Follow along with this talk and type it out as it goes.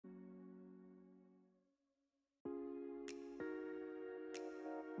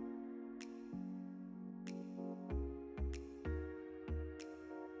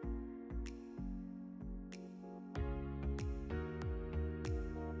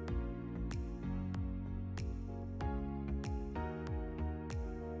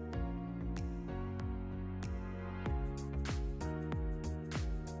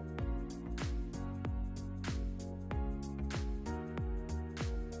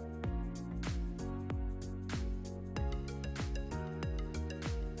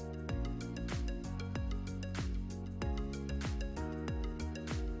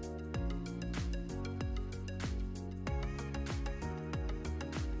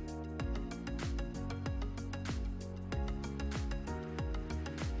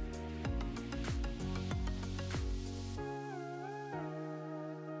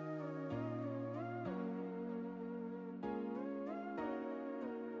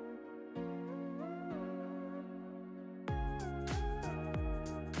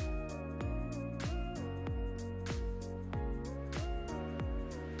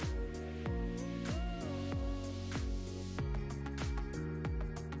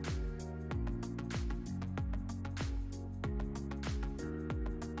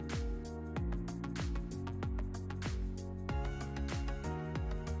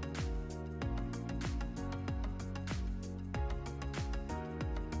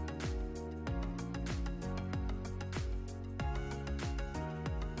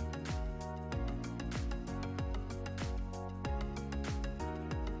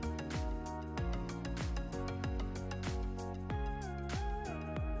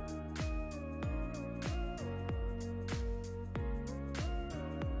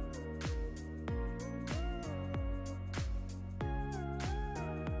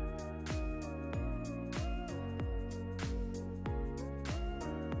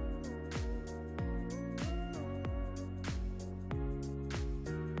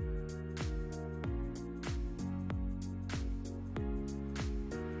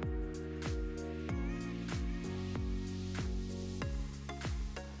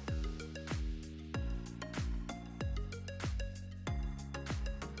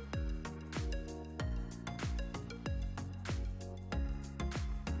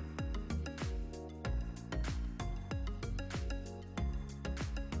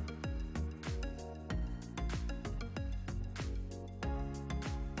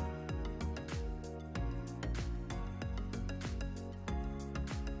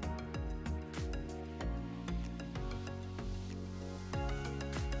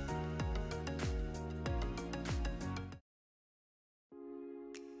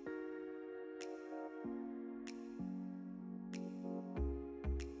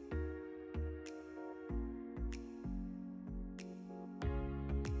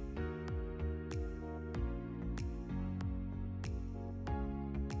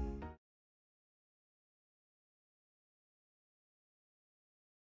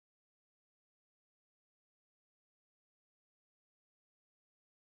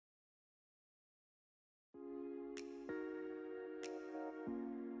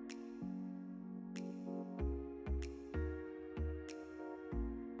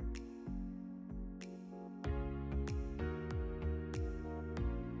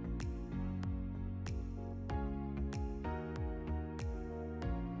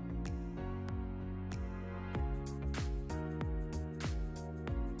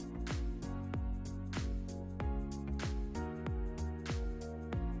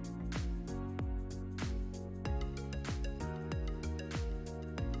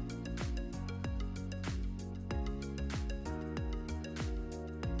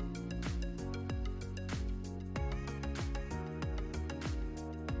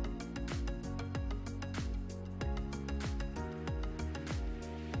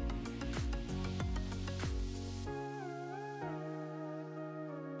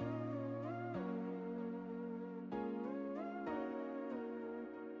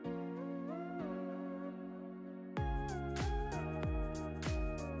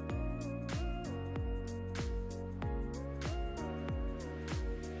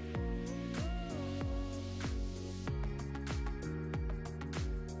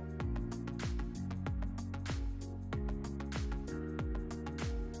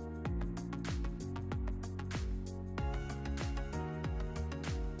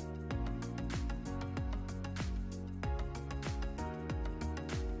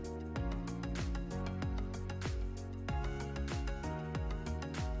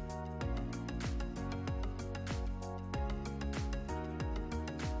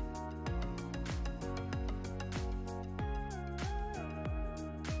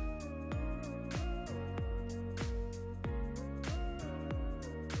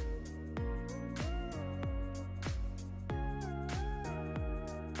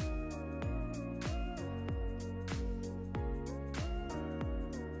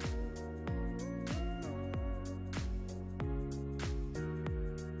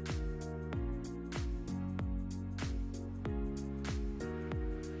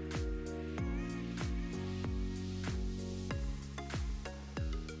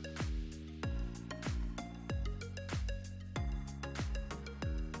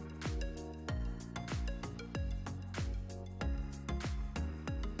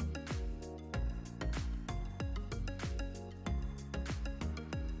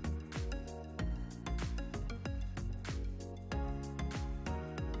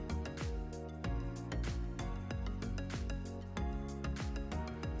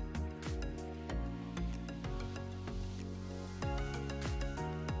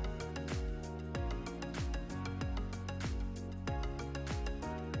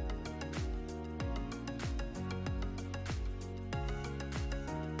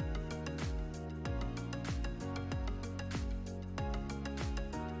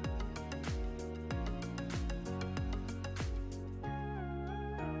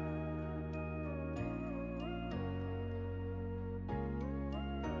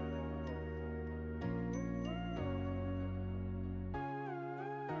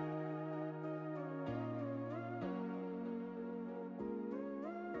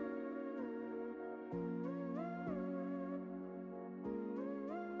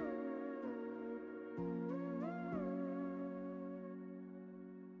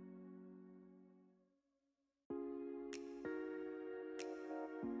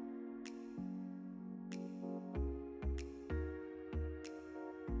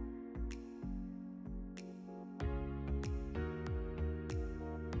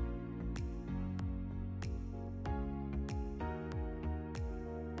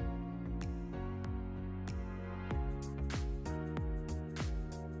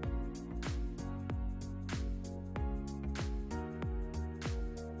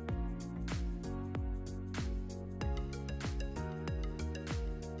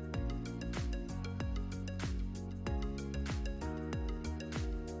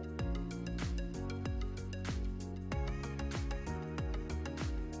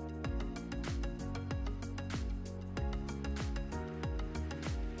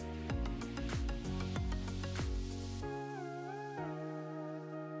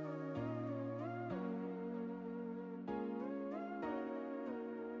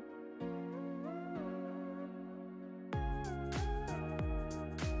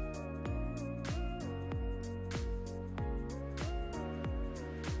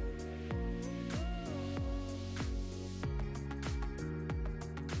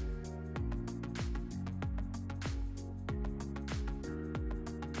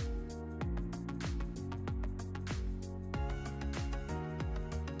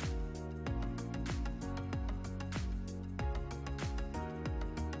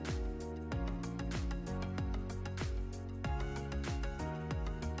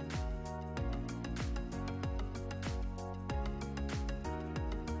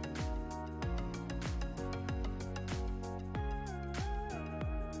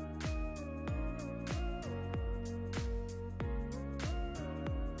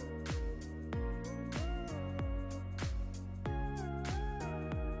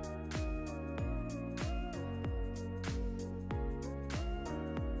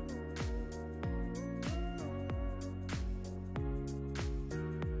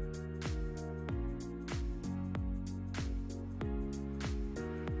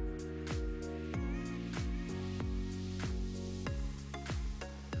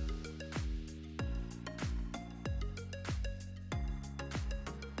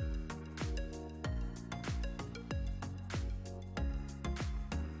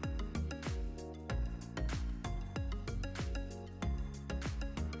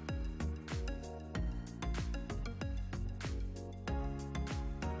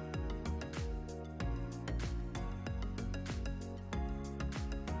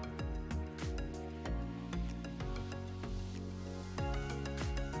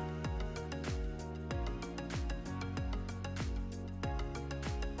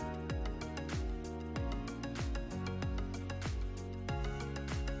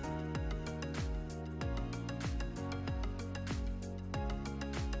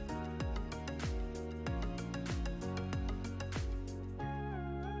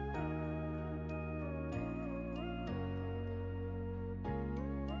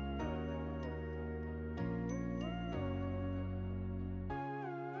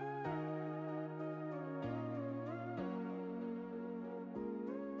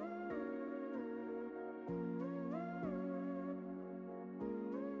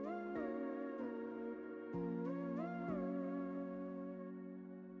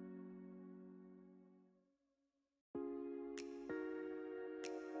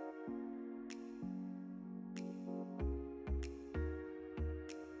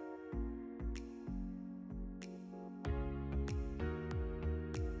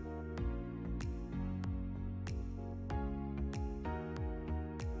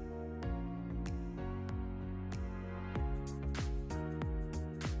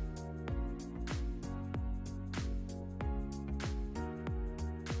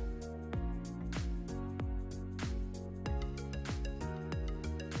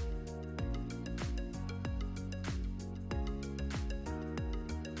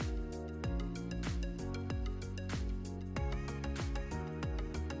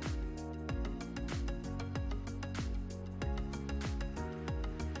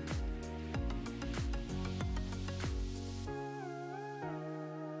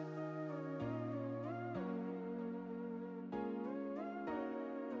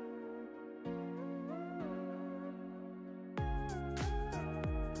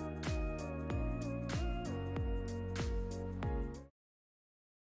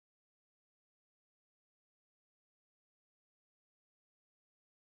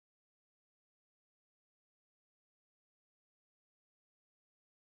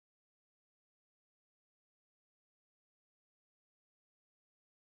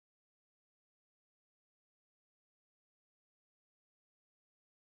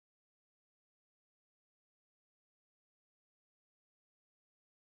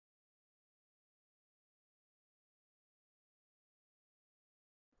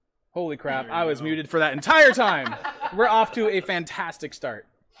Holy crap, I was muted for that entire time. We're off to a fantastic start.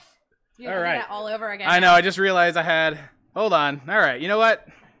 You have to do that all over again. I know, I just realized I had... Hold on. All right, you know what?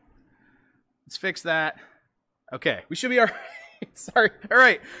 Let's fix that. Okay, we should be all right. Sorry. All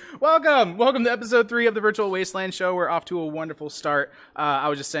right. Welcome to episode 3 of the Virtual Wasteland show. We're off to a wonderful start. I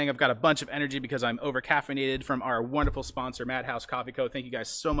was just saying I've got a bunch of energy because I'm over-caffeinated from our wonderful sponsor, Madhouse Coffee Co. Thank you guys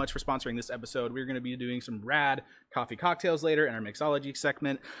so much for sponsoring this episode. We're going to be doing some rad coffee cocktails later in our mixology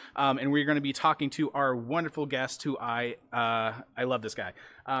segment. And we're going to be talking to our wonderful guest who I love this guy.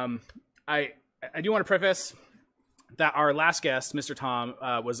 I do want to preface that our last guest, Mr. Tom,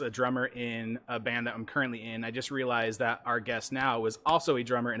 was a drummer in a band that I'm currently in. I just realized that our guest now was also a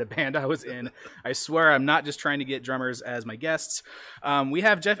drummer in a band I was in. I swear I'm not just trying to get drummers as my guests. We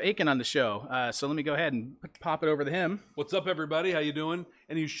have Jeff Akin on the show, so let me go ahead and pop it over to him. What's up, everybody? How you doing?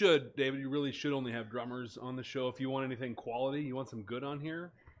 And you should, David, you really should only have drummers on the show. If you want anything quality, you want some good on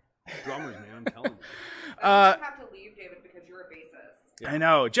here, drummers, man, I'm telling you. You have to leave, David, because you're a bassist. Yeah. I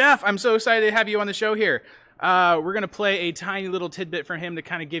know. Jeff, I'm so excited to have you on the show here. We're going to play a tiny little tidbit for him to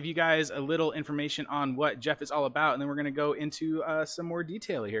kind of give you guys a little information on what Jeff is all about, and then we're going to go into some more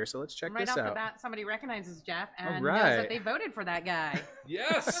detail here. So let's check this out. Right off the bat, somebody recognizes Jeff and knows that they voted for that guy.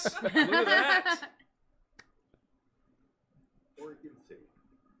 Yes! Look at that! Oregon City.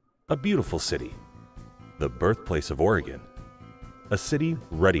 A beautiful city. The birthplace of Oregon. A city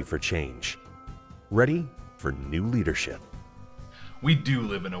ready for change. Ready for new leadership. We do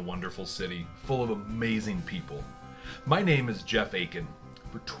live in a wonderful city, full of amazing people. My name is Jeff Akin.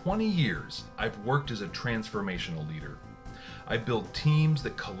 For 20 years, I've worked as a transformational leader. I build teams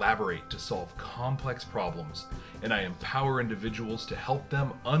that collaborate to solve complex problems, and I empower individuals to help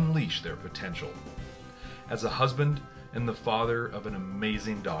them unleash their potential. As a husband and the father of an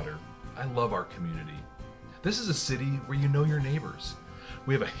amazing daughter, I love our community. This is a city where you know your neighbors.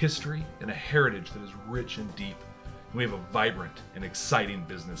 We have a history and a heritage that is rich and deep. We have a vibrant and exciting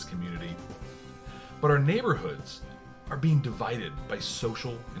business community. But our neighborhoods are being divided by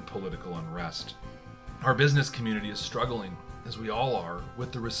social and political unrest. Our business community is struggling, as we all are,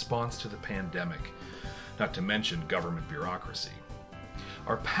 with the response to the pandemic, not to mention government bureaucracy.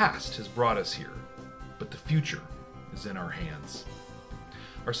 Our past has brought us here, but the future is in our hands.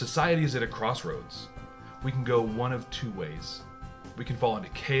 Our society is at a crossroads. We can go one of two ways. We can fall into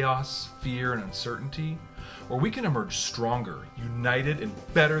chaos, fear, and uncertainty, or we can emerge stronger, united, and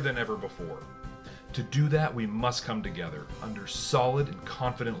better than ever before. To do that, we must come together under solid and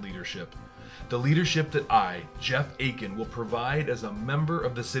confident leadership. The leadership that I, Jeff Akin, will provide as a member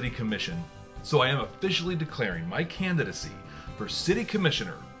of the City Commission. So I am officially declaring my candidacy for City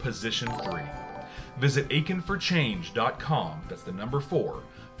Commissioner, Position 3. Visit akinforchange.com, that's the number 4,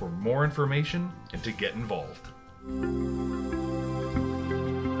 for more information and to get involved.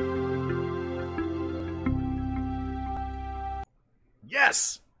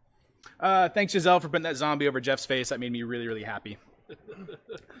 Yes! Thanks, Giselle, for putting that zombie over Jeff's face. That made me really, really happy.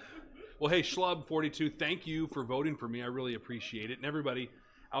 Well, hey, Schlub42, thank you for voting for me. I really appreciate it. And everybody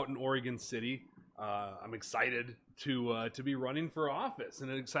out in Oregon City, I'm excited to be running for office and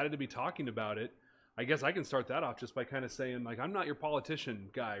excited to be talking about it. I guess I can start that off just by kind of saying, like, I'm not your politician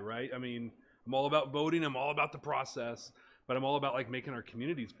guy, right? I mean, I'm all about voting. I'm all about the process. But I'm all about, like, making our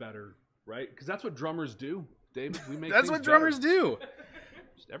communities better, right? Because that's what drummers do, David. We make That's what drummers do.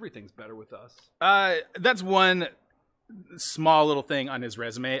 Just everything's better with us. That's one small little thing on his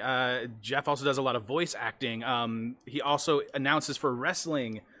resume. Jeff also does a lot of voice acting. He also announces for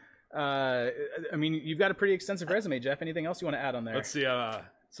wrestling. I mean, you've got a pretty extensive resume, Jeff. Anything else you want to add on there? Let's see.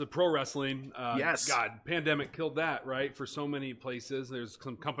 So pro wrestling. Yes. God, pandemic killed that, right? For so many places. There's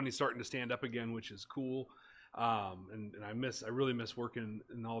some companies starting to stand up again, which is cool. And I really miss working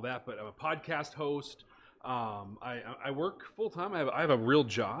and all that. But I'm a podcast host. I work full time. I have a real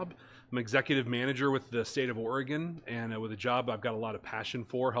job. I'm executive manager with the state of Oregon, and with a job I've got a lot of passion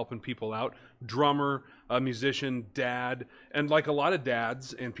for, helping people out. Drummer, a musician, dad, and like a lot of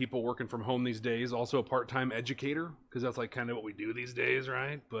dads and people working from home these days, also a part-time educator, because that's like kind of what we do these days,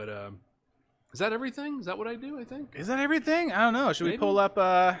 right? But Is that everything? Is that what I do, I think? Is that everything? I don't know. Should we Maybe. pull up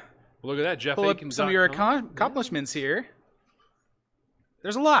Look at that, Jeff pull up Akin. some of your accomplishments here?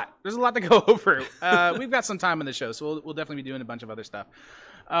 There's a lot. There's a lot to go over. We've got some time on the show, so we'll definitely be doing a bunch of other stuff.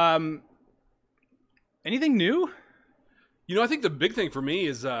 Anything new? You know, I think the big thing for me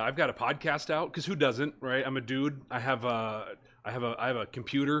is I've got a podcast out, because who doesn't, right? I'm a dude. I have a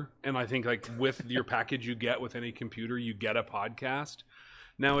computer, and I think like with your package you get with any computer, you get a podcast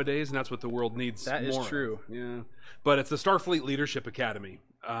nowadays, and that's what the world needs. That is more true. Of. Yeah, but it's the Starfleet Leadership Academy.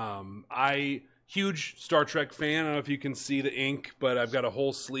 Huge Star Trek fan. I don't know if you can see the ink, but I've got a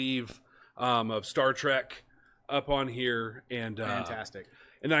whole sleeve of Star Trek up on here, and Fantastic.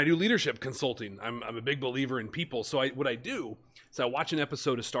 And then I do leadership consulting. I'm a big believer in people. So what I do is I watch an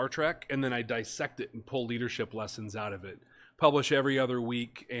episode of Star Trek, and then I dissect it and pull leadership lessons out of it. Publish every other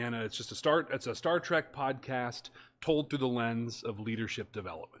week, and it's a Star Trek podcast told through the lens of leadership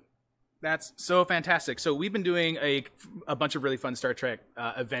development. That's so fantastic. So we've been doing a bunch of really fun Star Trek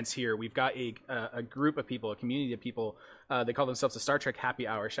events here. We've got a group of people, a community of people. They call themselves the Star Trek Happy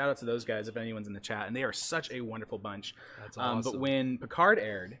Hour. Shout out to those guys if anyone's in the chat. And they are such a wonderful bunch. That's awesome. But when Picard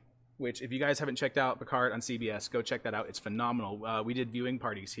aired, which if you guys haven't checked out Picard on CBS, go check that out. It's phenomenal. We did viewing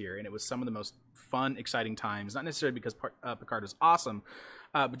parties here, and it was some of the most fun, exciting times. Not necessarily because Picard was awesome,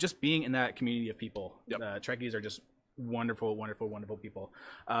 but just being in that community of people. Yep. Trekkies are just wonderful people.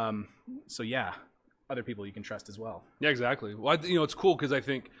 So yeah, other people you can trust as well. Yeah, exactly. Well, it's cool because I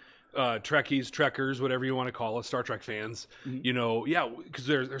think Trekkies, Trekkers, whatever you want to call us, Star Trek fans, because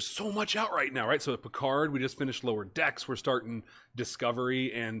there's so much out right now, right? So Picard, we just finished Lower Decks, we're starting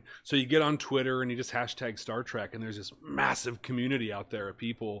Discovery, and so you get on Twitter and you just hashtag Star Trek, and there's this massive community out there of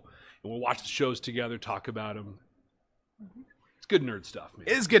people, and we'll watch the shows together, talk about them. It's good nerd stuff, man.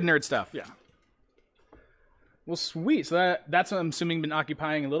 It is good nerd stuff. Yeah. Well, sweet. So that's, I'm assuming, been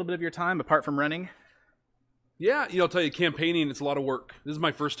occupying a little bit of your time apart from running. Yeah, I'll tell you, campaigning, it's a lot of work. This is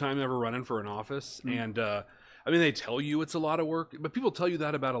my first time ever running for an office, and they tell you it's a lot of work, but people tell you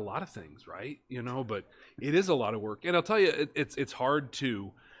that about a lot of things, right? But it is a lot of work, and I'll tell you, it's hard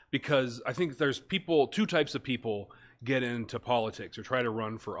too, because I think there's two types of people get into politics or try to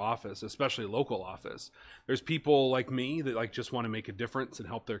run for office, especially local office. There's people like me that just want to make a difference and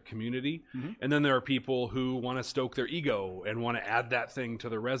help their community. Mm-hmm. And then there are people who want to stoke their ego and want to add that thing to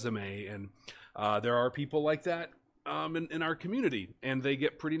their resume. And there are people like that in our community, and they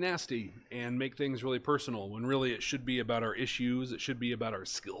get pretty nasty and make things really personal when really it should be about our issues. It should be about our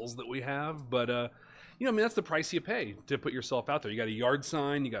skills that we have. But, that's the price you pay to put yourself out there. You got a yard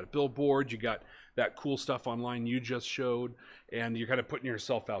sign, you got a billboard, you got that cool stuff online you just showed, and you're kind of putting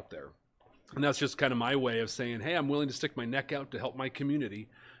yourself out there. And that's just kind of my way of saying, hey, I'm willing to stick my neck out to help my community.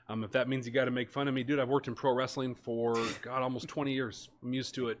 If that means you got to make fun of me, dude, I've worked in pro wrestling for, almost 20 years. I'm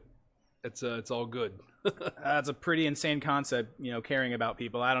used to it. It's all good. That's a pretty insane concept, caring about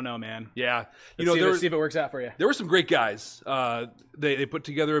people. I don't know, man. Yeah. Let's see if it works out for you. There were some great guys. They put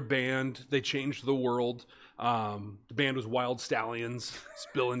together a band. They changed the world. The band was Wild Stallions,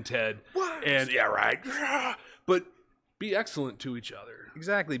 Bill and Ted. What? And yeah, right. But be excellent to each other.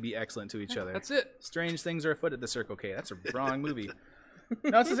 Exactly, be excellent to each other. That's it. Strange things are afoot at the Circle K. That's a wrong movie.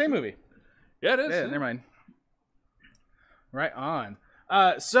 No, it's the same movie. Yeah, it is. Yeah, never mind. Right on.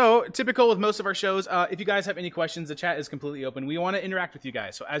 So, typical with most of our shows, if you guys have any questions, the chat is completely open. We want to interact with you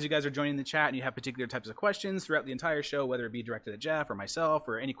guys. So, as you guys are joining the chat and you have particular types of questions throughout the entire show, whether it be directed at Jeff or myself,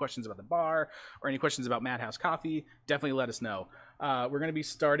 or any questions about the bar, or any questions about Madhouse Coffee, definitely let us know. We're going to be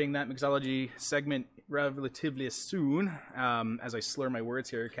starting that mixology segment relatively soon. As I slur my words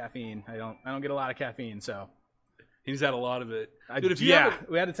here, caffeine. I don't get a lot of caffeine, so... He's had a lot of it. Dude, we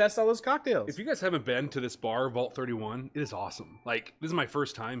had to test all those cocktails. If you guys haven't been to this bar, Vault 31, it is awesome. This is my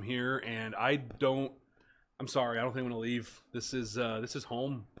first time here, and I'm sorry, I don't think I'm going to leave. This is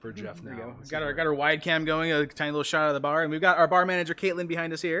home for Jeff now. We got our wide cam going, a tiny little shot of the bar, and we've got our bar manager, Caitlin,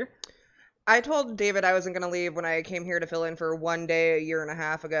 behind us here. I told David I wasn't going to leave when I came here to fill in for one day a year and a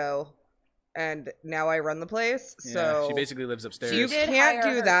half ago. And now I run the place, so... she basically lives upstairs. You can't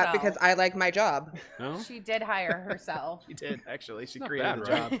do that because I like my job. No? She did hire herself. She did, actually. She Not created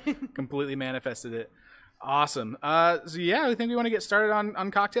bad, the job. Completely manifested it. Awesome. So yeah, I think we want to get started on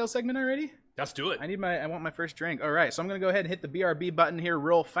cocktail segment already. Let's do it. I want my first drink. All right, so I'm going to go ahead and hit the BRB button here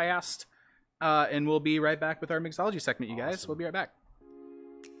real fast, and we'll be right back with our mixology segment, you guys. We'll be right back.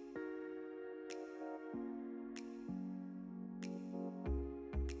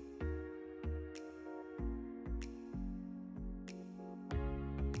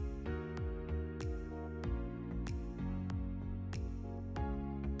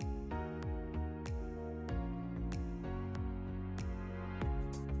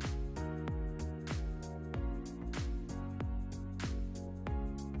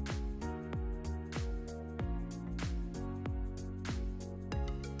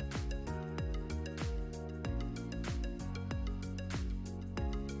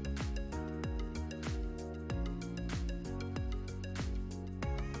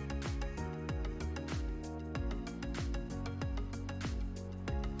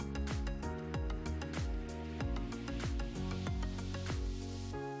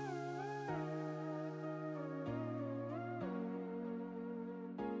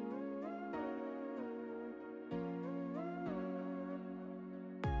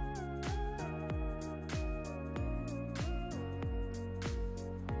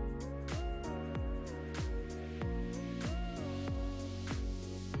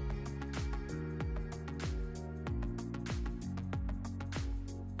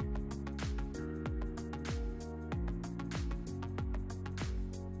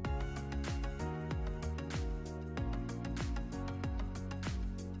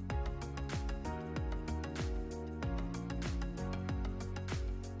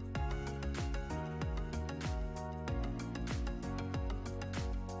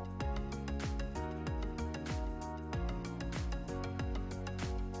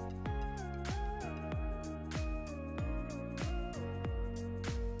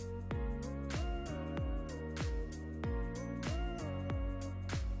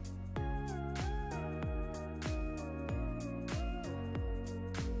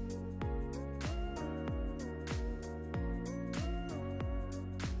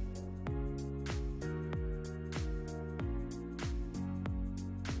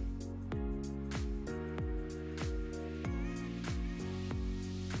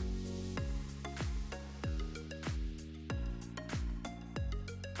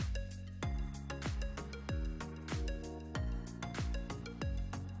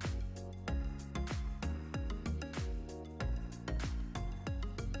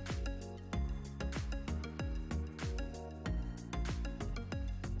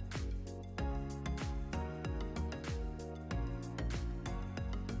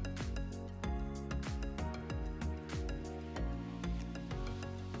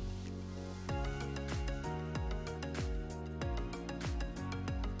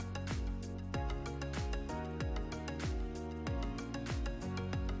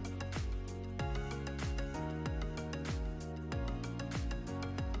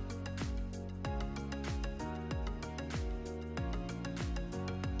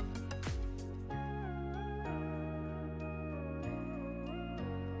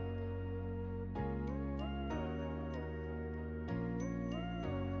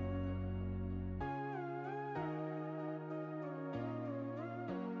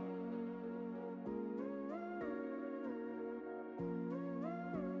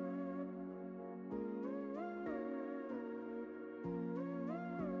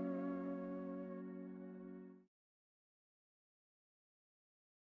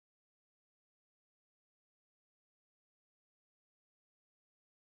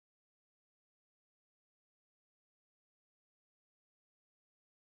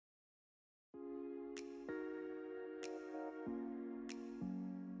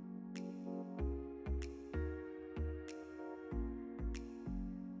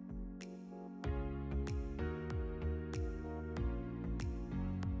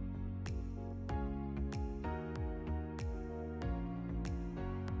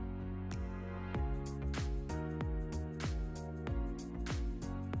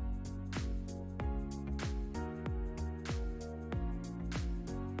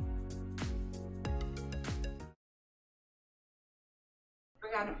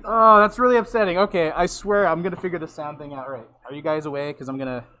 on himself. Oh, that's really upsetting. Okay, I swear I'm gonna figure the sound thing out. All right, are you guys away? Because I'm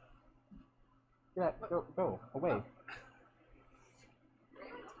gonna. Yeah, go away.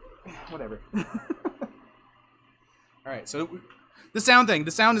 Whatever. All right, so the sound thing.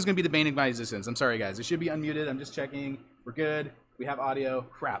 The sound is gonna be the bane of my existence. I'm sorry, guys. It should be unmuted. I'm just checking. We're good. We have audio.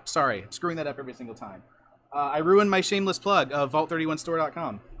 Crap. Sorry, I'm screwing that up every single time. I ruined my shameless plug of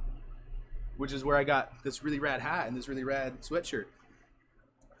vault31store.com, which is where I got this really rad hat and this really rad sweatshirt.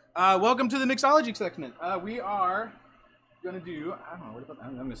 Welcome to the mixology segment. We are going to do, I don't know, what about that?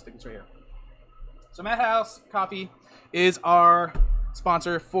 I'm going to stick this right here. So Madhouse Coffee is our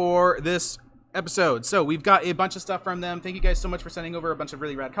sponsor for this episode. So we've got a bunch of stuff from them. Thank you guys so much for sending over a bunch of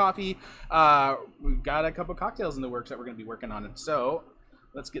really rad coffee. We've got a couple cocktails in the works that we're going to be working on. So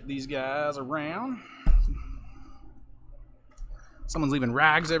let's get these guys around. Someone's leaving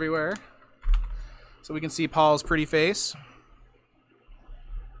rags everywhere, so we can see Paul's pretty face.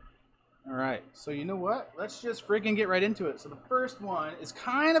 All right, so you know what? Let's just freaking get right into it. So the first one is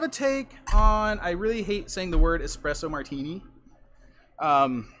kind of a take on, I really hate saying the word espresso martini,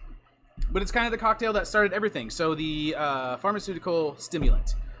 but it's kind of the cocktail that started everything. So the pharmaceutical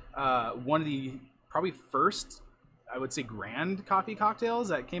stimulant, one of the probably first, I would say, grand coffee cocktails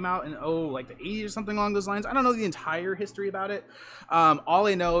that came out in, like the 80s or something along those lines. I don't know the entire history about it. All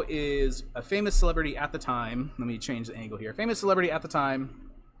I know is a famous celebrity at the time, let me change the angle here. Famous celebrity at the time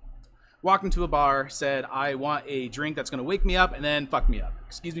walked into a bar, said, I want a drink that's gonna wake me up and then fuck me up.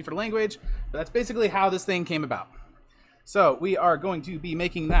 Excuse me for the language, but that's basically how this thing came about. So we are going to be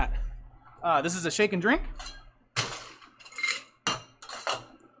making that. This is a shake and drink.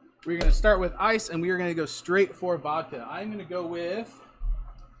 We're going to start with ice, and we are going to go straight for vodka. I'm going to go with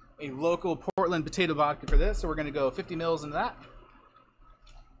a local Portland potato vodka for this, so we're going to go 50 mils into that.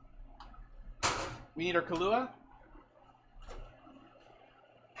 We need our Kahlua.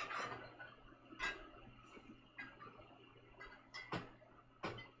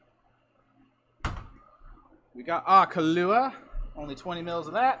 We got our Kahlua, only 20 mils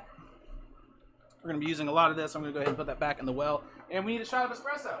of that. We're going to be using a lot of this. I'm going to go ahead and put that back in the well. And we need a shot of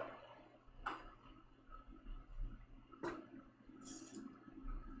espresso.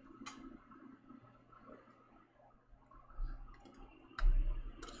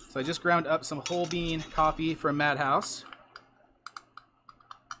 So I just ground up some whole bean coffee from Madhouse.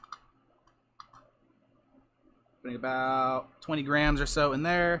 Putting about 20 grams or so in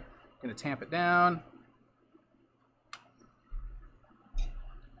there. Going to tamp it down.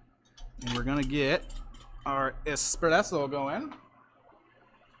 And we're going to get our espresso going.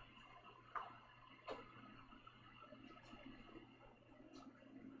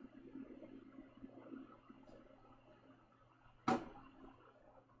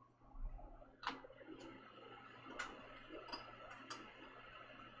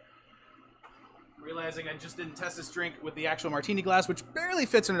 Realizing I just didn't test this drink with the actual martini glass, which barely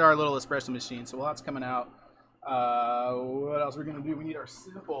fits into our little espresso machine. So while that's coming out, what else we're going to do? We need our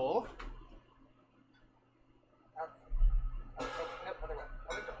simple.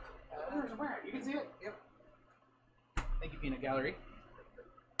 You can see it? Yep. Thank you, Peanut Gallery.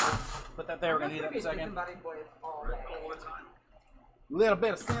 Put that there. We're going to need that in a second. A little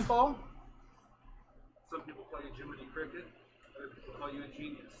bit of simple. Some people call you Jiminy Cricket. Other people call you a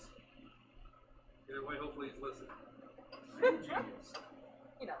genius. Either way, hopefully he's listening. Genius.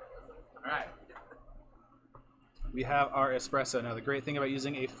 He never listens. All right. We have our espresso. Now, the great thing about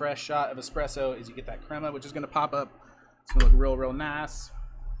using a fresh shot of espresso is you get that crema, which is going to pop up. It's going to look real, real nice.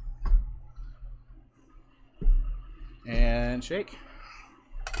 And shake.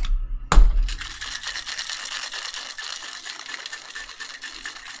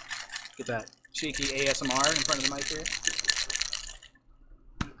 Get that shaky ASMR in front of the mic here.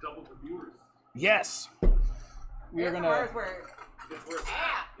 Double the viewers. Yes. We are gonna.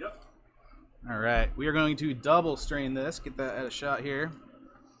 Yep. All right. We are going to double strain this. Get that at a shot here.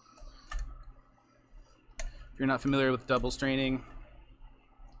 If you're not familiar with double straining,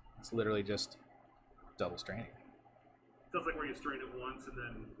 it's literally just double straining. Sounds like where you strain it once and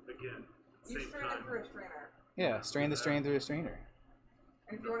then again. You strain it through a strainer. Yeah, strain the strain through a strainer.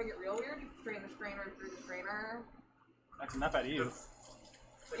 And if you want to get real weird, strain the strainer through the strainer. That's enough out of you.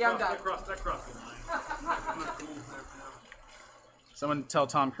 Yeah, I'm done. That crossed the line. I'm not cool with that now. Someone tell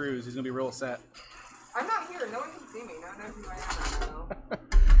Tom Cruise he's gonna be real upset. I'm not here. No one can see me. No one knows who I am right now.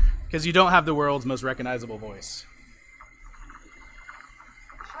 Because you don't have the world's most recognizable voice.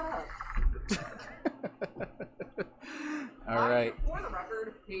 Shut up. All right. I, for the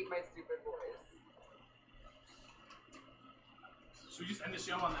record, hate my stupid voice. Should we just end the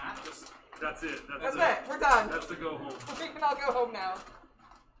show on that? That's it. That's it. We're done. That's the go home. We can all go home now.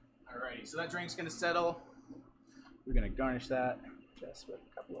 Alrighty, so that drink's gonna settle. We're gonna garnish that just with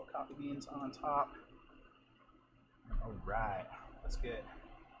a couple of coffee beans on top. Alright, that's good.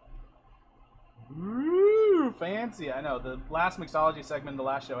 Woo, fancy. I know, the last mixology segment, the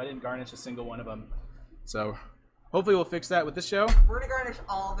last show, I didn't garnish a single one of them. So, hopefully we'll fix that with this show. We're gonna garnish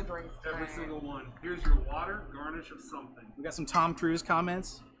all the drinks tonight. Every single one. Here's your water, garnish of something. We got some Tom Cruise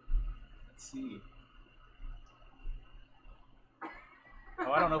comments. Let's see.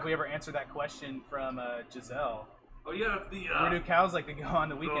 Oh, I don't know if we ever answered that question from Giselle. Oh yeah, that's the Where do cows like to go on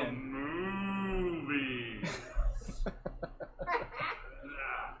the the weekend? movie.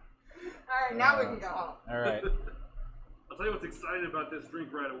 Alright, now we can go home. Alright. I'll tell you what's exciting about this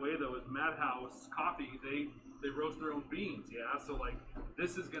drink right away though is Madhouse Coffee. They roast their own beans, yeah. So like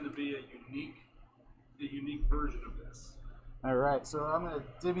this is going to be a unique version of this. Alright, so I'm going to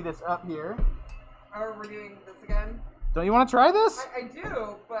divvy this up here. Oh, we're doing this again? Don't you want to try this? I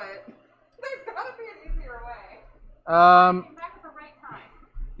do, but there's gotta be an easier way. Came back at the right time.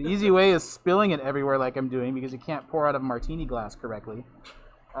 The easy way is spilling it everywhere like I'm doing because you can't pour out of a martini glass correctly.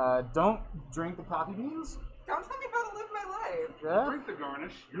 Don't drink the coffee beans. Don't tell me how to live my life. Yeah? Drink the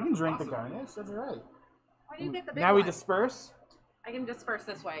garnish. You can drink the garnish, that's alright. Why do you get the big Now we one? disperse. I can disperse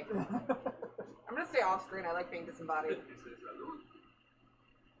this way. I'm gonna stay off screen. I like being disembodied.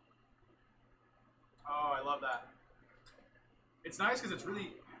 Oh, I love that. It's nice because it's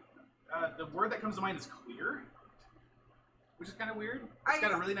really, the word that comes to mind is clear, which is kind of weird. It's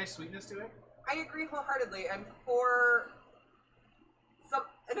got a really nice sweetness to it. I agree wholeheartedly. And for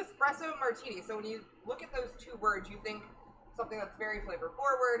an espresso martini, so when you look at those two words, you think something that's very flavor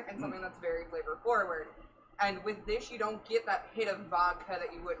forward and something that's very flavor forward. And with this, you don't get that hit of vodka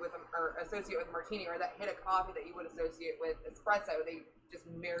that you would with or associate with martini, or that hit of coffee that you would associate with espresso. They just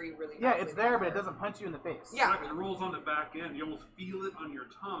marry really nicely. Yeah, it's there, but it together. doesn't punch you in the face. Yeah. Exactly. It rolls on the back end. You almost feel it on your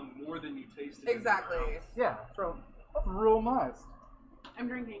tongue more than you taste it. Exactly. Yeah, so that's real nice. I'm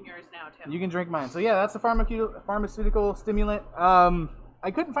drinking yours now, too. You can drink mine. So yeah, that's the pharmaceutical stimulant. I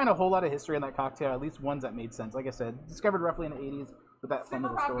couldn't find a whole lot of history in that cocktail, at least ones that made sense. Like I said, discovered roughly in the 80s with that fun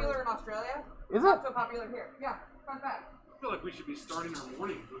Super little story. popular in Australia. Is it? Not so popular here. Yeah, fun fact. I feel like we should be starting our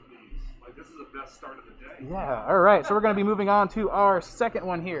mornings with these. Like this is the best start of the day. Yeah, all right. So we're going to be moving on to our second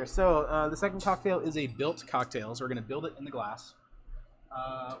one here. So the second cocktail is a built cocktail. So we're going to build it in the glass.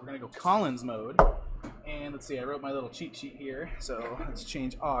 We're going to go Collins mode. And let's see, I wrote my little cheat sheet here. So let's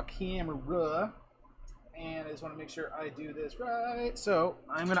change our camera. And I just want to make sure I do this right. So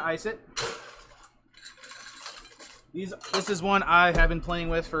I'm going to ice it. This is one I have been playing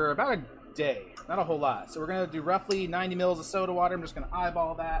with for about a day. Not a whole lot. So we're going to do roughly 90 mils of soda water. I'm just going to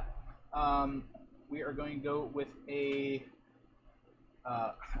eyeball that. We are going to go with a...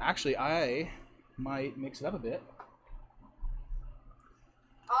 actually, I might mix it up a bit.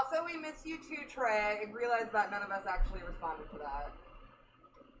 Also, we miss you too, Trey. I realized that none of us actually responded to that.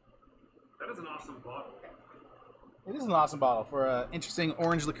 That is an awesome bottle. It is an awesome bottle for an interesting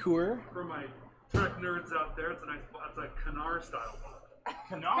orange liqueur. For my Trek nerds out there, it's a nice, it's a Canar style bottle.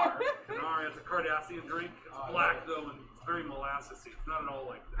 Canar? Canar, it's a Cardassian drink. It's black though, and it's very molassesy. It's not at all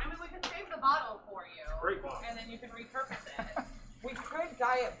like that. I mean, we could save the bottle for you. Great bottle. And then you can repurpose it. We could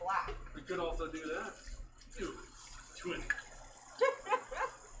dye it black. We could also do that. Twin.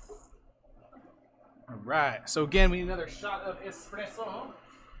 All right. So again, we need another shot of espresso.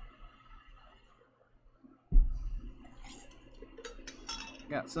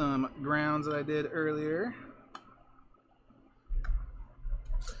 Got some grounds that I did earlier.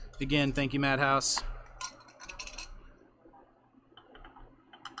 Again, thank you, Madhouse.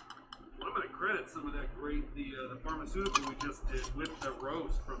 Well, I'm going to credit some of that the pharmaceutical we just did with the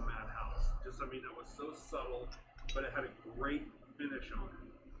roast from Madhouse. I mean, it was so subtle, but it had a great finish on it.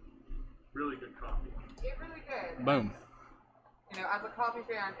 Really good coffee. It really did. Boom. You know, as a coffee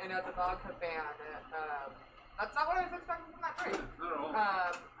fan and as a vodka fan, that's not what I was expecting from that drink. Not at all.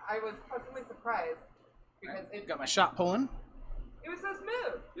 I was pleasantly surprised because it Got my shot pulling. was so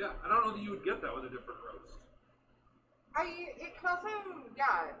smooth. Yeah, I don't know that you would get that with a different roast. It can also,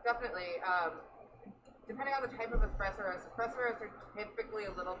 yeah, definitely. Depending on the type of espresso roast are typically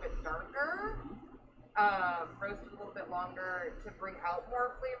a little bit darker, roasted a little bit longer to bring out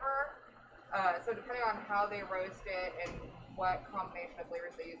more flavor. So depending on how they roast it and what combination of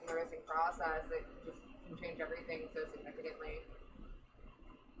flavors they use in the roasting process, it just can change everything so significantly.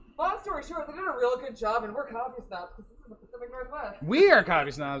 Long story short, they did a real good job, and we're coffee snobs because this is the Pacific Northwest. We are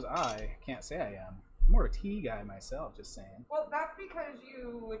coffee snobs. I can't say I am. I'm more of a tea guy myself, just saying. Well, that's because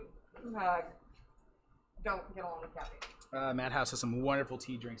you don't get along with caffeine. Madhouse has some wonderful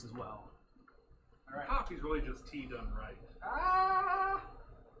tea drinks as well. All right. Coffee's really just tea done right.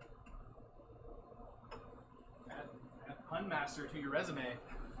 Pun master to your resume.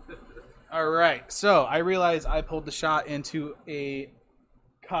 All right, so I realized I pulled the shot into a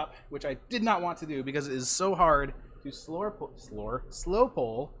cup, which I did not want to do because it is so hard to slow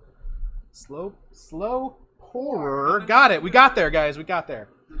pourer. Got it. We got there, guys. We got there.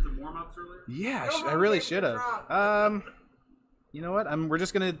 Did some warm-ups earlier? Yeah, I really should have. You know what? We're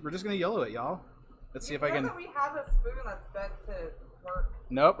just gonna YOLO it, y'all. Let's see if I can. That we have a spoon that's meant to work.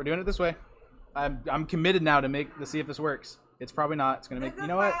 Nope, we're doing it this way. I'm committed now to see if this works. It's probably not. It's gonna make. You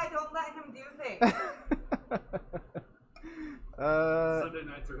know what? I don't let him do things. Sunday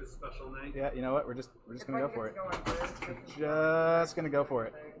nights are his special night. Yeah, you know what? We're just gonna go for it. Just gonna go for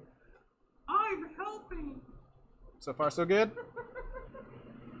it. I'm helping. So far, so good.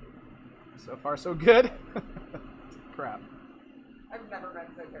 So far, so good. Crap. I've never been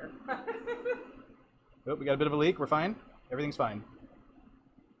so here. Oh, we got a bit of a leak. We're fine. Everything's fine.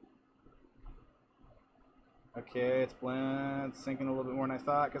 Okay, it's sinking a little bit more than I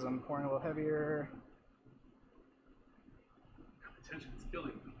thought because I'm pouring a little heavier. Tension's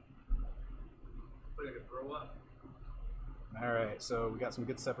killing me. I feel like I could throw up. All right, so we got some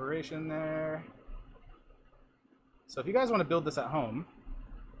good separation there. So if you guys want to build this at home,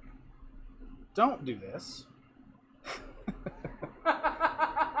 don't do this.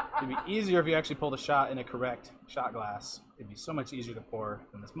 It'd be easier if you actually pulled a shot in a correct shot glass. It'd be so much easier to pour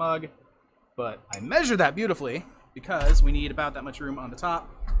than this mug. But I measured that beautifully because we need about that much room on the top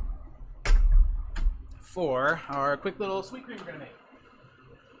for our quick little sweet cream we're going to make.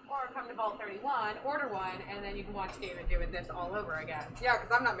 Or come to Vault 31, order one, and then you can watch David doing this all over again. Yeah,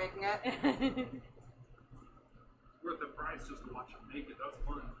 because I'm not making it. Worth the price just to watch him make it. That was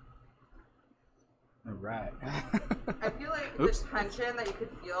fun. All right. I feel like the tension that you could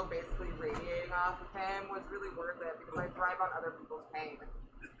feel basically radiating off of him was really worth it because I thrive on other people's pain.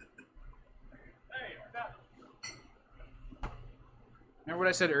 Remember what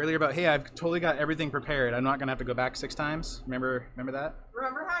I said earlier about, hey, I've totally got everything prepared. I'm not going to have to go back 6 times. Remember that?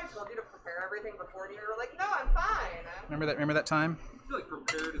 Remember how I told you to prepare everything before and you were like, no, I'm fine. Remember that time? I feel like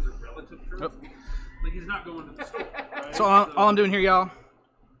prepared is a relative term. Oh. Like he's not going to the store. Right? So all I'm doing here, y'all,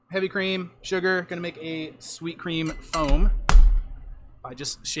 heavy cream, sugar, going to make a sweet cream foam by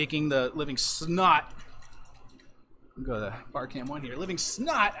just shaking the living snot. Go to the bar cam 1 here. Living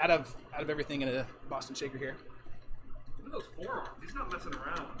snot out of everything in a Boston shaker here. Look at those forearms. He's not messing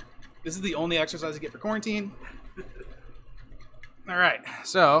around. This is the only exercise I get for quarantine. All right,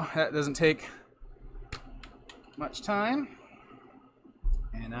 so that doesn't take much time.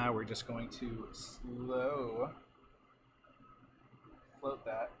 And now we're just going to slow float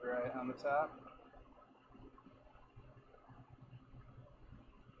that right on the top.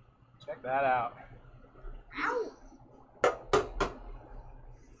 Check that out. Ow!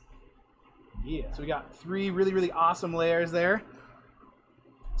 Yeah, so we got 3 really, really awesome layers there.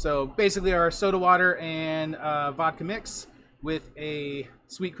 So basically our soda water and vodka mix with a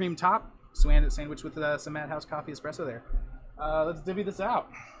sweet cream top, sandwich with some Madhouse coffee espresso there. Let's divvy this out.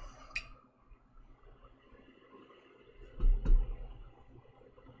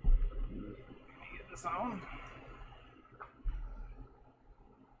 Get this on.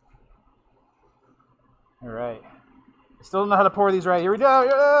 All right. I still don't know how to pour these right. Here we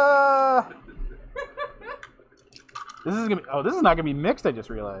go. This is not gonna be mixed. I just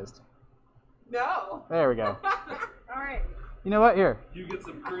realized. No. There we go. All right. You know what? Here. You get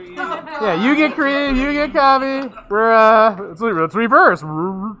some cream. Yeah, you get cream. You get coffee. Let's reverse.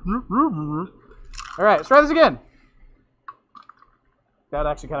 All right, let's try this again. That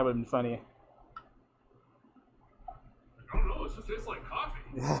actually kind of would have been funny. I don't know. It just tastes like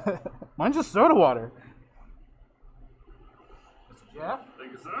coffee. Mine's just soda water. Mr. Jeff.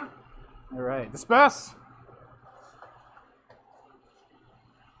 Thank you, sir. All right, disperse.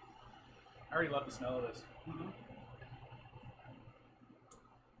 I already love the smell of this. Mm-hmm.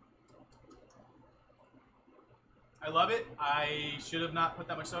 I love it. I should have not put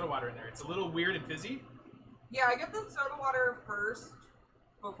that much soda water in there. It's a little weird and fizzy. Yeah, I get the soda water first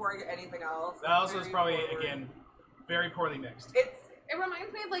before I get anything else. That also is probably, again, very poorly mixed. It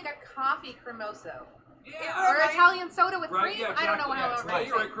reminds me of like a coffee cremoso. Yeah. Or Italian soda with Right, cream. yeah, I don't know exactly. how Yeah, it right, is.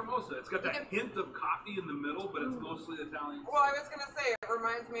 you're right, cremosa. It's got that hint of coffee in the middle, but it's mostly Italian. Well, I was gonna say it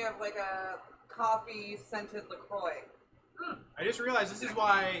reminds me of like a coffee scented LaCroix. I just realized this is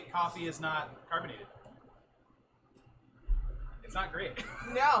why coffee is not carbonated. It's not great.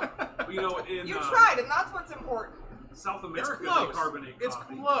 No, You know, in you tried, and that's what's important. South It's America, close. they carbonate It's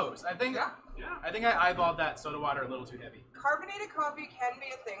coffee. close. I think. Yeah. Yeah. I think I eyeballed that soda water a little too heavy. Carbonated coffee can be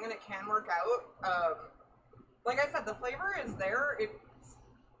a thing, and it can work out. Like I said, the flavor is there. It's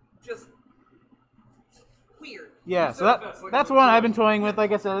just weird. Yeah, so that's one I've been toying with.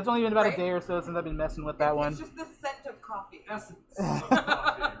 Like I said, it's only been about a day or so since I've been messing with that one. It's just the scent of coffee. Essence of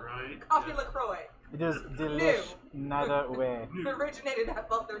coffee, right? Coffee LaCroix. It is delish neither way. Originated at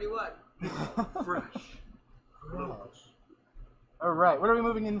Vault 31. Fresh. All right, what are we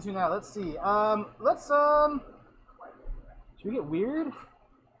moving into now? Let's see. Should we get weird?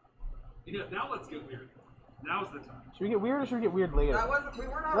 Yeah, now let's get weird. Now's the time. Should we get weird or should we get weird later? We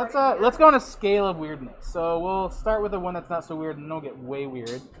weren't already Let's go on a scale of weirdness. So we'll start with the one that's not so weird and then we'll get way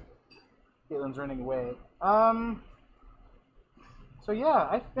weird. Caitlin's running away. So yeah,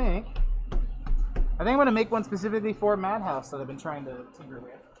 I think I'm gonna make one specifically for Madhouse that I've been trying to tinker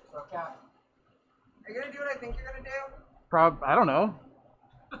with. So Kat. Are you gonna do what I think you're gonna do? I don't know.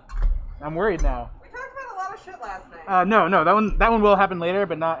 I'm worried now. We talked about a lot of shit last night. No, that one will happen later,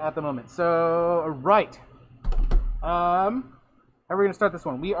 but not at the moment. So right. How are we gonna start this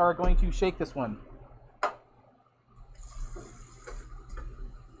one? We are going to shake this one.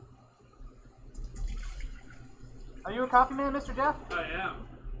 Are you a coffee man, Mr. Jeff? I am.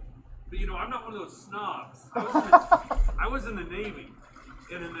 But I'm not one of those snobs. I was in the Navy.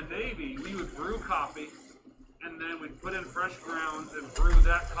 And in the Navy, we would brew coffee, and then we'd put in fresh grounds and brew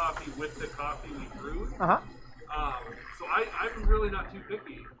that coffee with the coffee we brewed. Uh-huh. So I'm really not too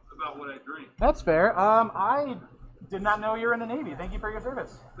picky about what I drink. That's fair. I did not know you were in the Navy. Thank you for your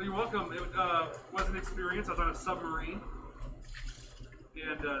service. So you're welcome. It was an experience. I was on a submarine,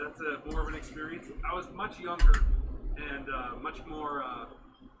 and that's more of an experience. I was much younger and much more,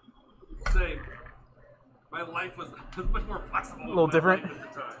 say, my life was much more flexible. A little different.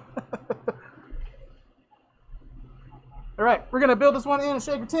 At the time. All right, we're gonna build this one in a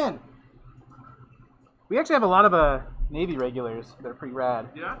shaker tin. We actually have a lot of Navy regulars that are pretty rad.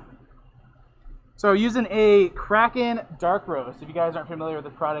 Yeah. So using a Kraken dark roast. If you guys aren't familiar with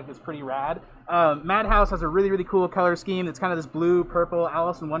the product, it's pretty rad. Madhouse has a really, really cool color scheme. It's kind of this blue, purple,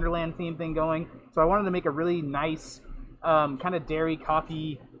 Alice in Wonderland theme thing going. So I wanted to make a really nice kind of dairy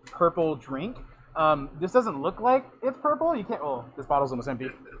coffee purple drink. This doesn't look like it's purple. You can't. Oh, this bottle's almost empty.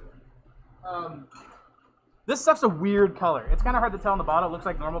 This stuff's a weird color. It's kind of hard to tell in the bottle. It looks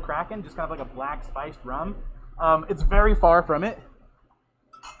like normal Kraken, just kind of like a black spiced rum. It's very far from it.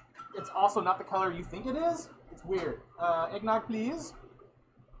 It's also not the color you think it is. It's weird. Eggnog, please.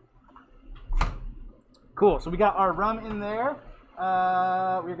 Cool. So we got our rum in there.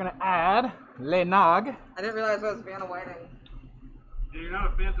 We're gonna add Le Nog. I didn't realize I was Vanna Whiting. Yeah, you're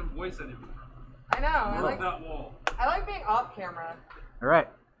not a phantom voice anymore. I know. I Love like that wall. I like being off camera. All right.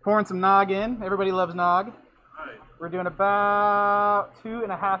 Pouring some Nog in. Everybody loves Nog. All right. We're doing about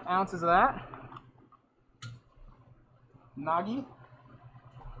 2.5 ounces of that. Noggy.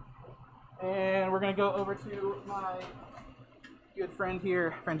 And we're going to go over to my good friend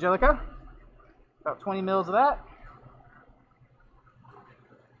here, Frangelica. About 20 mils of that.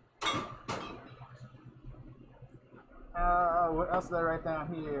 What else did I write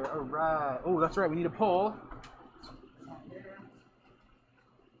down here? All right. Oh, that's right. We need a pull.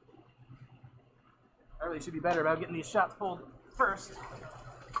 I really should be better about getting these shots pulled first.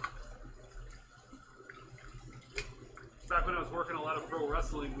 Back when I was working a lot of pro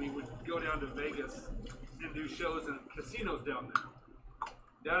wrestling, we would go down to Vegas and do shows in casinos down there.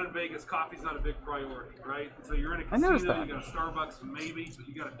 Down in Vegas, coffee's not a big priority, right? So you're in a casino, you got a Starbucks maybe, but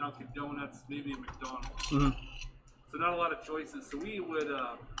you got a Dunkin' Donuts, maybe a McDonald's. Mm-hmm. So not a lot of choices. So we would,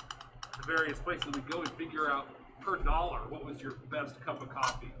 the various places we'd go and figure out per dollar what was your best cup of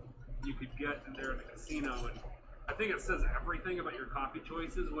coffee you could get in there in the casino. And I think it says everything about your coffee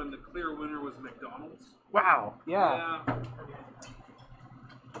choices when the clear winner was McDonald's. Wow. Yeah.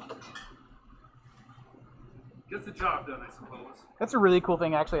 Gets the job done, I suppose. That's a really cool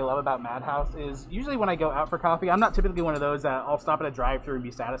thing actually I love about Madhouse is usually when I go out for coffee, I'm not typically one of those that I'll stop at a drive-thru and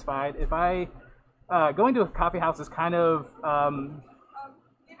be satisfied. If I going to a coffee house is kind of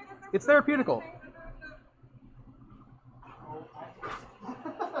it's therapeutical.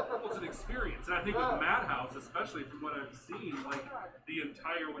 It's an experience, and I think with Madhouse, especially from what I've seen, like the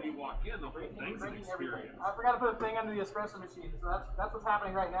entire when you walk in, the whole thing's an experience. I forgot to put a thing under the espresso machine, so that's what's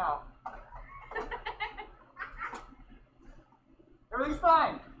happening right now. Everything's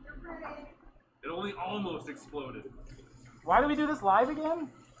fine. It only almost exploded. Why do we do this live again?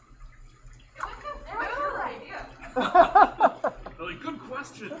 It was your idea. Like, good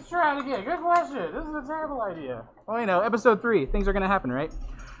question. Let's try it again. Good question. This is a terrible idea. Well, you know, episode 3, things are going to happen, right?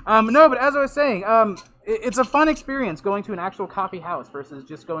 No, but as I was saying, it's a fun experience going to an actual coffee house versus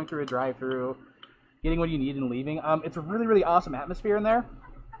just going through a drive-thru, getting what you need and leaving. It's a really, really awesome atmosphere in there.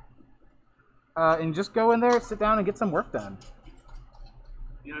 And just go in there, sit down, and get some work done.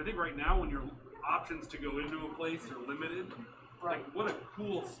 You know, I think right now when you're options to go into a place are limited. Like, what a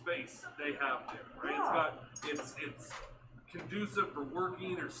cool space they have there, right? It's conducive for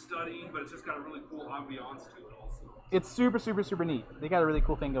working or studying, but it's just got a really cool ambiance to it also. It's super, super, super neat. They got a really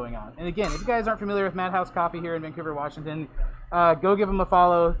cool thing going on. And again, if you guys aren't familiar with Madhouse Coffee here in Vancouver, Washington, go give them a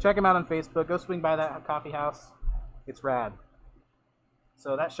follow. Check them out on Facebook. Go swing by that coffee house. It's rad.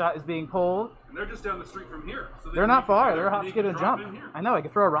 So that shot is being pulled. And they're just down the street from here. So they're not far. They're a hop, skip, and a jump. I know. I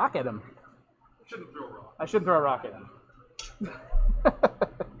could throw a rock at them. Shouldn't throw a rock. I should throw a rock at them.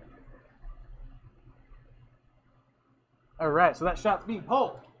 All right. So that shot's being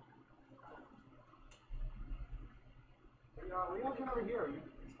pulled. What are you looking over here? Are you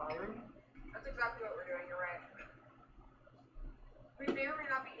inspiring? That's exactly what we're doing. You're right. We may or may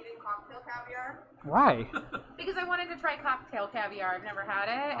not be eating cocktail caviar. Why? Because I wanted to try cocktail caviar. I've never had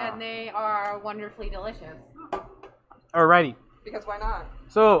it, and they are wonderfully delicious. Alrighty. Because why not?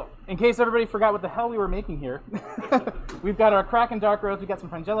 So, in case everybody forgot what the hell we were making here, we've got our Kraken dark roast. We got some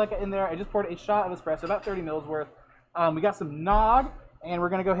Frangelica in there. I just poured a shot of espresso, about 30 mils worth. We got some nog, and we're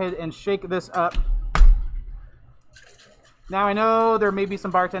gonna go ahead and shake this up. Now, I know there may be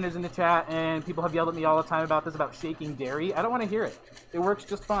some bartenders in the chat, and people have yelled at me all the time about this, about shaking dairy. I don't want to hear it. It works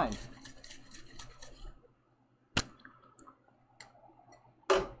just fine.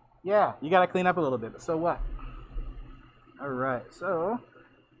 Yeah, you got to clean up a little bit, but so what? All right, so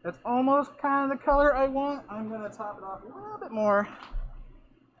that's almost kind of the color I want. I'm going to top it off a little bit more,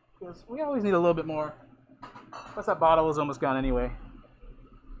 because we always need a little bit more. Plus, that bottle is almost gone anyway.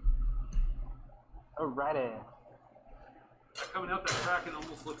 All righty. Coming out that Kraken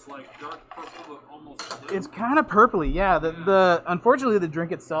almost looks like dark purple, but almost blue. It's kind of purpley, yeah. The unfortunately the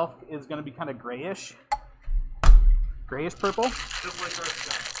drink itself is going to be kind of grayish purple. Just like our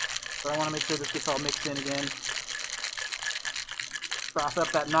stuff. So I want to make sure this gets all mixed in again. Froth up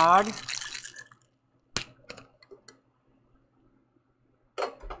that nog.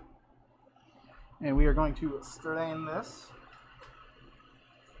 And we are going to strain this.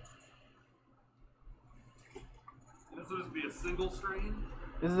 This would be a single strain.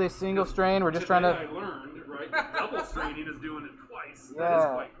 This is a single strain. We're just trying to. I learned, right? Double straining is doing it twice. Yeah. That is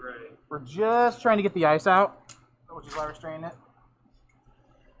quite great. We're just trying to get the ice out, which is why we're straining it.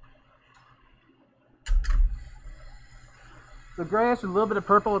 So grayish with a little bit of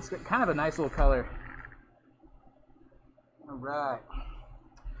purple. It's kind of a nice little color. All right.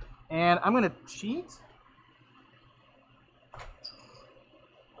 And I'm going to cheat.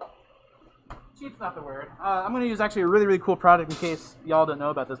 Cheat's not the word. I'm going to use actually a really, really cool product in case y'all don't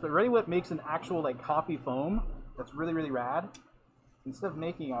know about this. But Ready Whip makes an actual like coffee foam that's really, really rad. Instead of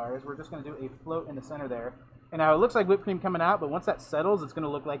making ours, we're just going to do a float in the center there. And now it looks like whipped cream coming out, but once that settles, it's going to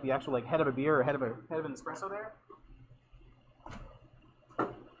look like the actual like head of a beer or head of an espresso there.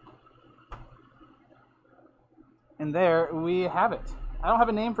 And there we have it. I don't have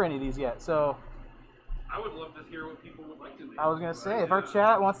a name for any of these yet, so I would love to hear what people would like to name. I was going to say, if our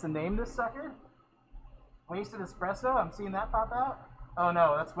chat wants to name this sucker, Wasted Espresso, I'm seeing that pop out. Oh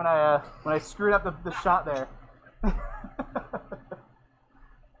no, that's when I screwed up the shot there.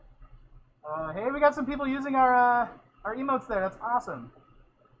 Hey, we got some people using our emotes there. That's awesome.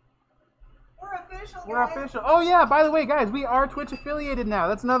 We're official, guys. We're official. Oh yeah, by the way, guys, we are Twitch affiliated now.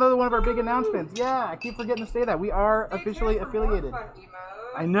 That's another one of our big announcements. Yeah, I keep forgetting to say that. We are officially affiliated.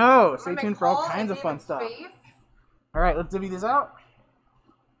 I know. Stay tuned for all kinds of fun stuff. All right, let's divvy this out.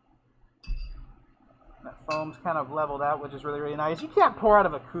 That foam's kind of leveled out, which is really, really nice. You can't pour out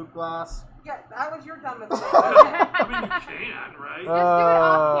of a coupe glass. Yeah, that was your dumb mistake. I mean, you can, right? Just do it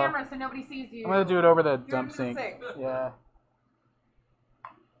off camera so nobody sees you. I'm going to do it over the dump the sink. sink. Yeah.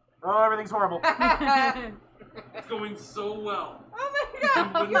 Oh, everything's horrible. It's going so well.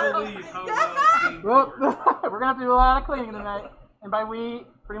 Oh my You god! wouldn't believe how well it's being Well, poured. we're going to have to do a lot of cleaning tonight. And by we,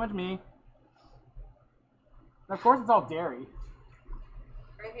 pretty much me. And of course, it's all dairy.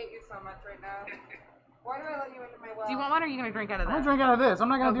 I hate you so much right now. Why do I let you into my well? Do you want one, or are you going to drink out of I'm that? going to drink out of this. I'm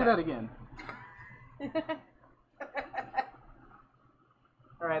not going to do Okay. that again.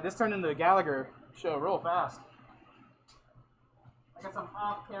 All right, this turned into the Gallagher show real fast. I got some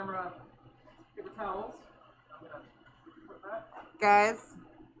off-camera paper towels. I'm going to put that. Guys?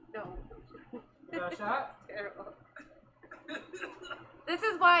 No. Give that a shot. Terrible. This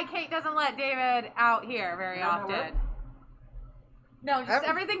is why Kate doesn't let David out here very Does that often. work? No, just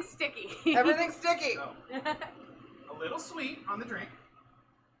everything's sticky. Everything's sticky. A little sweet on the drink.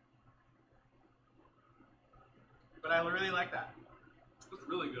 But I really like that. It's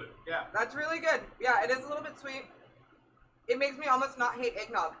really good. Yeah. That's really good. Yeah, it is a little bit sweet. It makes me almost not hate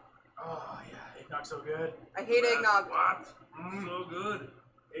eggnog. Oh, yeah. Eggnog's so good. I hate eggnog. What? So good.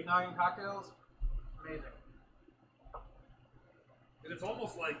 Eggnog and cocktails. amazing. And it's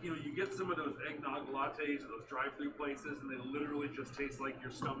almost like, you get some of those eggnog lattes at those drive-through places, and they literally just taste like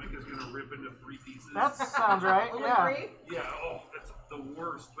your stomach is going to rip into 3 pieces. That sounds right, yeah. Yeah, oh, that's the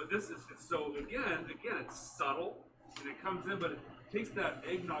worst. But this is, so again, it's subtle, and it comes in, but it takes that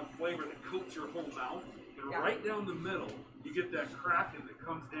eggnog flavor that coats your whole mouth, and right down the middle, you get that cracking that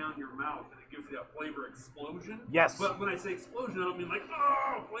comes down your mouth, and it gives you that flavor explosion. Yes. But when I say explosion, I don't mean like,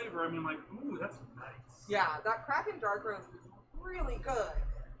 oh, flavor. I mean like, ooh, that's nice. Yeah, that Kraken dark roast is really good.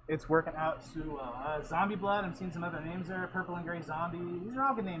 It's working out so well. Zombie Blood, I'm seeing some other names there. Purple and Gray Zombie. These are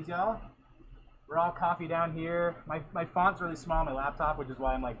all good names, y'all. Raw Coffee down here. My font's really small on my laptop, which is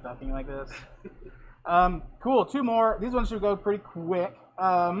why I'm like ducking like this. Cool, 2 more. These ones should go pretty quick.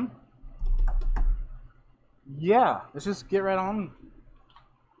 Yeah, let's just get right on.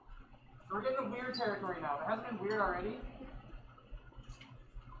 So we're getting to weird territory now. If it hasn't been weird already.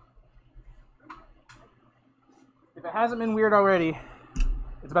 If it hasn't been weird already,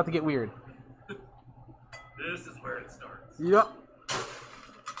 it's about to get weird. This is where it starts. Yep.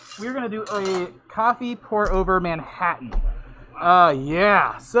 We're going to do a coffee pour over Manhattan.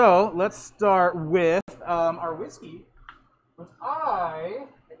 Yeah. So let's start with our whiskey, which I'm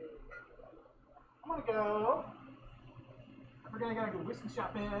going to go. We're going to go whiskey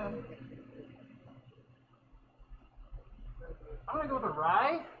shopping. I'm going to go with a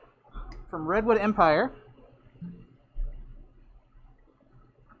rye from Redwood Empire.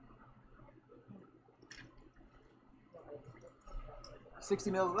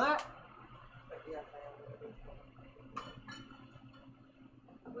 60 mils of that.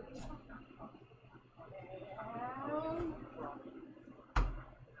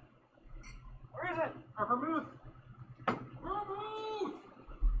 Where is it? Our vermouth. Vermouth!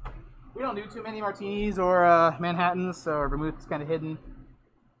 We don't do too many martinis or Manhattans, so our vermouth is kind of hidden.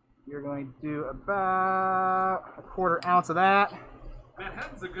 You're going to do about a 1/4 ounce of that.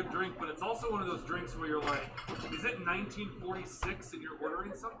 Manhattan's a good drink, but it's also one of those drinks where you're like, is it 1946 and you're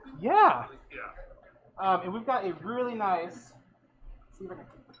ordering something? Yeah. Yeah. And we've got a really nice, see if I can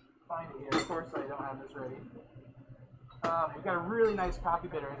find it here. Of course, I don't have this ready. We've got a really nice coffee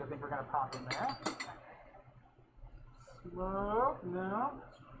bitters I think we're going to pop in there. Slow, no.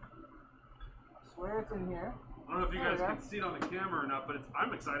 I swear it's in here. I don't know if you guys can see it on the camera or not, but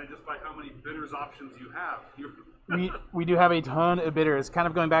I'm excited just by how many bitters options you have. We do have a ton of bitters. Kind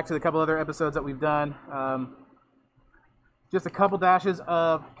of going back to the couple other episodes that we've done. Just a couple dashes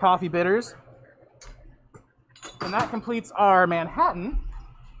of coffee bitters. And that completes our Manhattan.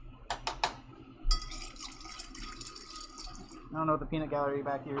 I don't know what the peanut gallery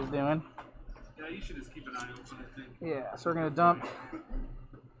back here is doing. Yeah, you should just keep an eye open, I think. Yeah, so we're gonna dump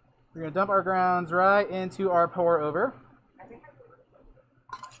our grounds right into our pour over.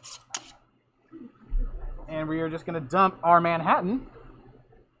 And we are just gonna dump our Manhattan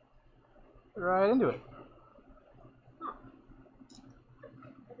right into it.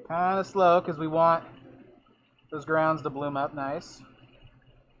 Kind of slow because we want those grounds to bloom up nice.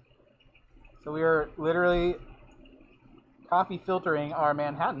 So we are literally coffee filtering our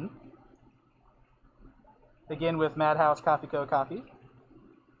Manhattan. Begin with Madhouse Coffee Co. coffee.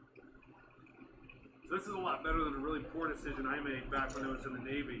 So this is a lot better than a really poor decision I made back when I was in the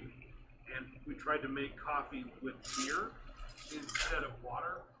Navy. And we tried to make coffee with beer instead of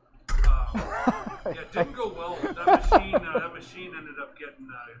water. Yeah, it didn't go well. That machine ended up getting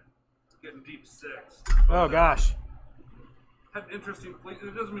deep 6. Oh gosh. Had interesting flavor.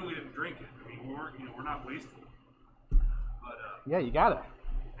 It doesn't mean we didn't drink it. I mean, we're not wasteful. But yeah, you gotta.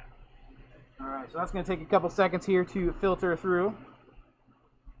 All right, so that's gonna take a couple seconds here to filter through.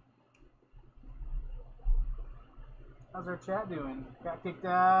 How's our chat doing? Got kicked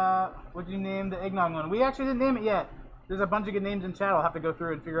out. What'd you name the eggnog one? We actually didn't name it yet. There's a bunch of good names in chat. I'll have to go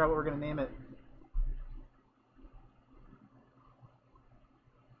through and figure out what we're gonna name it.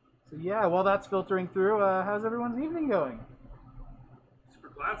 So yeah, while that's filtering through, how's everyone's evening going? Super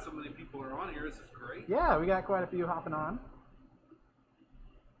glad so many people are on here. This is great. Yeah, we got quite a few hopping on.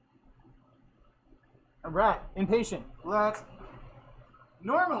 All right, impatient.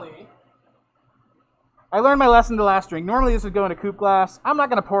 Normally, I learned my lesson the last drink. Normally this would go in a coupe glass. I'm not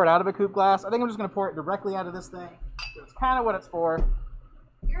going to pour it out of a coupe glass. I think I'm just going to pour it directly out of this thing. That's kind of what it's for.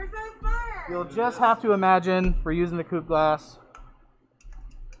 You're so smart. You'll just have to imagine we're using the coupe glass.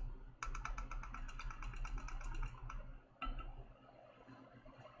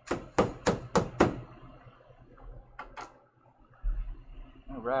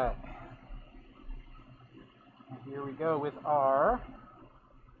 All right. Here we go with our.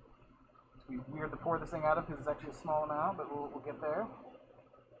 It's weird to pour this thing out of because it's actually a small amount, but we'll get there.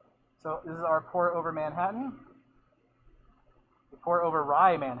 So this is our pour over Manhattan. We pour over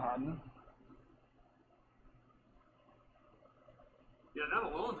rye Manhattan. Yeah,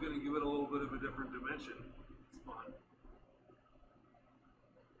 that alone is going to give it a little bit of a different dimension. It's fun.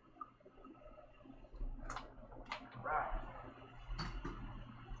 Right.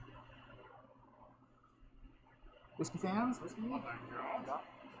 Whiskey fans? Whiskey? Oh, thank you.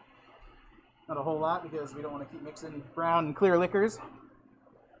 Not a whole lot because we don't want to keep mixing brown and clear liquors.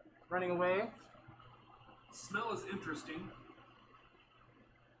 Running away. Smell is interesting.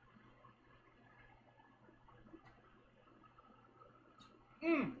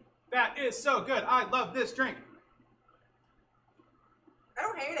 That is so good. I love this drink. I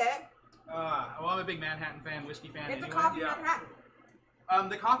don't hate it. Well, I'm a big Manhattan fan, whiskey fan. It's anyway. a coffee Yeah. Manhattan.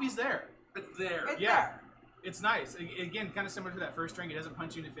 The coffee's there. It's there. It's Yeah. there. It's nice. Again, kind of similar to that first drink. It doesn't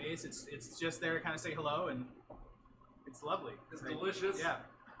punch you in the face. It's just there to kind of say hello, and it's lovely. It's delicious. Yeah.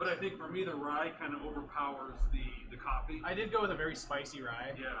 But I think for me, the rye kind of overpowers the coffee. I did go with a very spicy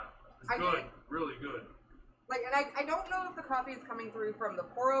rye. Yeah. It's I good. did. Really good. Like, and I don't know if the coffee is coming through from the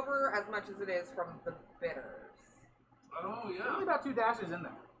pour over as much as it is from the bitters. Oh, Only yeah. about 2 dashes in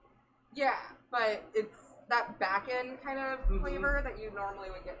there. Yeah, but it's that back end kind of Mhm. flavor that you normally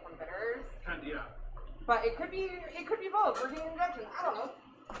would get from bitters. Kind of, yeah. But it could be both. We're getting injection. I don't know.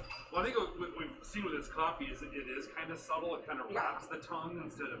 Well, I think what we've seen with this coffee is it is kind of subtle. It kind of Yeah. wraps the tongue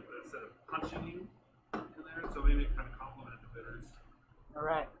instead of punching you in there. So maybe it kind of complemented the bitters. All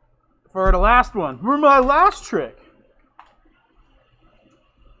right. For the last one. For my last trick.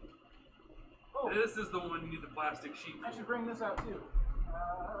 This is the one you need the plastic sheet I for. should bring this out too.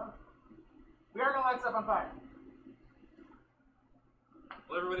 We are going to light stuff on fire.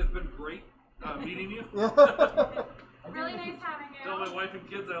 Well, everybody, it's been great meeting you. Really nice having you. Tell my wife and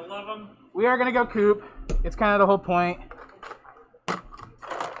kids I love them. We are going to go coop. It's kind of the whole point.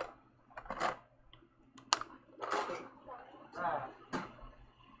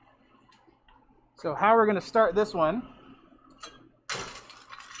 So how we're going to start this one.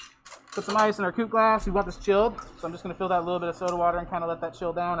 Put some ice in our coupe glass. We want this chilled. So I'm just going to fill that little bit of soda water and kind of let that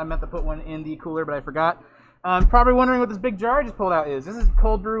chill down. I meant to put one in the cooler, but I forgot. Probably wondering what this big jar I just pulled out is. This is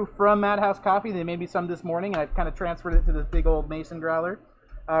cold brew from Madhouse Coffee. They made me some this morning, and I've kind of transferred it to this big old mason growler.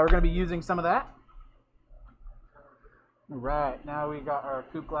 We're going to be using some of that. All right, now we got our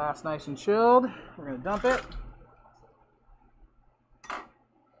coupe glass nice and chilled. We're going to dump it.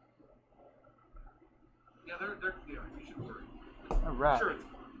 Yeah, they're you should worry. All right. Sure,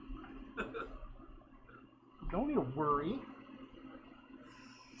 it's Don't need to worry.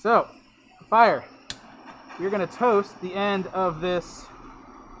 So, fire. You're going to toast the end of this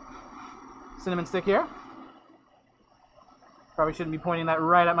cinnamon stick here. Probably shouldn't be pointing that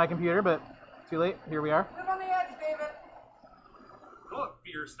right at my computer, but too late. Here we are. Live on the edge, David. don't let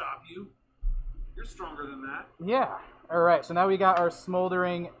fear stop you. You're stronger than that. Yeah. All right, so now we got our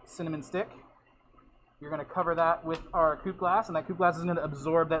smoldering cinnamon stick. You're going to cover that with our coupe glass, and that coupe glass is going to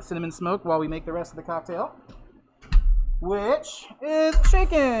absorb that cinnamon smoke while we make the rest of the cocktail, which is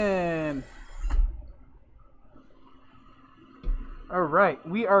shaken. All right,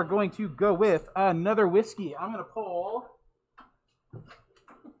 we are going to go with another whiskey. I'm going to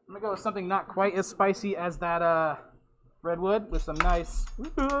go with something not quite as spicy as that Redwood, with some nice,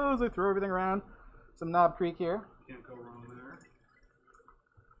 as I throw everything around, some Knob Creek here. Can't go wrong there.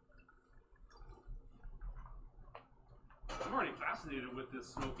 I'm already fascinated with this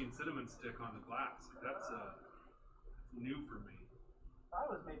smoking cinnamon stick on the glass. That's new for me. That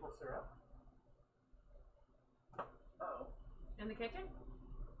was maple syrup. Uh-oh. In the kitchen?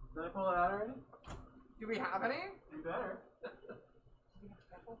 Did I pull it out already? Do we have any? You better.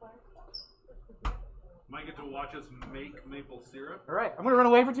 Might get to watch us make maple syrup. All right, I'm going to run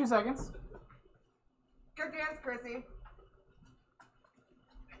away for 2 seconds. Good dance, Chrissy.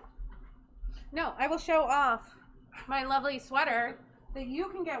 No, I will show off my lovely sweater that you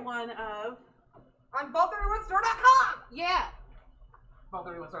can get one of. On vault31store.com. Yeah.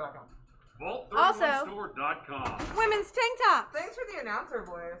 Vault31store.com. Vault31store.com. Women's tank tops. Thanks for the announcer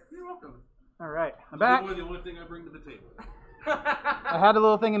voice. You're welcome. All right, I'm back. Literally the only thing I bring to the table. I had a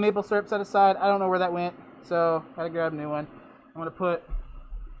little thing of maple syrup set aside. I don't know where that went, so I had to grab a new one. I'm going to put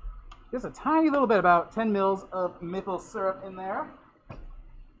just a tiny little bit, about 10 mils of maple syrup in there.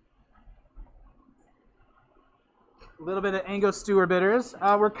 A little bit of Angostura bitters.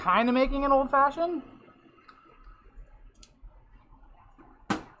 We're kind of making an old-fashioned,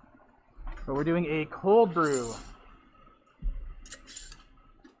 but we're doing a cold brew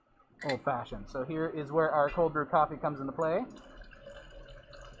old-fashioned. So here is where our cold brew coffee comes into play.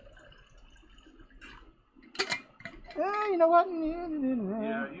 you know what?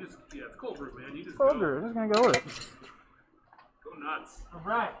 Yeah, it's cold brew, man. You just Cold go. brew. I'm just gonna go with it. Go nuts. All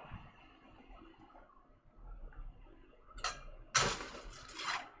right.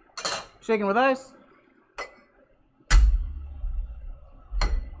 Shaking with ice.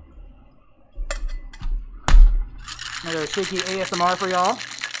 Another shaky ASMR for y'all.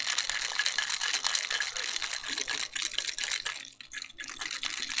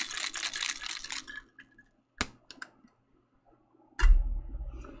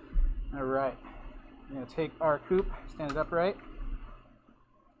 All right. We're going to take our coupe, stand it upright.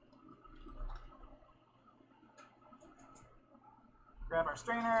 Grab our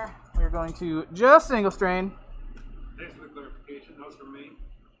strainer. We're going to just single strain. Thanks for the clarification. That was for me.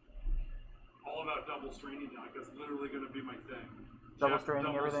 All about double straining now. That's literally going to be my thing. Double Jeff,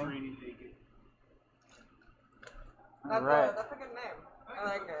 straining everything? Straining Akin. All right. That's a good name. I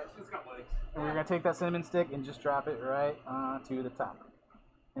like it. It's got legs. And we're going to take that cinnamon stick and just drop it right onto the top.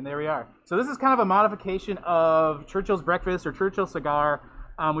 And there we are. So this is kind of a modification of Churchill's Breakfast or Churchill Cigar,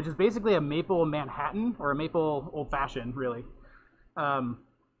 which is basically a maple Manhattan or a maple old-fashioned, really.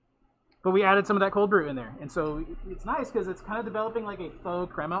 But we added some of that cold brew in there. And so it's nice because it's kind of developing like a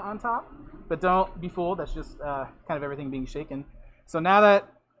faux crema on top. But don't be fooled. That's just kind of everything being shaken. So now that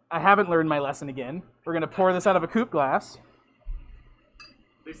I haven't learned my lesson again, we're going to pour this out of a coupe glass.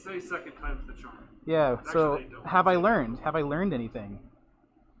 They say second time's the charm. Yeah, Actually, so they don't. have I learned? Have I learned anything?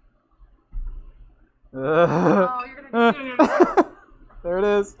 Oh, you're gonna do There it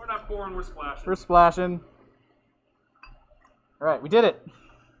is. We're not pouring, we're splashing. We're splashing. All right, we did it.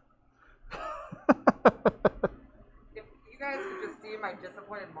 If you guys could just see my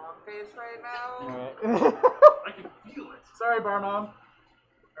disappointed mom face right All now. right. I can feel it. Sorry, bar mom.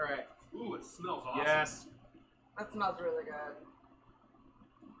 All right. Ooh, it smells awesome. Yes. That smells really good.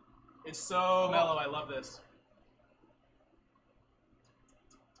 It's so mellow. I love this.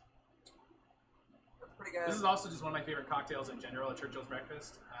 That's pretty good. This is also just one of my favorite cocktails in general at Churchill's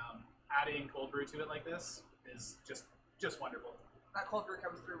Breakfast. Adding cold brew to it like this is just wonderful. That cold brew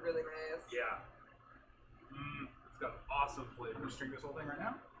comes through really nice. Yeah. It's got awesome flavor. Just drink this whole thing right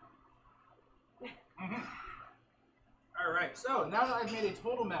now. All right, so now that I've made a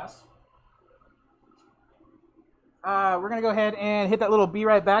total mess, we're gonna go ahead and hit that little "Be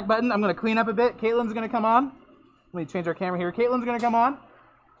Right Back" button. I'm gonna clean up a bit. Caitlin's gonna come on. Let me change our camera here. Caitlin's gonna come on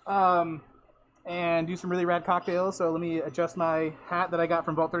and do some really rad cocktails. So let me adjust my hat that I got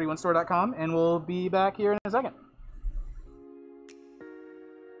from Vault31Store.com, and we'll be back here in a second.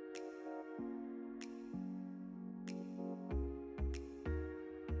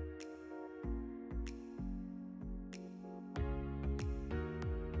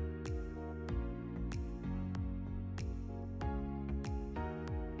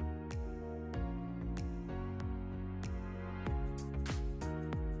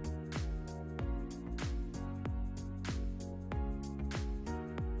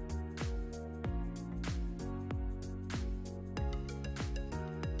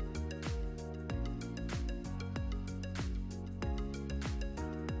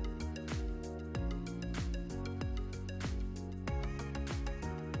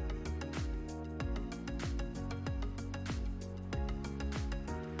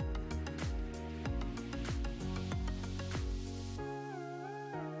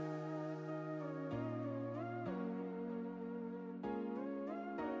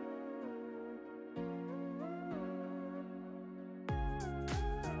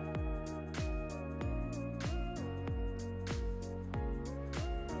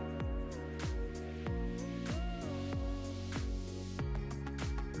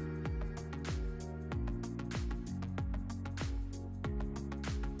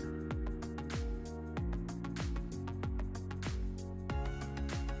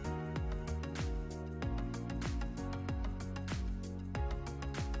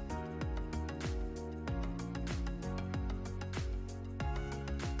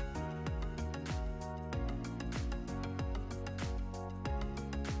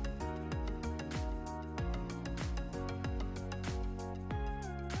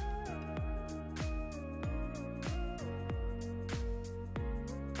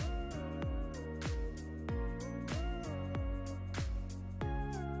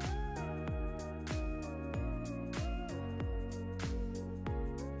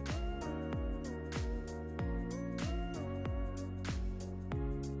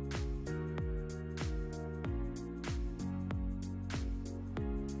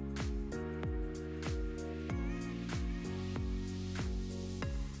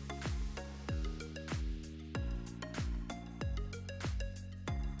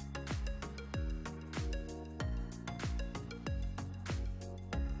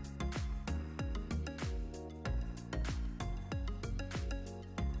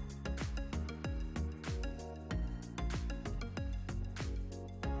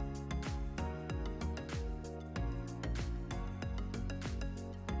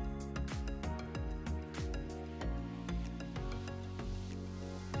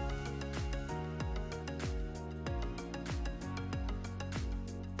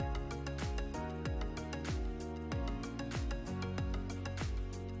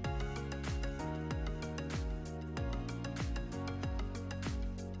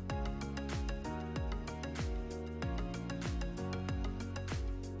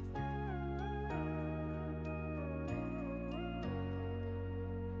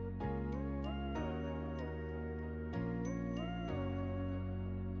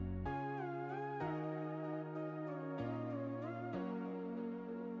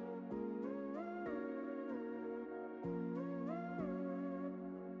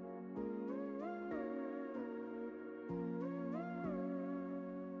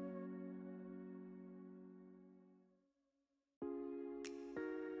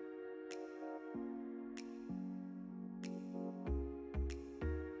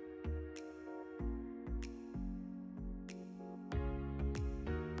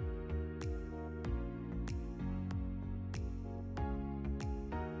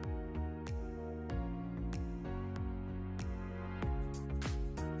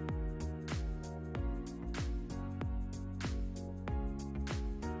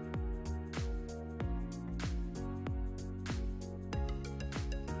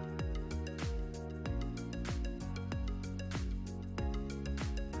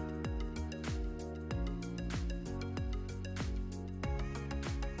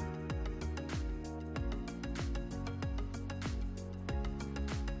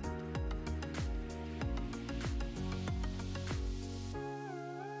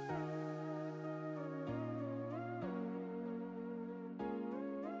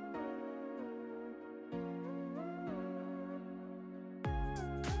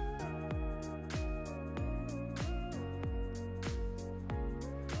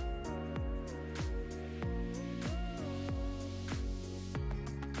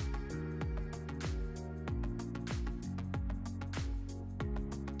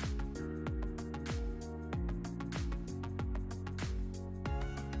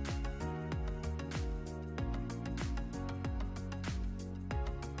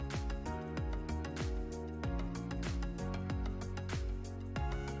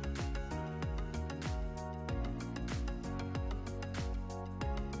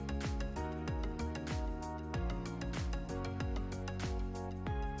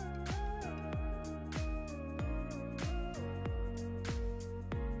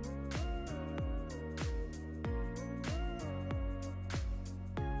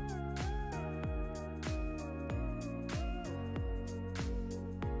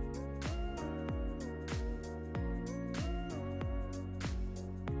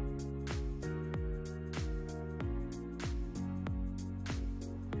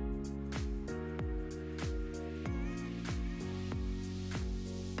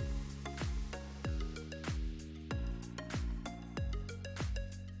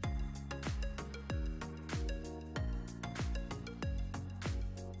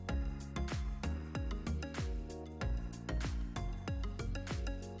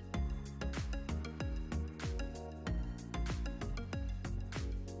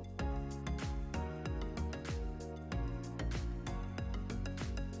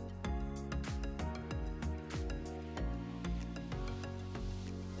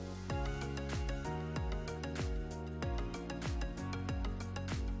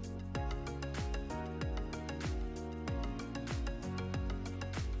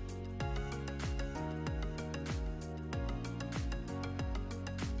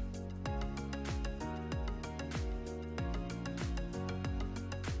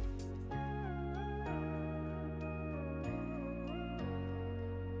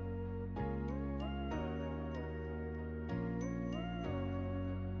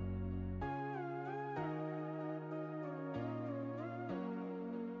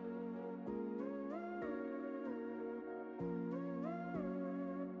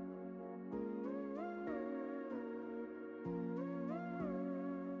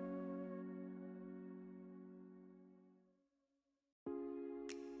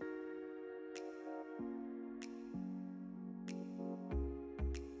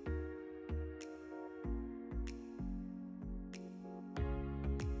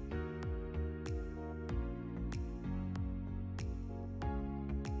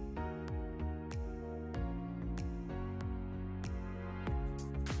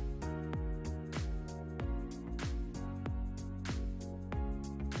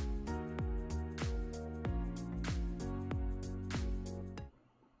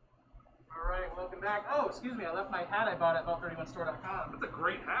 back. Oh, excuse me, I left my hat I bought at vault31store.com. That's a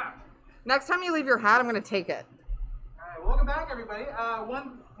great hat. Next time you leave your hat, I'm gonna take it. Alright, welcome back, everybody.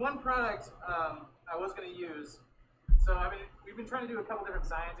 One product I was going to use. So we've been trying to do a couple different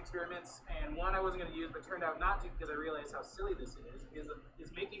science experiments, and one I wasn't going to use, but turned out not to because I realized how silly this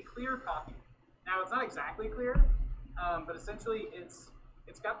is making clear coffee. Now, it's not exactly clear, but essentially it's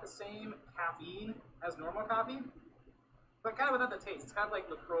got the same caffeine as normal coffee, but kind of without the taste. It's kind of like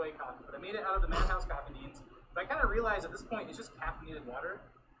LaCroix coffee, but I made it out of the Madhouse coffee beans. But I kind of realized at this point it's just caffeinated water,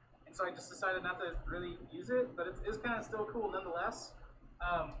 and so I just decided not to really use it, but it is kind of still cool nonetheless.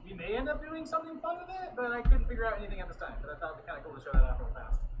 We may end up doing something fun with it, but I couldn't figure out anything at this time, but I thought it'd be kind of cool to show that off real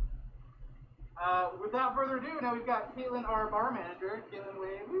fast. Without further ado, now we've got Caitlin, our bar manager. Caitlin,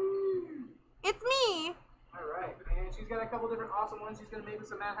 wave. Woo! It's me. All right, and she's got a couple different awesome ones she's going to make with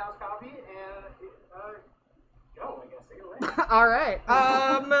some Madhouse coffee, and go, I guess. Take it away. All right.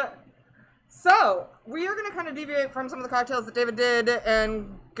 So we are going to kind of deviate from some of the cocktails that David did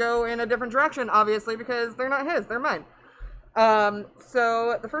and go in a different direction, obviously, because they're not his, they're mine.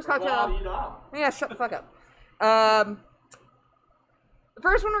 So the first cocktail. Yeah, shut the fuck up. The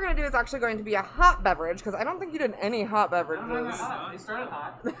first one we're going to do is actually going to be a hot beverage, because I don't think you did any hot beverages. No. They started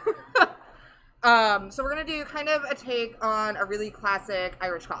hot. So we're going to do kind of a take on a really classic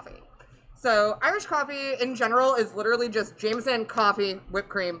Irish coffee. So Irish coffee in general is literally just Jameson, coffee, whipped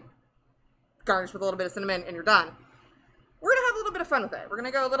cream, garnished with a little bit of cinnamon, and you're done. We're going to have a little bit of fun with it. We're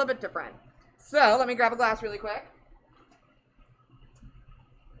going to go a little bit different. So let me grab a glass really quick.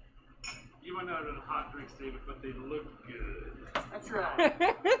 You might not have done hot drinks, David, but they look good. That's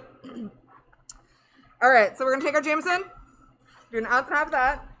right. All right, so we're going to take our Jameson, do an ounce and a half of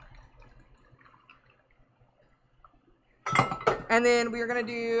that. And then we are going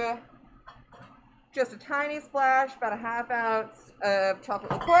to do just a tiny splash, about a half ounce of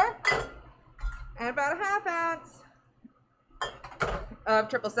chocolate liqueur, and about a half ounce of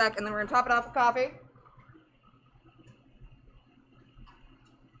triple sec, and then we're going to top it off with coffee.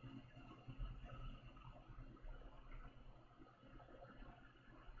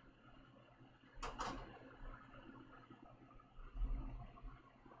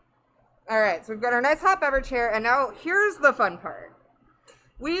 All right, so we've got our nice hot beverage here, and now here's the fun part.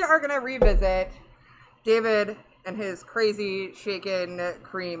 We are going to revisit David and his crazy shaken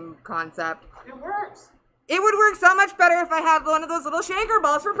cream concept. It works. It would work so much better if I had one of those little shaker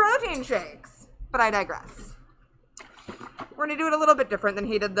balls for protein shakes. But I digress. We're going to do it a little bit different than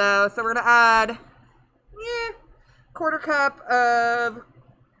he did, though. So we're going to add, quarter cup of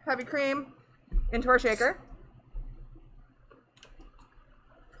heavy cream into our shaker.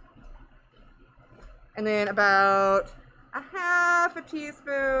 And then about a half a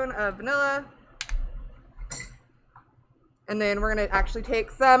teaspoon of vanilla. And then we're going to actually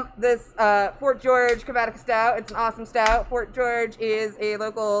take this Fort George Cavatica Stout. It's an awesome stout. Fort George is a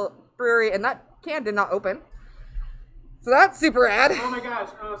local brewery, and that can did not open. So that's super rad. Oh my gosh.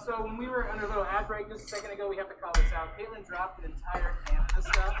 So when we were under a little ad break just a second ago, we have to call this out. Caitlin dropped an entire can of this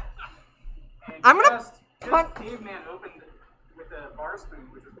stuff. And I'm going just caveman opened with a bar spoon,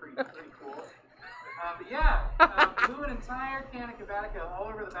 which was pretty cool. But yeah, blew an entire can of Cavatica all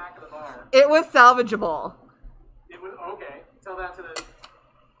over the back of the bar. It was salvageable. It was, okay, tell that to the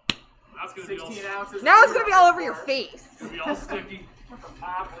That's gonna 16 be all, ounces. Now it's going to be all over your face. It's gonna be all sticky. With the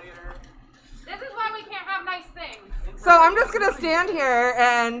pop later. This is why we can't have nice things. So I'm just going to stand here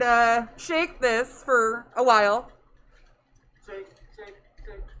and shake this for a while. Shake, shake,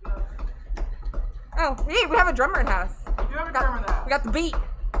 shake. No. Oh, hey, we have a drummer in house. We do have a drummer now. We got the beat.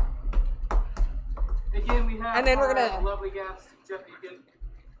 Again, we have And then we're our gonna- lovely guest, Jeff Akin,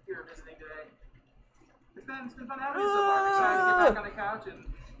 here visiting today. It's been fun having you so far. I'm excited to get back on the couch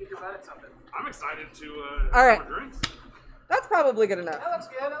and get your butt at something. I'm excited to All right. have more drinks. That's probably good enough. That looks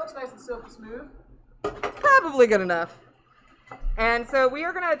good. That looks nice and silky smooth. Probably good enough. And so we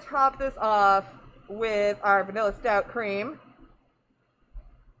are going to top this off with our vanilla stout cream.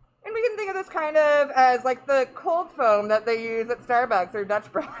 And we can think of this kind of as like the cold foam that they use at Starbucks or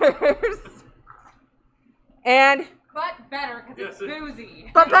Dutch Brothers. And But better because Yes, it's boozy.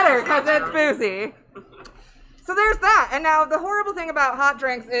 but better because it's boozy. So there's that. And now the horrible thing about hot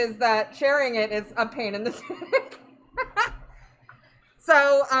drinks is that sharing it is a pain in the dick.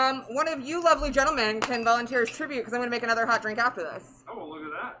 So one of you lovely gentlemen can volunteer as tribute because I'm going to make another hot drink after this. Oh, well, look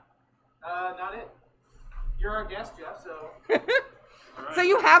at that. Not it. You're our guest, Jeff, so. All right. So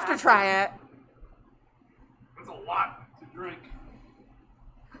you have to try it. That's a lot to drink.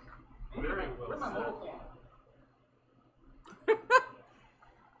 Very well Where's my said. mobile can?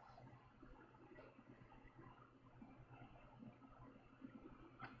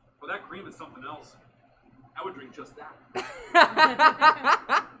 Well, that cream is with something else, I would drink just that.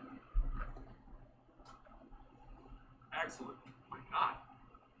 Excellent. Oh my God.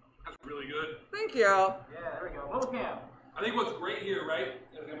 That's really good. Thank you. Yeah, there we go. Mobile cam. I think what's great here, right,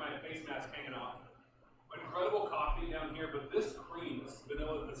 is I got my face mask hanging off. Incredible coffee down here, but this cream, this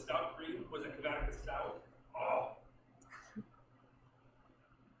vanilla, the stout cream, was a Connecticut stout. Oh.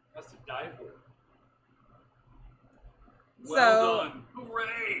 That's to die for. Well done.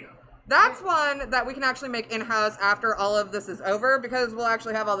 Hooray! That's one that we can actually make in-house after all of this is over, because we'll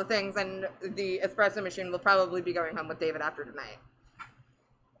actually have all the things, and the espresso machine will probably be going home with David after tonight.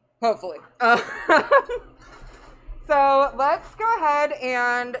 Hopefully. So let's go ahead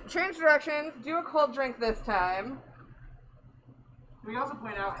and change directions, do a cold drink this time. Can we also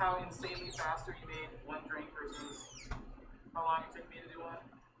point out how insanely faster you made one drink versus how long it took me to do one?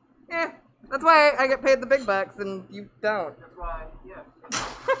 Yeah, that's why I get paid the big bucks and you don't. That's why, yeah.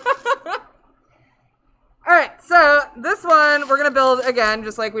 Alright, so this one we're going to build again,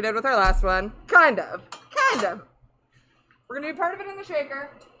 just like we did with our last one. Kind of. We're going to do part of it in the shaker,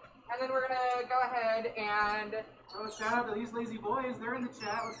 and then we're going to go ahead and... Oh, shout out to these lazy boys. They're in the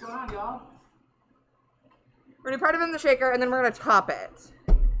chat. What's going on, y'all? We're going to do part of it in the shaker, and then we're going to top it.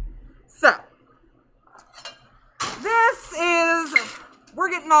 So, this is... We're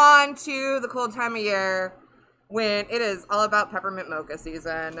getting on to the cold time of year when it is all about peppermint mocha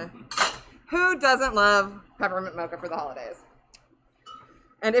season. Who doesn't love peppermint mocha for the holidays?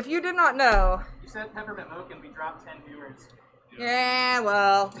 And if you did not know... You said peppermint mocha and we dropped 10 viewers. Yeah,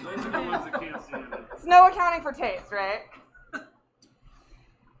 well... Those are the ones that can't stand it. It's no accounting for taste, right?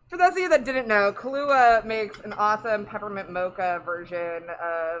 For those of you that didn't know, Kahlua makes an awesome peppermint mocha version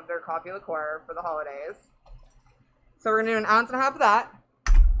of their coffee liqueur for the holidays. So we're going to do 1.5 ounces of that.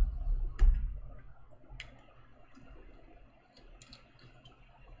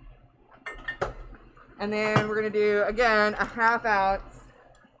 And then we're going to do, again, 1/2 ounce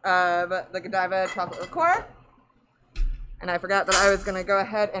of the Godiva chocolate liqueur. And I forgot that I was going to go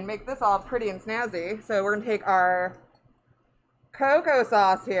ahead and make this all pretty and snazzy. So we're going to take our cocoa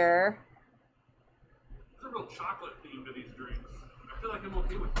sauce here. There's a real chocolate theme to these drinks. I feel like I'm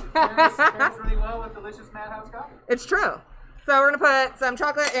okay with it. Pairs really well with delicious Madhouse coffee. It's true. So we're going to put some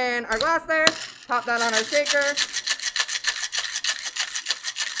chocolate in our glass there. Pop that on our shaker.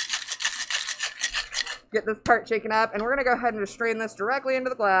 Get this part shaken up. And we're going to go ahead and just strain this directly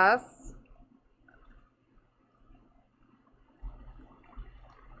into the glass.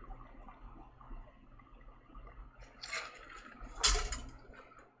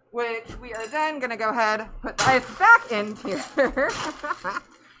 Which we are then going to go ahead put the ice back in here.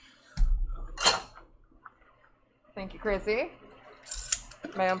 Thank you, Chrissy.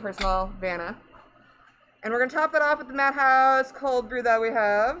 My own personal Vanna. And we're going to top that off with the Madhouse cold brew that we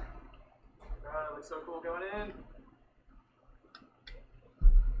have. It looks so cool going in.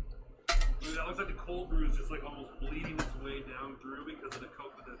 Dude, that looks like the cold brew is just like almost bleeding its way down through because of the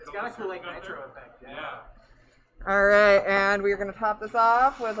coke. It's got a cool like nitro effect. Yeah. All right, and we're going to top this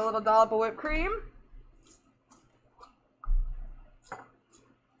off with a little dollop of whipped cream.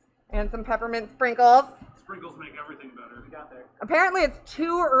 And some peppermint sprinkles. Sprinkles make everything better. We got there. Apparently it's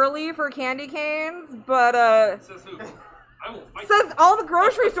too early for candy canes, but Says who? I will fight. says all the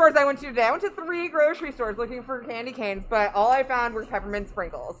grocery stores I went to today. I went to 3 grocery stores looking for candy canes, but all I found were peppermint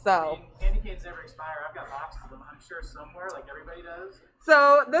sprinkles. I So, mean, candy canes never expire. I've got boxes of them, I'm sure, somewhere, like everybody does.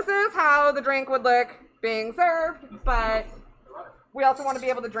 so this is how the drink would look being served, but we also want to be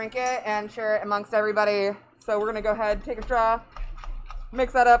able to drink it and share it amongst everybody. So we're gonna go ahead, take a straw,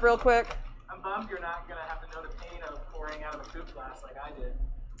 mix that up real quick. I'm bummed you're not going to have to know the pain of pouring out of a coupe glass like I did.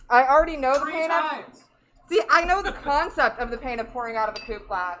 I already know the 3 pain times! of. See, I know the concept of the pain of pouring out of a coupe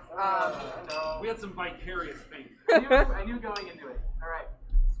glass. No. We had some vicarious pain. I knew going into it. All right.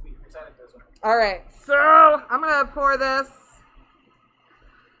 Sweet. I'm excited for this one. All right, so I'm gonna pour this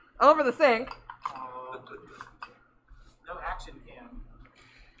over the sink. No action cam.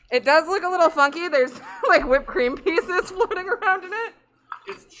 It does look a little funky. There's like whipped cream pieces floating around in it.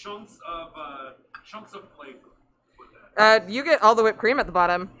 It's chunks of flavor with that. You get all the whipped cream at the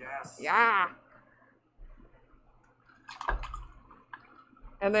bottom. Yes. Yeah.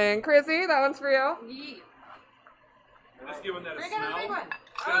 And then Chrissy, that one's for you. Just giving that a Bring out a big smell. one.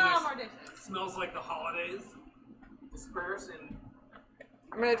 It's got a nice- More dishes. Smells like the holidays. Disperse and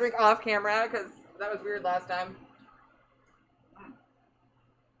I'm gonna drink off camera because that was weird last time.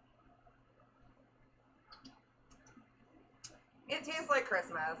 It tastes like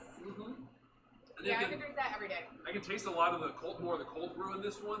Christmas. And Yeah, I can drink that every day. I can taste a lot of the more of the cold brew in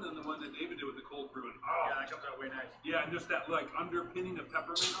this one than the one that David did with the cold brew. And, Yeah, that comes out way nice. Yeah, and just that like underpinning of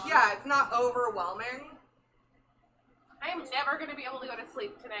peppermint on Yeah, it's not overwhelming. I am never going to be able to go to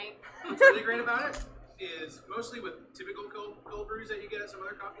sleep tonight. What's really great about it is mostly with typical cold brews that you get at some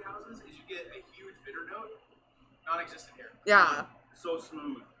other coffee houses is you get a huge bitter note, non-existent here. Yeah. So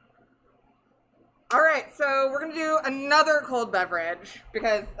smooth. All right, so we're gonna do another cold beverage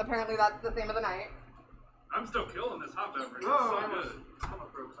because apparently that's the theme of the night. I'm still killing this hot beverage. Oh, It's I so was good.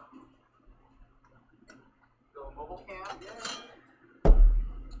 almost broke something. Go mobile cam.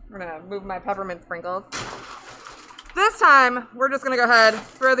 I'm gonna move my peppermint sprinkles. This time, we're just gonna go ahead,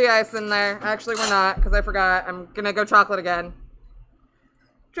 throw the ice in there. Actually, we're not, because I forgot. I'm gonna go chocolate again.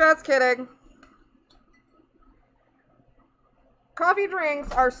 Just kidding. Coffee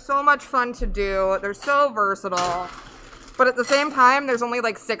drinks are so much fun to do. They're so versatile. But at the same time, there's only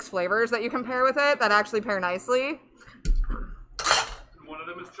like 6 flavors that you can pair with it that actually pair nicely. And one of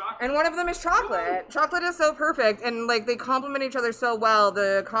them is chocolate. And one of them is chocolate. Chocolate is so perfect, and like they complement each other so well.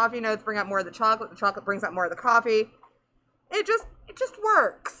 The coffee notes bring out more of the chocolate brings out more of the coffee. It just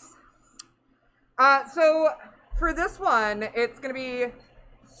works. So for this one, it's gonna be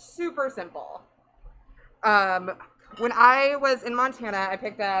super simple. When I was in Montana, I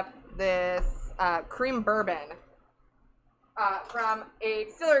picked up this cream bourbon from a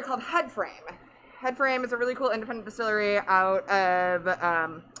distillery called Headframe. Headframe is a really cool independent distillery out of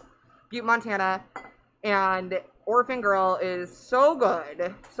Butte, Montana. And Orphan Girl is so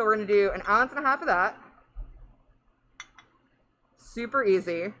good. So we're going to do 1.5 ounces of that. Super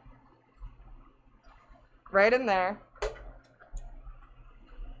easy. Right in there.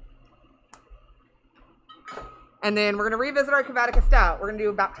 And then we're going to revisit our Cavatica Stout. We're going to do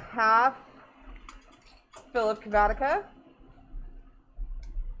about half fill of Cavatica.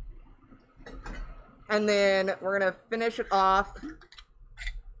 And then we're going to finish it off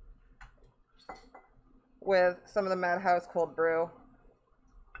with some of the Madhouse Cold Brew.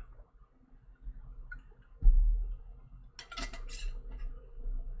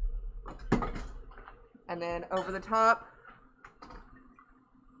 And then over the top,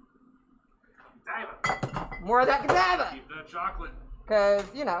 more of that Godiva. Keep that chocolate. Because,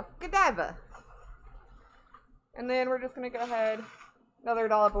 you know, Godiva. And then we're just going to go ahead, another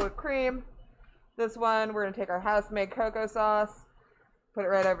dollop of whipped cream. This one, we're going to take our house-made cocoa sauce, put it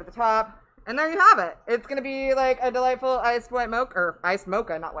right over the top, and there you have it. It's going to be like a delightful iced white mocha, or iced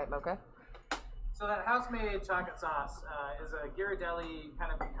mocha, not white mocha. So that house-made chocolate sauce is a Ghirardelli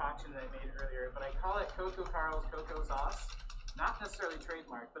kind of concoction that I made earlier, but I call it Coco Carl's Cocoa Sauce. Not necessarily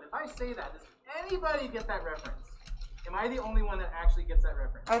trademarked, but if I say that, does anybody get that reference? Am I the only one that actually gets that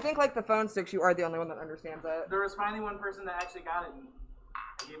reference? I think like the phone sticks, you are the only one that understands it. There was finally one person that actually got it, and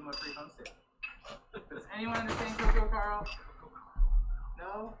I gave him a free phone stick. Does anyone understand Coco Carl?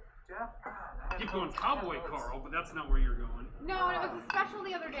 No? Jeff? Keep going Cowboy Carl, but that's not where you're going. No, and it was a special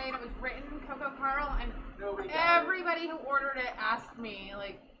the other day, and it was written Coco Carl, and Nobody got it. everybody who ordered it asked me,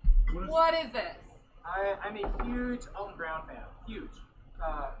 like, what is this? I'm a huge Alton Brown fan. Huge.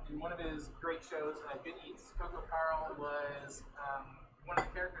 In one of his great shows, Good Eats, Coco Carl was one of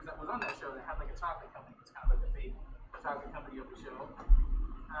the characters that was on that show that had like a chocolate company. It was kind of like the fake chocolate company of the show.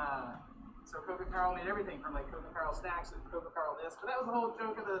 So Coco Carl made everything from like Coco Carl snacks and Coco Carl this. But that was the whole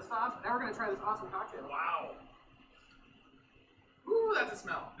joke of the sauce. But now we're going to try this awesome cocktail. Wow. Ooh, that's a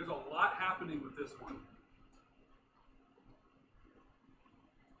smell. There's a lot happening with this one.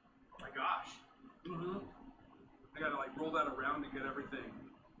 Oh my gosh. Mm-hmm. I gotta like roll that around to get everything.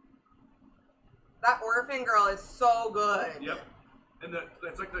 That Orphan Girl is so good. Yep. And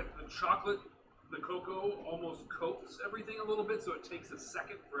it's like the chocolate, the cocoa almost coats everything a little bit, so it takes a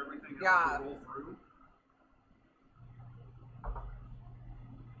second for everything else to roll through.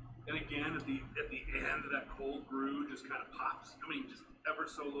 And again, at the end, that cold brew just kind of pops. I mean, just ever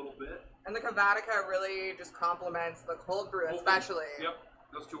so little bit. And the Cavatica really just complements the cold brew, especially. Yep.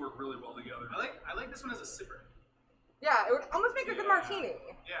 Those two work really well together. I like this one as a sipper. Yeah, it would almost make a good martini.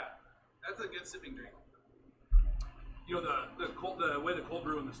 Yeah, that's a good sipping drink. You know, the way the cold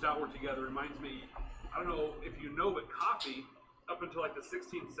brew and the stout work together reminds me, I don't know if you know, but coffee, up until like the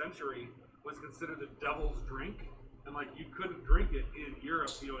 16th century, was considered the devil's drink. And like you couldn't drink it in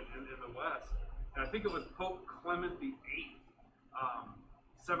Europe, you know, in the West. And I think it was Pope Clement VIII,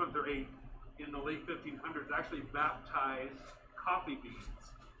 7th or 8th, in the late 1500s, actually baptized coffee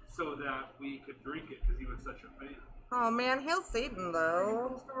beans so that we could drink it because he was such a fan. Oh man, hail Satan though.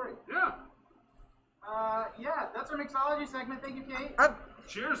 Cool story. Yeah. Yeah, that's our mixology segment. Thank you, Kate.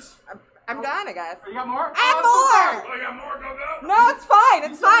 Cheers. I'm done, I guess. Oh, you got more? And Oh, more! Oh, I got more. Go go. No, it's fine. You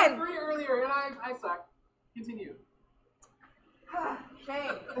It's said fine. 3 earlier, and I suck. Continue.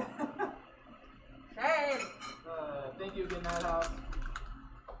 Shame. Shame. Thank you again, Madhouse.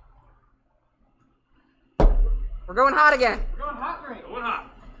 We're going hot again. We're going hot drink. Going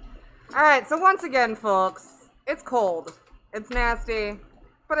hot. All right, so once again, folks, it's cold. It's nasty,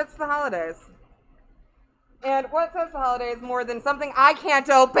 but it's the holidays. And what says the holidays more than something I can't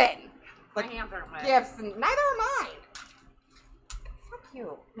open? My hands aren't wet. Gifts, and neither are mine. Fuck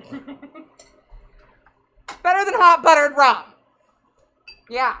you. Better than hot buttered rum.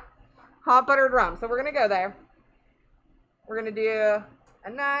 Yeah, hot buttered rum. So we're gonna go there. We're gonna do a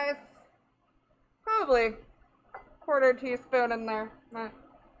nice, probably quarter teaspoon in there.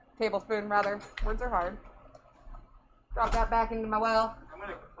 Tablespoon, rather. Words are hard. Drop that back into my well. I'm going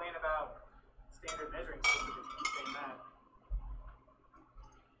to complain about standard measuring systems if you keep saying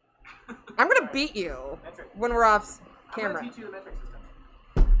that. I'm gonna beat you Metric. when we're off I'm camera. going to teach you the metric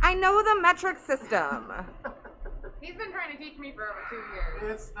system. I know the metric system. He's been trying to teach me for over 2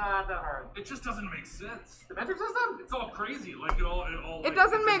 years. It's not that hard. It just doesn't make sense. The metric system? It's all crazy. Like it all. It like,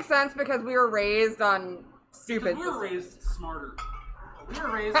 doesn't make sense because we were raised on stupid We were systems. raised smarter. We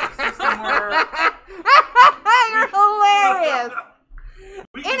were raised in a system where You're hilarious.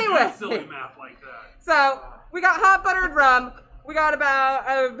 We can Anyway. do silly math like that. So we got hot buttered rum. We got about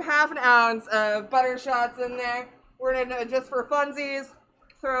a half an ounce of butter shots in there. We're gonna, just for funsies,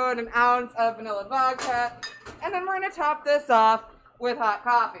 throw in an ounce of vanilla vodka, and then we're gonna top this off with hot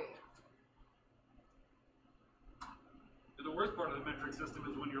coffee. The worst part of the metric system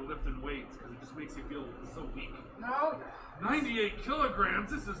is when you're lifting weights because it just makes you feel so weak. no, 98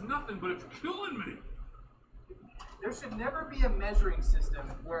 kilograms. This is nothing, but it's killing me. there should never be a measuring system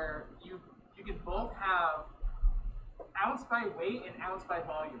where you can both have ounce by weight and ounce by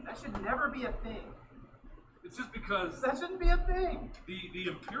volume. That should never be a thing. It's just because That shouldn't be a thing. the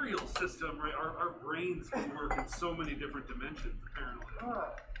imperial system, right? Our brains can work in so many different dimensions. Apparently,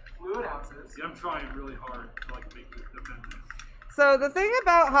 Fluid ounces. yeah, I'm trying really hard to like make this defend this. So the thing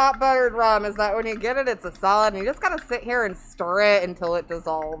about hot buttered rum is that when you get it, it's a solid, and you just gotta sit here and stir it until it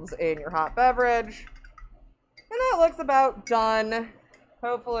dissolves in your hot beverage. And that looks about done,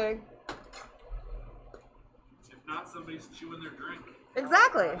 hopefully. If not, somebody's chewing their drink.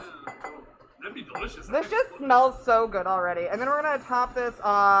 Exactly. That'd be delicious. This just smells so good already. And then we're gonna top this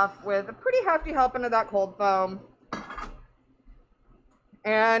off with a pretty hefty help into that cold foam.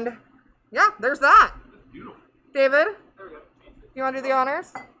 And yeah, there's that. Beautiful. David, There we go. you wanna do the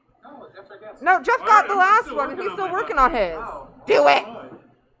honors? No, Jeff's our guest. No, Jeff All got right, the I'm last still one. working He's on still my working hot on his. Oh. Do it. Boy.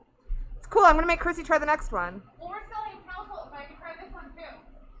 It's cool. I'm gonna make Chrissy try the next one. Well, we're selling households, so I can try this one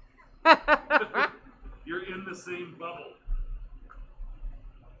too. You're in the same bubble.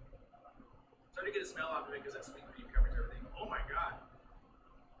 Starting to get a smell off of it because that sweet cream covers everything. Oh my god.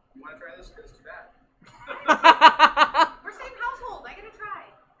 You want to try this? Because it's too bad. We're same household. I get to try.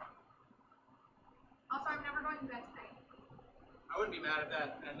 Also, I'm never going to bed tonight. I wouldn't be mad if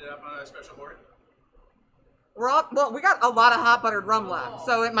that ended up on a special board. Well, we got a lot of hot buttered rum left,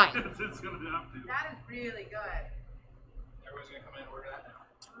 so it might. It's gonna have to. That is really good. Everyone's going to come in and order that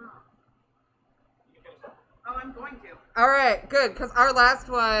now. Oh, I'm going to. All right, good, because our last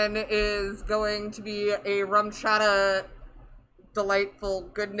one is going to be a rum chata delightful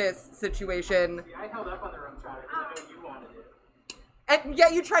goodness situation. See, I held up on the rum chowder because I know you wanted it. And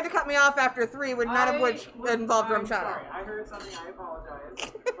yet you tried to cut me off after 3, with none of which involved rum I'm chata. sorry. I heard something. I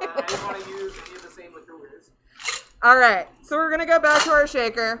apologize. But I didn't want to use any of the same liqueurs. All right, so we're going to go back to our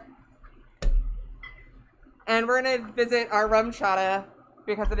shaker. And we're going to visit our rum chata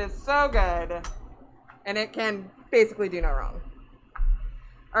because it is so good. And it can basically do no wrong.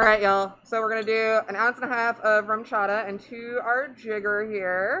 All right, y'all. So we're going to do 1.5 ounces of rum chata into our jigger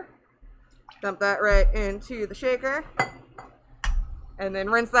here. Dump that right into the shaker. And then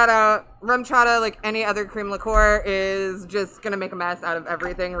rinse that out. Rum chata, like any other cream liqueur, is just going to make a mess out of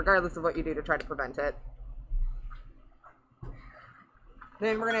everything, regardless of what you do to try to prevent it.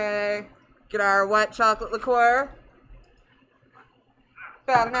 Then we're going to get our white chocolate liqueur.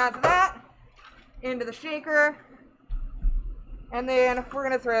 About 1 ounce of that into the shaker. And then we're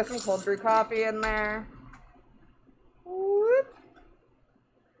going to throw some cold brew coffee in there. Whoop.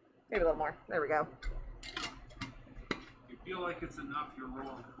 Maybe a little more. There we go. You feel like it's enough, you're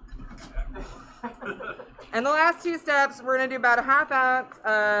wrong. And the last 2 steps, we're going to do about 1/2 ounce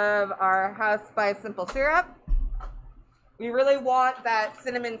of our house spice simple syrup. We really want that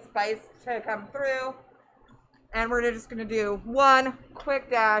cinnamon spice to come through. And we're just going to do 1 quick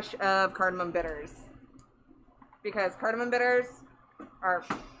dash of cardamom bitters. Because cardamom bitters are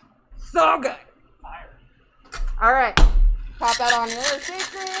So good. Fire. All right. Pop that on your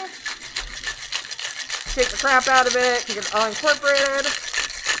shaker. Shake the crap out of it. Get it all incorporated.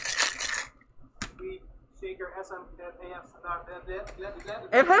 Sweet shaker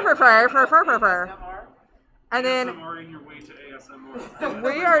And then ASMR your way to ASMR.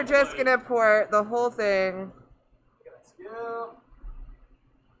 we are just gonna pour the whole thing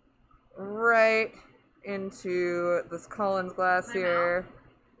right into this Collins glass here.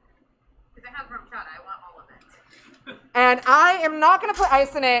 Because it has rum chata. I want all of it. And I am not going to put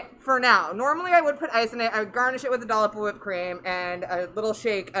ice in it for now. Normally I would put ice in it. I would garnish it with a dollop of whipped cream and a little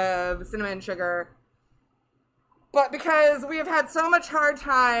shake of cinnamon sugar. But because we have had so much hard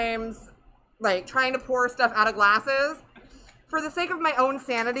times, like, trying to pour stuff out of glasses, for the sake of my own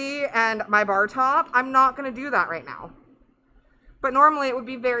sanity and my bar top, I'm not going to do that right now. But normally it would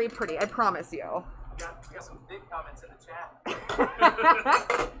be very pretty, I promise you. We got some thick comments in the chat.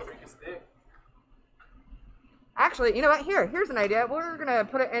 Drink is thick. Actually, you know what? Here's an idea. We're going to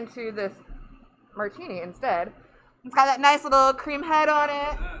put it into this martini instead. It's got that nice little cream head on it.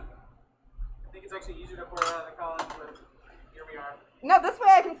 I think it's actually easier to pour out of the Collins, but here we are. No, this way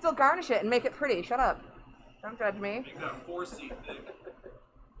I can still garnish it and make it pretty. Shut up. Don't judge me. Make that 4C thick.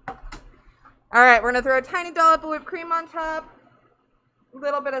 All right, we're going to throw a tiny dollop of whipped cream on top. A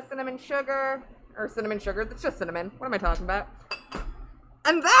little bit of cinnamon sugar. Or cinnamon sugar. It's just cinnamon. What am I talking about?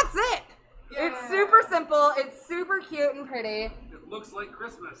 And that's it. Yeah. It's super simple. It's super cute and pretty. It looks like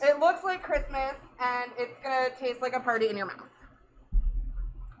Christmas. It looks like Christmas, and it's going to taste like a party in your mouth.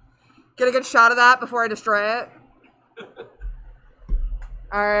 Get a good shot of that before I destroy it.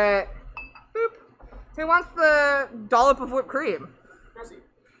 All right. Boop. Who wants the dollop of whipped cream? Chrissy.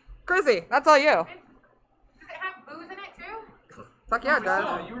 Chrissy, that's all you. Does it have booze in it too? Fuck yeah, it does.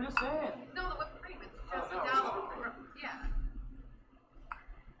 Oh, you were just saying. No, the whipped cream. It's just no, a it's dollop. whipped cream. Yeah.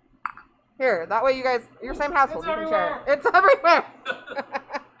 Here, that way you guys, your same household, It's you can share. everywhere. It's everywhere.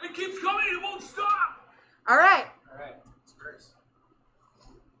 It keeps coming. It won't stop. All right. All right. Spurs.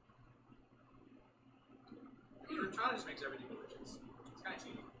 Rum chata just makes everything delicious. It's kind of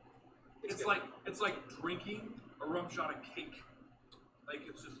cheating. It's like drinking a rum shot of cake. Like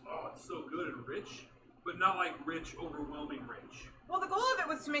it's just it's so good and rich, but not like rich, overwhelming rich. Well, the goal of it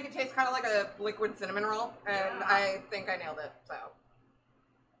was to make it taste kind of like a liquid cinnamon roll, and I think I nailed it, so.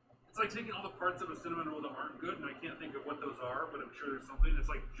 It's like taking all the parts of a cinnamon roll that aren't good, and I can't think of what those are, but I'm sure there's something. It's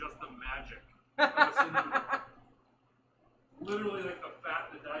like just the magic of a cinnamon roll. Literally like the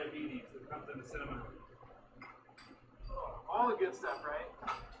fat and the diabetes that comes in a cinnamon roll. All the good stuff, right?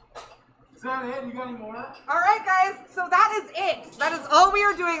 Is that it? You got any more? All right, guys, so that is it. That is all we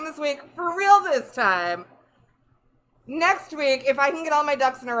are doing this week, for real this time. Next week, if I can get all my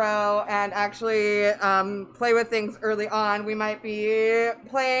ducks in a row and actually play with things early on, we might be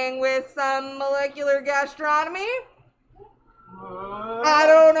playing with some molecular gastronomy. I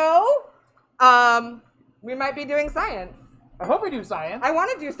don't know. We might be doing science. I hope we do science. I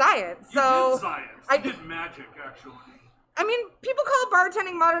want to do science, You so... did science. I You did magic, actually. I mean, people call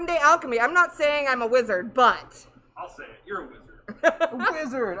bartending modern day alchemy. I'm not saying I'm a wizard, but... I'll say it. You're a wizard.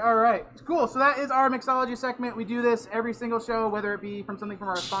 Wizard. All right. Cool. So that is our mixology segment. We do this every single show, whether it be from something from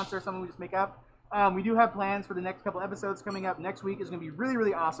our sponsor or something we just make up. We do have plans for the next couple episodes coming up. Next week is going to be really,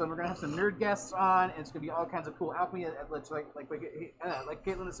 really awesome. We're going to have some nerd guests on. And it's going to be all kinds of cool alchemy, like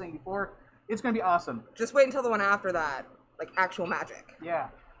Caitlin was saying before. It's going to be awesome. Just wait until the one after that. Like, actual magic. Yeah.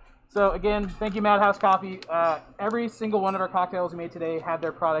 So again, thank you, Madhouse Coffee. Every single one of our cocktails we made today had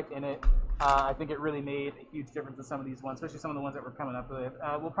their product in it. I think it really made a huge difference in some of these ones, especially some of the ones that we're coming up with.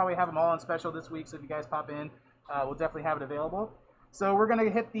 We'll probably have them all on special this week, so if you guys pop in, we'll definitely have it available. So we're going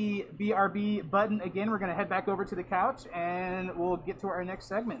to hit the BRB button again. We're going to head back over to the couch, and we'll get to our next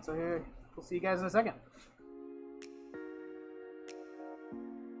segment. So here, we'll see you guys in a second.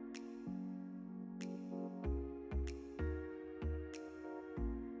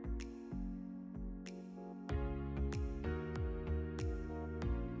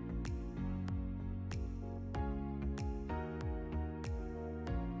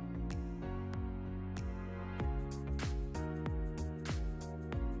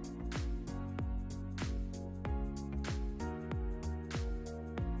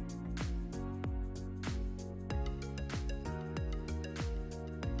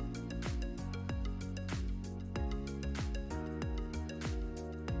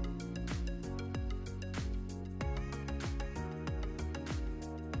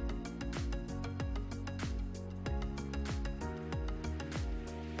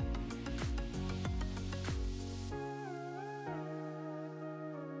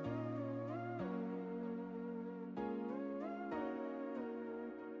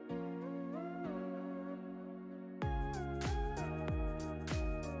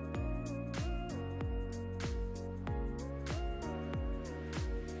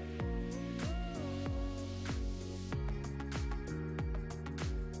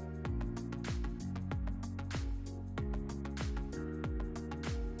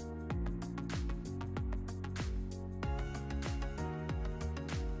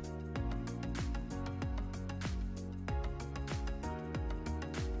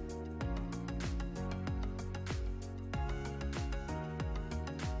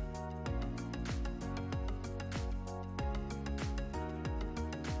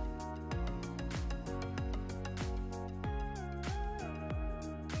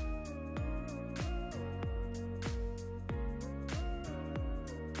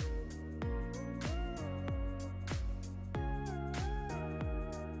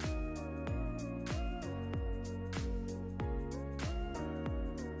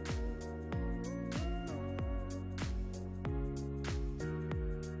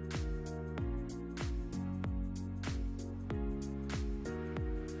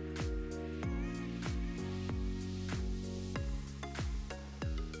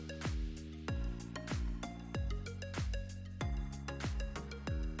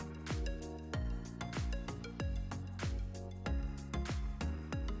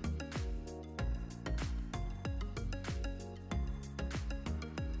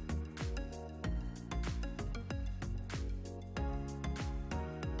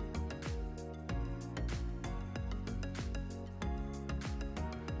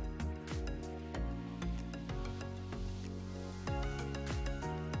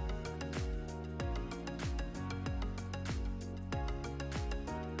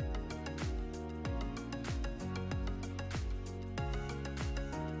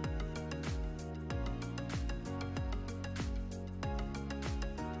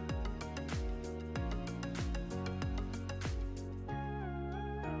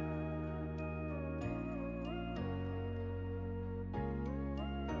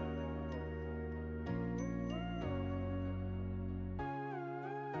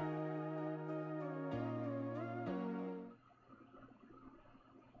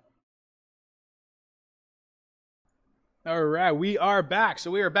 All right, we are back. So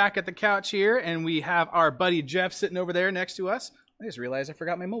we are back at the couch here, and we have our buddy Jeff sitting over there next to us. I just realized I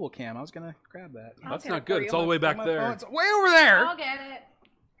forgot my mobile cam. I was going to grab that. That's not good. It's all the way back there. It's way over there. I'll get it.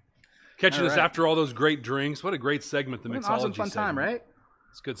 Catching us after all those great drinks. What a great segment, the What mixology an awesome fun segment. time, right?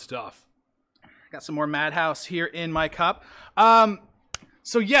 It's good stuff. Got some more Madhouse here in my cup.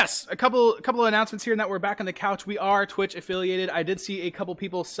 So yes, a couple of announcements here. Now we're back on the couch. We are Twitch affiliated. I did see a couple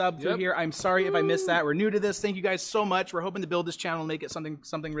people sub through here. I'm sorry if I missed that. We're new to this. Thank you guys so much. We're hoping to build this channel and make it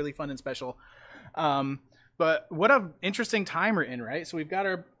something really fun and special. But what an interesting time we're in, right? So we've got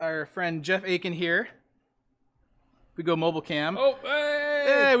our friend Jeff Akin here. We go mobile cam. Oh, hey!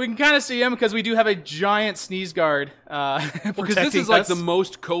 Yeah, we can kind of see him because we do have a giant sneeze guard. Because this is like the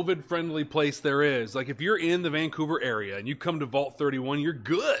most COVID-friendly place there is. Like, if you're in the Vancouver area and you come to Vault 31, you're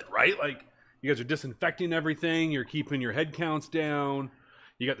good, right? Like, you guys are disinfecting everything. You're keeping your head counts down.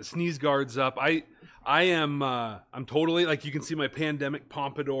 You got the sneeze guards up. I'm totally, like, you can see my pandemic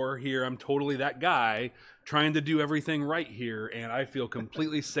pompadour here. I'm totally that guy trying to do everything right here, and I feel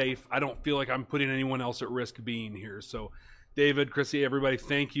completely safe. I don't feel like I'm putting anyone else at risk being here. So, David, Chrissy, everybody,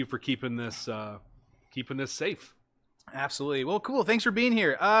 thank you for keeping this safe. Absolutely. Well, cool. Thanks for being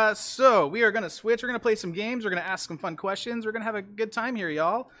here. So we are going to switch. We're going to play some games. We're going to ask some fun questions. We're going to have a good time here,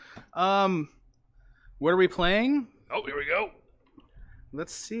 y'all. What are we playing? Oh, here we go.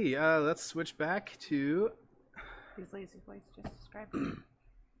 Let's see. Let's switch back to... These lazy boys just subscribed.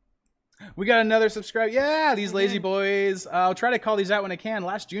 We got another subscribe. Yeah, these lazy boys. I'll try to call these out when I can.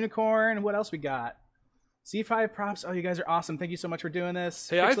 Last Unicorn. What else we got? C5 props. Oh, you guys are awesome. Thank you so much for doing this.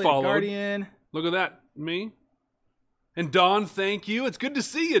 Hey, I followed. Guardian. Look at that. Me. And Dawn, thank you. It's good to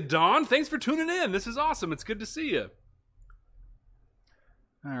see you, Dawn. Thanks for tuning in. This is awesome. It's good to see you.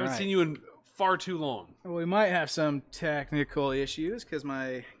 All I right. haven't seen you in far too long. Well, we might have some technical issues because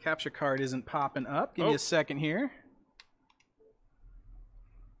my capture card isn't popping up. Give me a second here.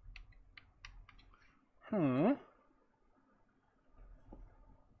 Huh.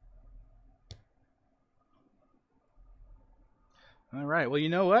 All right. Well, you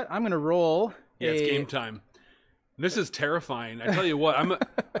know what? I'm going to roll. Yeah, it's game time. This is terrifying. I tell you what,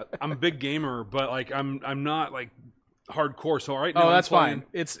 I'm a big gamer, but like I'm not like hardcore. So right now, that's fine.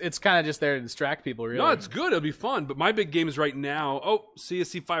 It's kind of just there to distract people, really. No, it's good. It'll be fun. But my big game is right now. Oh,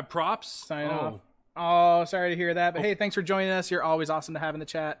 CSC5 props. Sign off. Oh, sorry to hear that. But hey, thanks for joining us. You're always awesome to have in the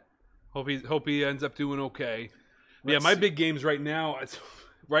chat. Hope he ends up doing okay. Yeah, my big games right now.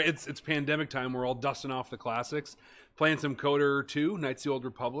 It's pandemic time. We're all dusting off the classics. Playing some Coder 2, Knights of the Old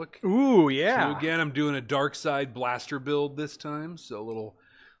Republic. Ooh, yeah. So again, I'm doing a Dark Side Blaster build this time, so a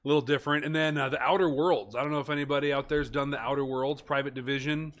little different. And then the Outer Worlds. I don't know if anybody out there's done the Outer Worlds Private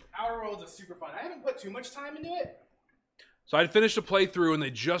Division. Outer Worlds is super fun. I haven't put too much time into it. So I'd finished a playthrough, and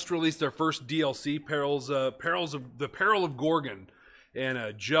they just released their first DLC, the Peril of Gorgon,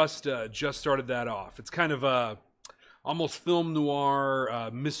 and just started that off. It's kind of a almost film noir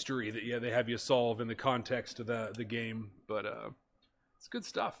mystery that they have you solve in the context of the game, but it's good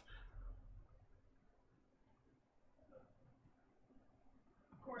stuff.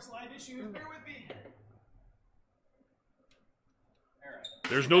 Of course, live issues. Bear with me. All right.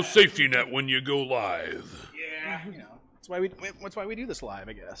 There's no safety net when you go live. Yeah, you know that's why we do this live,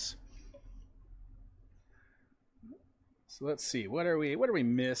 I guess. So let's see. What are we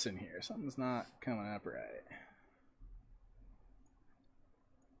missing here? Something's not coming up right.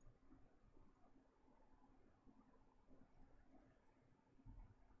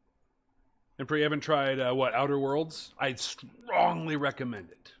 And you haven't tried Outer Worlds? I'd strongly recommend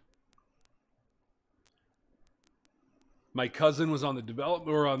it. My cousin was on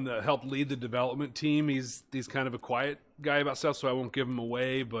the helped lead the development team. He's kind of a quiet guy about stuff, so I won't give him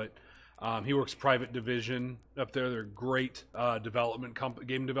away. But he works Private Division up there. They're a great game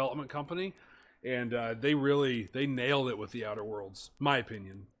development company, and they nailed it with the Outer Worlds, my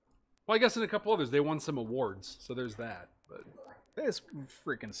opinion. Well, I guess in a couple others they won some awards, so there's that. But That is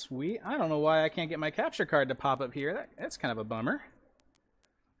freaking sweet. I don't know why I can't get my capture card to pop up here. That's kind of a bummer.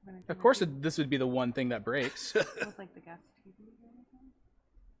 Of course, this would be the one thing that breaks. With like the guest TV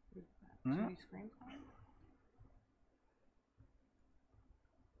or anything? TV screen time?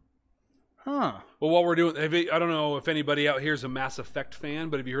 Huh. Well, while we're doing, I don't know if anybody out here is a Mass Effect fan,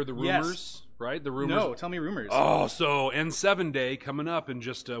 but have you heard the rumors? Yes. Right, the rumors. No, tell me rumors. Oh, so N7 Day coming up in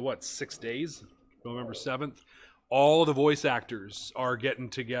just 6 days, November 7th. All the voice actors are getting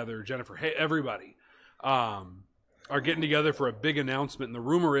together. Jennifer, hey, everybody, are getting together for a big announcement. And the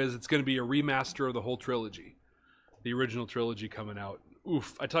rumor is it's going to be a remaster of the whole trilogy, the original trilogy coming out.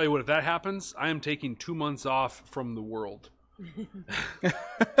 Oof! I tell you what, if that happens, I am taking 2 months off from the world.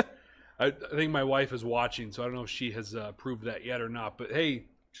 I think my wife is watching, so I don't know if she has proved that yet or not. But hey,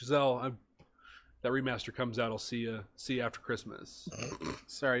 Giselle, that remaster comes out. I'll see you after Christmas.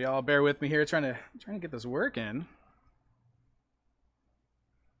 Sorry, y'all. Bear with me here. Trying to get this working.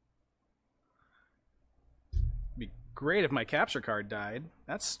 Be great if my capture card died.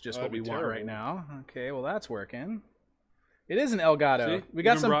 That's just what we want right now. Okay, well that's working. It is an Elgato. See? We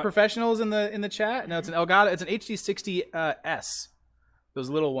got Even some professionals in the chat. No, it's an Elgato. It's an HD60S. Those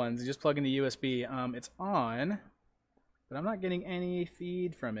little ones. You just plug in the USB. It's on, but I'm not getting any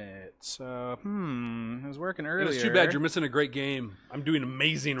feed from it. So, it was working earlier. It's too bad. You're missing a great game. I'm doing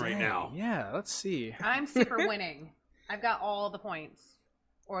amazing right now. Yeah, let's see. I'm super winning. I've got all the points.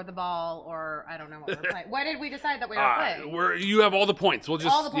 Or the ball, or I don't know what we're playing. What did we decide that we were playing? You have all the points. We'll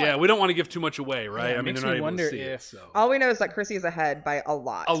just, All the points. yeah, we don't want to give too much away, right? Yeah, I mean, makes they're not me able wonder to see it, if- so. All we know is that Chrissy's ahead by a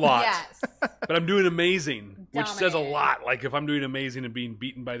lot. A lot. Yes. But I'm doing amazing, which says a Dominating. lot. Like, if I'm doing amazing and being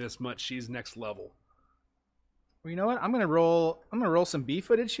beaten by this much, she's next level. Well, you know what? I'm gonna roll some B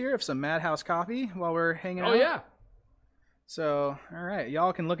footage here of some Madhouse Coffee while we're hanging out. Oh, yeah. So, all right,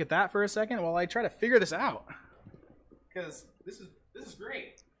 y'all can look at that for a second while I try to figure this out. Because this is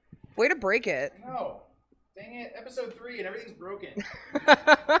great. Way to break it. No, dang it! Episode 3 and everything's broken.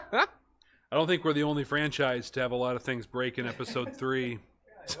 I don't think we're the only franchise to have a lot of things break in episode 3.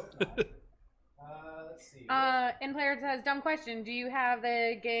 Let's see. In player says, dumb question. Do you have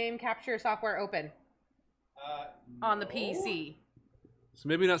the game capture software open on the PC? So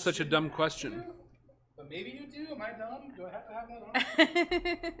maybe not such a dumb question. But maybe you do. Am I dumb? Do I have to have that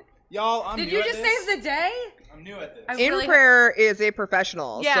on? Y'all, I'm Did new you at just this. save the day? I'm new at this. I In really- Prayer is a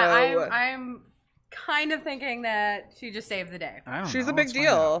professional. Yeah, so I'm kind of thinking that she just saved the day. I don't she's know. a big Let's find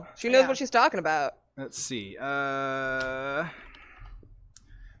out. deal. She knows Yeah. what she's talking about. Let's see.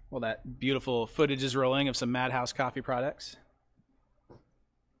 Well, that beautiful footage is rolling of some Madhouse Coffee products.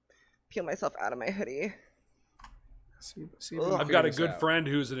 Peel myself out of my hoodie. See if we Ugh. can I've figure got a this good out. friend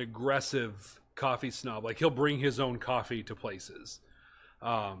who's an aggressive coffee snob. Like, he'll bring his own coffee to places.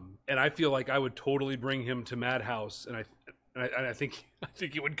 And I feel like I would totally bring him to Madhouse, and I think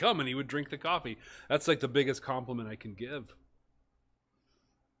he would come and he would drink the coffee. That's like the biggest compliment I can give.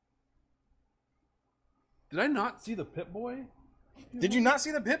 Did I not see the Pit Boy? Did you not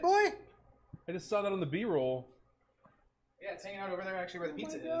see the Pit Boy? I just saw that on the B-roll. Yeah, it's hanging out over there actually where the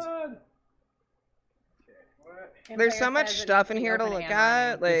pizza is. God. In There's player so much says it stuff needs in to be here to open look and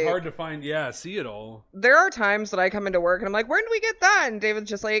at. running. Like, It's hard to find. Yeah, see it all. there are times that I come into work and I'm like, "When did we get that?" And David's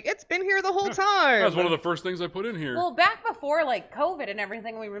just like, "It's been here the whole time." That was one of the first things I put in here. Well, back before like COVID and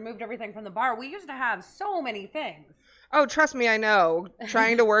everything, we removed everything from the bar. We used to have so many things. Oh, trust me, I know.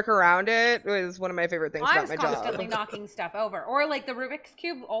 Trying to work around it was one of my favorite things I about was my constantly job. knocking stuff over, or like the Rubik's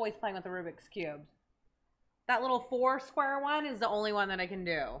cube. Always playing with the Rubik's cube. That little 4 square one is the only one that I can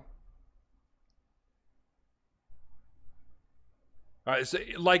do. All right, so,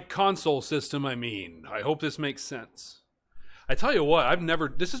 like console system, I mean. I hope this makes sense. I tell you what,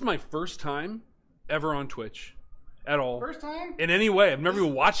 this is my first time ever on Twitch at all. First time? In any way. I've never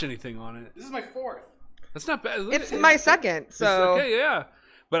even watched anything on it. This is my 4th. That's not bad. It's my second, It's so okay, yeah.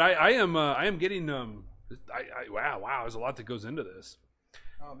 But I am getting wow, there's a lot that goes into this.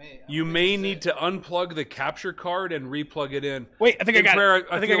 Oh man. You may need to unplug the capture card and replug it in. Wait, I think I got it.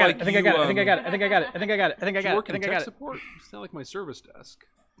 I I think I got it. I think I got it. I think I got it. I think I got it. I think I got it. I think I got it. I think I got it. Support? You sound like my service desk.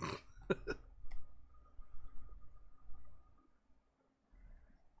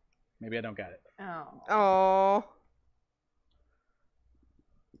 Maybe I don't got it. Oh. oh,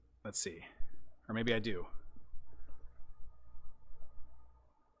 Let's see. Or maybe I do.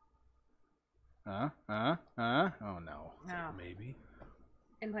 Oh no. No. Maybe.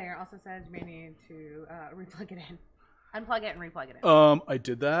 In player also says you may need to replug it in. Unplug it and replug it in. I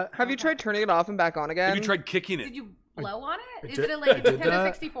did that. have you tried turning it off and back on again? Have you tried kicking it? Did you blow on it? Is did- it like I a did Nintendo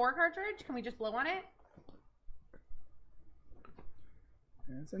that. 64 cartridge? Can we just blow on it?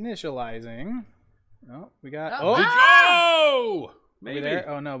 It's initializing. Oh, we got. Oh. Oh, Did Ah! oh! maybe Maybe. there.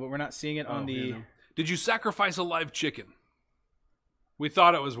 Oh no, but we're not seeing it on the. Yeah, no. Did you sacrifice a live chicken? We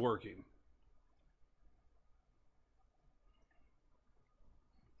thought it was working.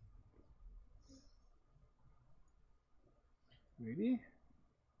 Maybe.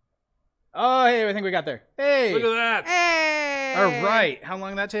 Oh, hey, I think we got there. Hey. Look at that. Hey! All right. How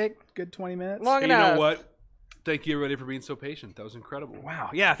long did that take? Good 20 minutes. Long Hey, you enough. know what? Thank you, everybody, for being so patient. That was incredible.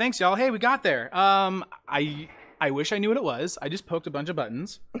 Wow. Yeah. Thanks, y'all. Hey, we got there. I wish I knew what it was. I just poked a bunch of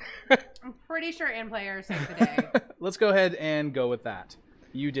buttons. I'm pretty sure in player saved the day. Let's go ahead and go with that.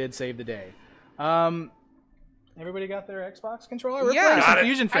 You did save the day. Everybody got their Xbox controller? We're Yeah. playing Got some it.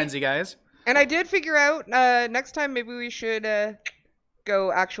 Fusion Frenzy, guys. And I did figure out next time maybe we should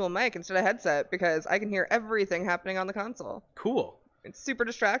go actual mic instead of headset because I can hear everything happening on the console. Cool. It's super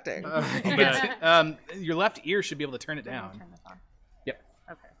distracting. Your left ear should be able to turn it down. Turn this on. Yep.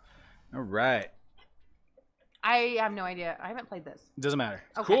 Okay. All right. I have no idea. I haven't played this. Doesn't matter.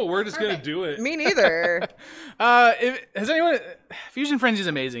 Okay. Cool. We're just going to do it. Me neither. Has anyone... Fusion Frenzy is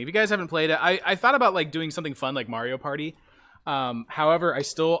amazing. If you guys haven't played it, I thought about like doing something fun like Mario Party. However, I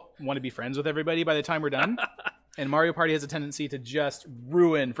still want to be friends with everybody by the time we're done. And Mario Party has a tendency to just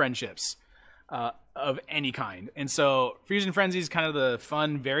ruin friendships of any kind. And so Fusion Frenzy is kind of the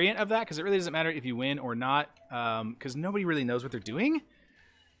fun variant of that because it really doesn't matter if you win or not because nobody really knows what they're doing.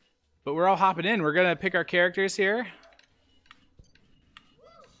 But we're all hopping in. We're going to pick our characters here.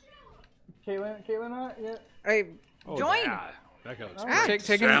 Caitlin, yeah. Join. Yeah. That goes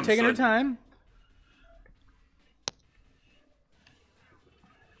Taking her time.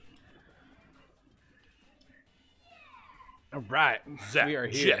 All right. Zach, we are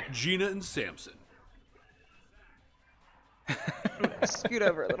here. Jet, Gina, and Samson. Scoot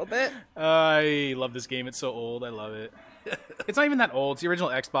over a little bit. I love this game. It's so old. I love it. It's not even that old. It's the original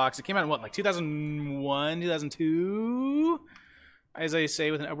Xbox. It came out in what, like 2001, 2002? As I say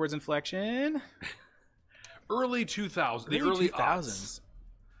with an upwards inflection. Early 2000s. The early 2000s.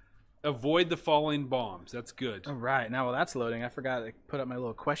 Avoid the falling bombs. That's good. All right. Now, while that's loading, I forgot to put up my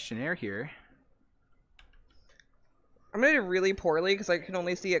little questionnaire here. I'm going to do really poorly because I can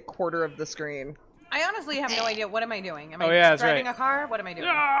only see a quarter of the screen. I honestly have no idea. What am I doing? Am I that's driving right. a car? What am I doing?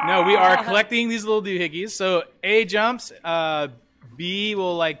 No, we are collecting these little doohickeys. So A jumps, B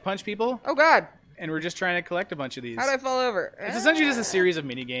will like punch people. Oh, God. And we're just trying to collect a bunch of these. How'd I fall over? It's essentially just a series of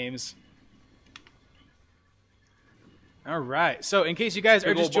mini games. All right. So in case you guys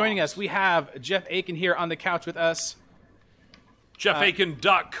are just joining us, we have Jeff Akin here on the couch with us.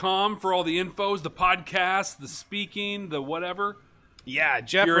 JeffAkin.com for all the infos, the podcast, the speaking, the whatever. Yeah,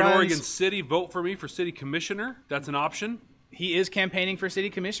 Jeff You're in Oregon City. Vote for me for city commissioner. That's an option. He is campaigning for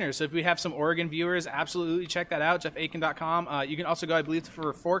city commissioner. So if we have some Oregon viewers, absolutely check that out. JeffAkin.com. You can also go, I believe,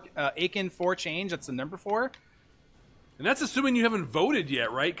 for Akin 4 change. That's the number 4. And that's assuming you haven't voted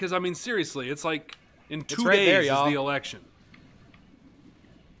yet, right? Because, I mean, seriously, it's like in 2 right days there, is y'all. the election.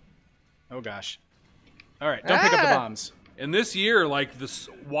 Oh, gosh. All right, don't pick up the bombs. And this year, like, the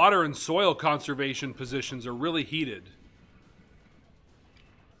water and soil conservation positions are really heated.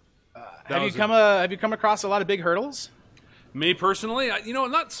 Have you come across a lot of big hurdles? Me personally,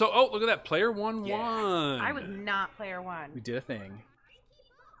 not so. Oh, look at that, player 1-1. I was not player 1. We did a thing.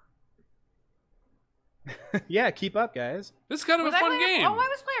 Yeah, keep up, guys. This is kind of a fun game. Oh, I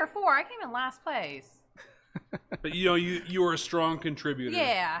was player 4. I came in last place. But you were a strong contributor.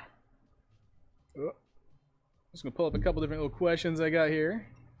 Yeah. I'm just gonna pull up a couple different little questions I got here.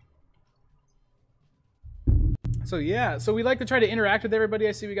 So yeah, we like to try to interact with everybody.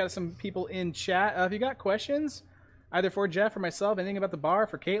 I see we got some people in chat. If you got questions, either for Jeff or myself, anything about the bar,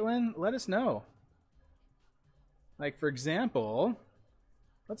 for Caitlin, let us know. Like for example,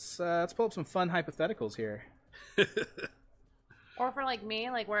 let's pull up some fun hypotheticals here. Or for like me,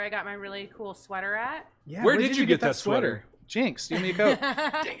 like where I got my really cool sweater at. Yeah, where did you get that sweater? Jinx, give me a coat.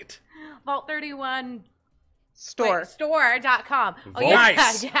 Dang it. Vault 31 store. Store.com. Vault, oh,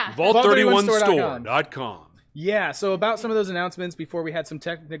 yeah. Vault31store.com. Yeah, so about some of those announcements before we had some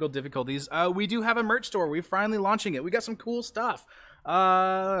technical difficulties, we do have a merch store. We're finally launching it. We got some cool stuff.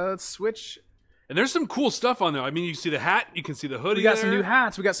 Let's switch. And there's some cool stuff on there. I mean, you can see the hat, you can see the hoodie. We got some new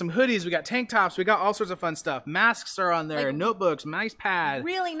hats, we got some hoodies, we got tank tops, we got all sorts of fun stuff. Masks are on there, like, notebooks, nice pad.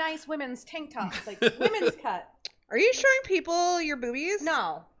 Really nice women's tank tops, like women's cut. Are you showing people your boobies?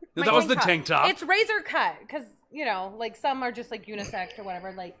 No. That was the tank top. It's razor cut, because, like some are just like unisex or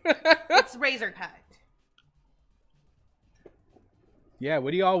whatever. Like, it's razor cut. Yeah,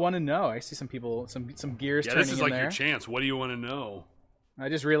 what do you all want to know? I see some people, some gears turning in there. This is like your chance. What do you want to know? I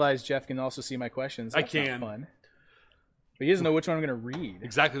just realized Jeff can also see my questions. That's not fun. But he doesn't know which one I'm going to read.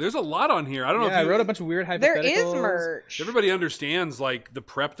 Exactly. There's a lot on here. I don't know if I wrote a bunch of weird hypotheticals. There is merch. Everybody understands like the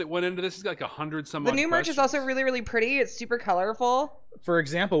prep that went into this. Is like 100 some. The new merch is also really, really pretty. It's super colorful. For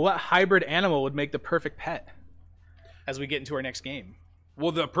example, what hybrid animal would make the perfect pet? As we get into our next game.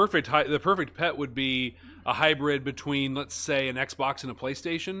 Well, the perfect pet would be a hybrid between, let's say, an Xbox and a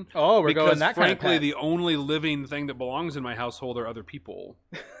PlayStation. Oh, we're going that kind of pet. Frankly, the only living thing that belongs in my household are other people.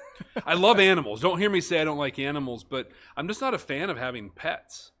 I love animals. Don't hear me say I don't like animals, but I'm just not a fan of having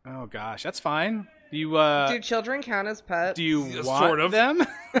pets. Oh gosh, that's fine. Do you do children count as pets? Do you want sort of them?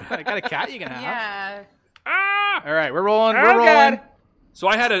 I got a cat you can have. Yeah. Ah! All right, we're rolling. Oh, we're rolling. God. So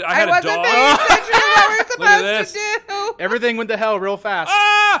I had a wasn't dog. paying attention to what we're Look at supposed to do. Everything went to hell real fast.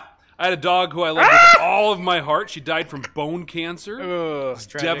 Ah! I had a dog who I loved with all of my heart. She died from bone cancer. Oh, it's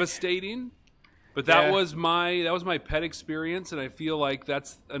devastating. But that was my pet experience, and I feel like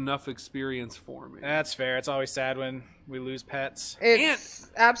that's enough experience for me. That's fair. It's always sad when we lose pets.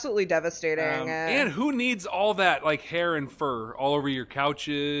 It's absolutely devastating. And who needs all that like hair and fur all over your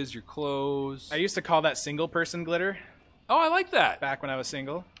couches, your clothes? I used to call that single person glitter. Oh, I like that. Back when I was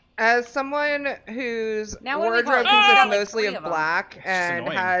single. As someone whose Now wardrobe consists mostly of black and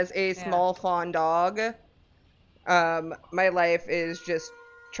annoying. has a small fawn dog, my life is just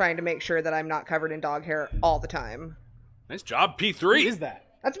trying to make sure that I'm not covered in dog hair all the time. Nice job, P3. Who is that?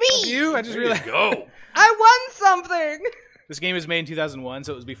 That's me. That's you? I just realized. Go. I won something. This game was made in 2001,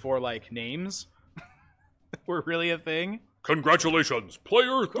 so it was before like names were really a thing. Congratulations,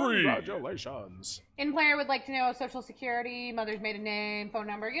 player 3. Congratulations. In-player would like to know social security, mother's maiden name, phone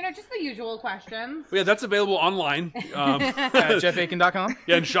number, just the usual questions. Yeah, that's available online. At JeffAkin.com.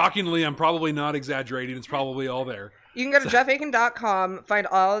 Yeah, and shockingly, I'm probably not exaggerating. It's probably all there. You can go to JeffAkin.com, find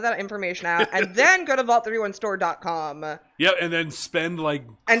all of that information out, and then go to Vault31Store.com. Yeah, and then spend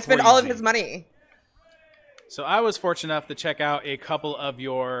all of his money. So I was fortunate enough to check out a couple of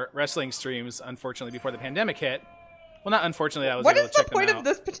your wrestling streams, unfortunately, before the pandemic hit. Well, not unfortunately, I was able to check them out. What is the point of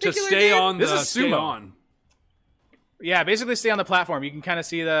this particular To stay game? on This is stay sumo. on. Yeah, basically stay on the platform. You can kind of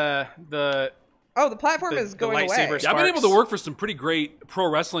see the Oh, the platform is going away. lightsaber Yeah, I've been able to sparks. work for some pretty great pro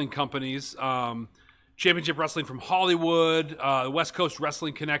wrestling companies. Championship Wrestling from Hollywood, West Coast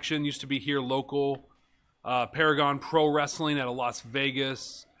Wrestling Connection used to be here local, Paragon Pro Wrestling out of Las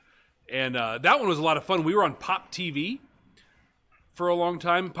Vegas, and that one was a lot of fun. We were on Pop TV for a long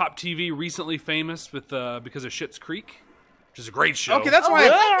time. Pop TV recently famous with because of Schitt's Creek, which is a great show. Okay, that's why. I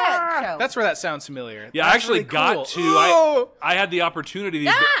like that show. That's where that sounds familiar. Yeah, That's I actually really got cool. to. Oh! I had the opportunity.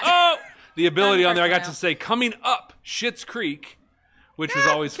 The ability on there. I got to now. say coming up Schitt's Creek, which was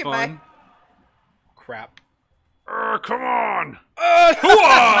always goodbye. fun. Crap. Come on!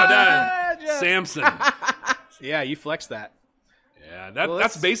 Hoo-ah! Samson. Yeah, you flexed that. Yeah, Well,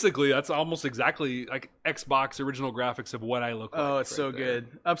 that's almost exactly like Xbox original graphics of what I look like. Oh, it's right so there.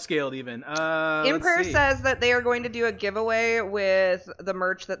 good. Upscaled even. Imper says that they are going to do a giveaway with the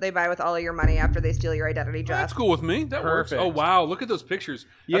merch that they buy with all of your money after they steal your identity, Jeff. That's cool with me. That works. Perfect. Oh wow, look at those pictures.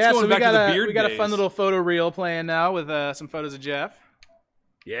 That's Yeah, going so back to the beard we got a fun days. little photo reel playing now with some photos of Jeff.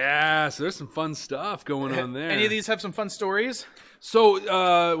 Yeah, so there's some fun stuff going on there. Any of these have some fun stories? So,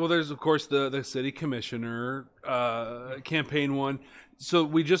 well, there's of course the city commissioner campaign one. So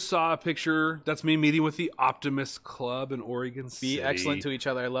we just saw a picture. That's me meeting with the Optimist Club in Oregon City. Be excellent to each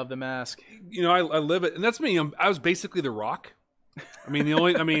other. I love the mask. I live it, and that's me. I was basically The Rock.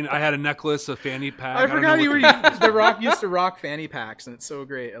 I had a necklace, a fanny pack. I forgot you were The Rock used to rock fanny packs, and it's so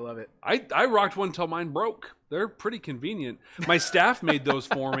great. I love it. I rocked one till mine broke. They're pretty convenient. My staff made those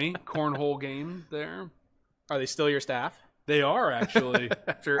for me. Cornhole game there. Are they still your staff? They are actually.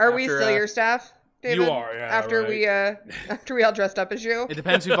 Are we still your staff, David? You are, yeah. After right. after we all dressed up as you. It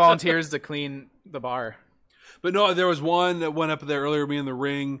depends who volunteers to clean the bar. But no, there was one that went up there earlier, me in the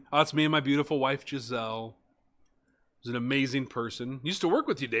ring. Oh, it's me and my beautiful wife, Giselle. Who's an amazing person. Used to work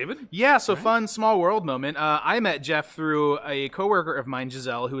with you, David. Yeah, so fun, small world moment. I met Jeff through a coworker of mine,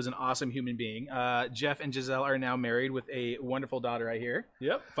 Giselle, who is an awesome human being. Jeff and Giselle are now married with a wonderful daughter, I hear.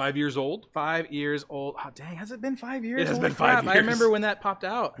 Yep, 5 years old. 5 years old. Oh, dang, has it been 5 years? It has Holy been 5 crap. years. I remember when that popped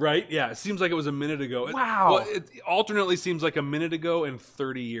out. Right? Yeah, it seems like it was a minute ago. Wow. Well, it alternately seems like a minute ago and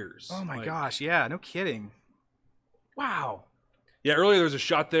 30 years. Oh my gosh, yeah, no kidding. Wow. Yeah, earlier there was a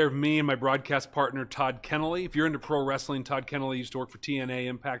shot there of me and my broadcast partner, Todd Kennelly. If you're into pro wrestling, Todd Kennelly used to work for TNA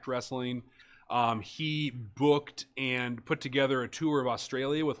Impact Wrestling. He booked and put together a tour of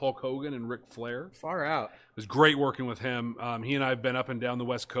Australia with Hulk Hogan and Ric Flair. Far out. It was great working with him. He and I have been up and down the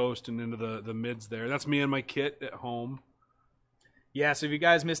West Coast and into the mids there. That's me and my kit at home. Yeah, so if you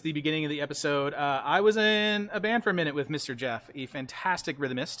guys missed the beginning of the episode, I was in a band for a minute with Mr. Jeff, a fantastic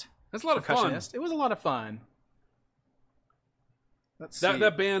rhythmist. That's a lot of fun. It was a lot of fun. Let's see.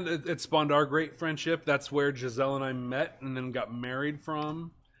 That band, it spawned our great friendship. That's where Giselle and I met and then got married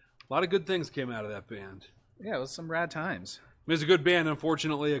from. A lot of good things came out of that band. Yeah, it was some rad times. It was a good band.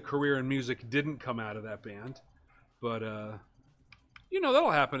 Unfortunately, a career in music didn't come out of that band. But,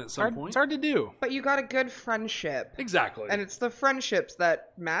 that'll happen at some point. It's hard to do. But you got a good friendship. Exactly. And it's the friendships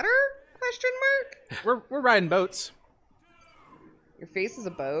that matter? Question mark? We're riding boats. Your face is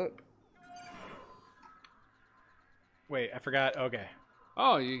a boat. Wait, I forgot. Okay.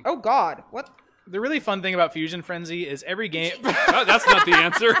 Oh, God. What? The really fun thing about Fusion Frenzy is every game... That's not the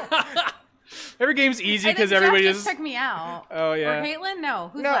answer. Every game's easy I think because everybody Jeff just took me out. Oh, yeah. Or Caitlin? No.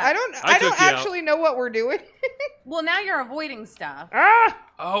 Who's No, left? I don't took you actually know what we're doing. Well, now you're avoiding stuff. Ah!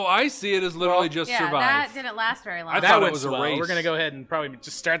 Oh, I see it as literally just survive. That didn't last very long. I that thought went it was a slow. race. We're gonna go ahead and probably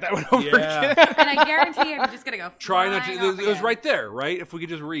just start that one over Yeah. again. And I guarantee I'm just gonna go. Try not to. flying off It was again. right there, right? If we could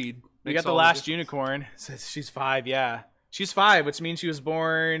just read. We Makes got the all last difference. unicorn. Says she's 5. Yeah, she's 5, which means she was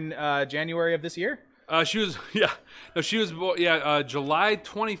born January of this year. She was July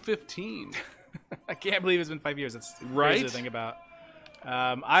 2015. I can't believe it's been 5 years. That's Right? crazy to think about.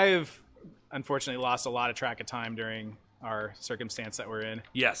 I've unfortunately lost a lot of track of time during our circumstance that we're in.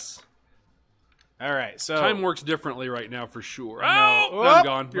 Yes. All right, so Time works differently right now for sure. No. Oh, I'm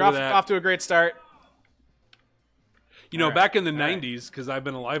gone. You're Look at that. off to a great start. You know, All right. back in the All right. 90s, because I've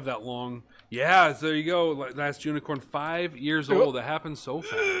been alive that long. Yeah, so there you go. Last unicorn, 5 years old. It happened so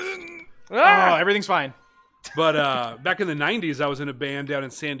fast. Oh, everything's fine. But back in the 90s, I was in a band down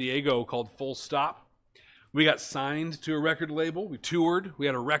in San Diego called Full Stop. We got signed to a record label. We toured. We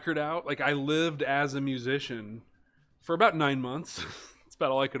had a record out. Like, I lived as a musician for about 9 months. That's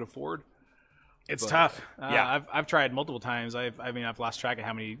about all I could afford. It's But, tough. yeah. I've tried multiple times. I've lost track of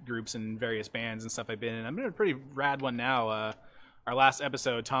how many groups and various bands and stuff I've been in. I'm in a pretty rad one now. Our last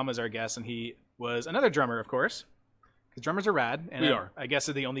episode, Tom was our guest, and he was another drummer, of course, because drummers are rad. And We are. I guess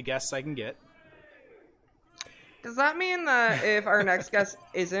they're the only guests I can get. Does that mean that if our next guest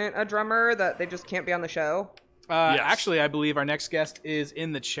isn't a drummer, that they just can't be on the show? Yes. Actually, I believe our next guest is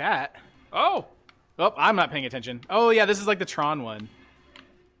in the chat. Oh, I'm not paying attention. Oh yeah, this is like the Tron one.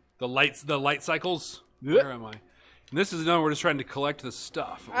 the light cycles. Yep. Where am I? And this is another. We're just trying to collect the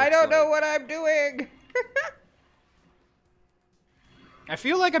stuff. it I looks don't know like. what I'm doing. I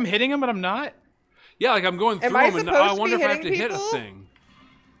feel like I'm hitting him, but I'm not. Yeah, like I'm going through Am I them, and supposed I to be wonder if I have to hitting hit a people? thing.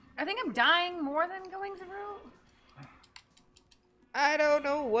 I think I'm dying more than going through. I don't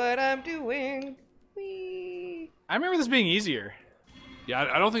know what I'm doing. Whee. I remember this being easier. Yeah,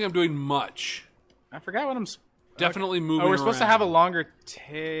 I don't think I'm doing much. I forgot what I'm. Definitely moving. Oh, we're supposed to around. have a longer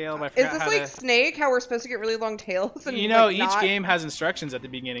tail. But I Is forgot this how like to... Snake? How we're supposed to get really long tails? And You know, like, each not... game has instructions at the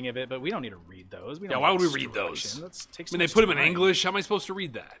beginning of it, but we don't need to read those. We don't Yeah, why need would we read instructions. those? Let's take I mean, they put them in English. How am I supposed to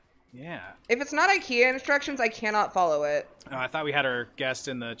read that? Yeah. If it's not IKEA instructions, I cannot follow it. I thought we had our guest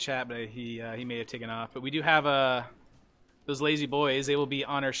in the chat, but he may have taken off. But we do have those lazy boys. They will be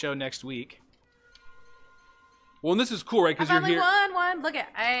on our show next week. Well, and this is cool, right? I Because you're finally here. won one. Look at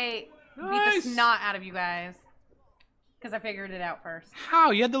I beat Nice. the snot out of you guys because I figured it out first.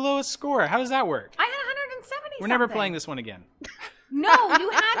 How? You had the lowest score. How does that work? I had 170. We're never something. playing this one again. No, you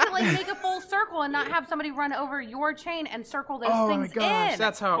had to like make a full circle and not have somebody run over your chain and circle those Oh things my gosh, in.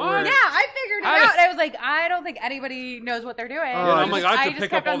 that's how it What? works. Yeah, I figured it out. I was like, I don't think anybody knows what they're doing. Yeah, I'm like, I have to just pick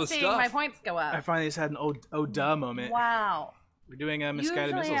kept up all on the seeing stuff. my points go up. I finally just had an oh duh moment. Wow. We're doing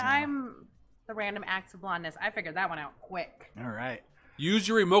misguided Usually missiles now. I'm the random acts of blondness. I figured that one out quick. All right. Use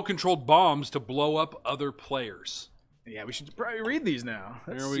your remote-controlled bombs to blow up other players. Yeah, we should probably read these now.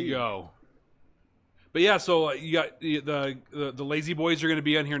 Let's There we see. go. But yeah, so you got the lazy boys are going to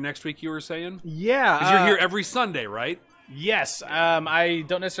be on here next week. You were saying? Yeah. Because you're here every Sunday, right? Yes. I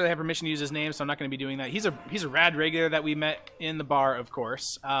don't necessarily have permission to use his name, so I'm not going to be doing that. He's a rad regular that we met in the bar, of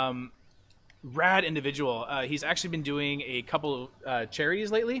course. Rad individual. He's actually been doing a couple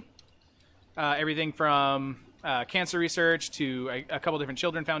charities lately. Everything from cancer research to a couple different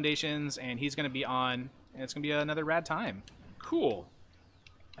children foundations, and he's going to be on, and it's going to be another rad time. Cool.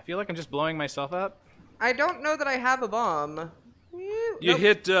 I feel like I'm just blowing myself up. I don't know that I have a bomb. You Nope.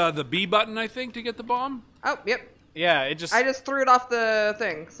 hit the B button, I think, to get the bomb. Oh, yep. Yeah, it just... I just threw it off the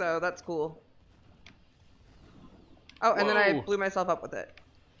thing, so that's cool. Oh, and then I Whoa. blew myself up with it.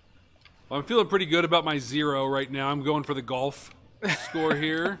 Well, I'm feeling pretty good about my 0 right now. I'm going for the golf score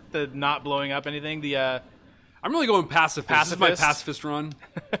here. the not blowing up anything. The I'm really going pacifist. This is my Pacifist? pacifist run.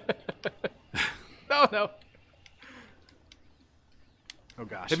 no. Oh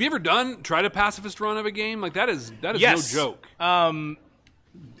gosh. Have you ever tried a pacifist run of a game? Like that is Yes. no joke. I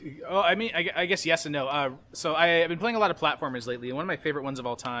mean, I guess yes and no. So I've been playing a lot of platformers lately, and one of my favorite ones of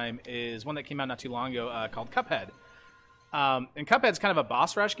all time is one that came out not too long ago called Cuphead. And Cuphead's kind of a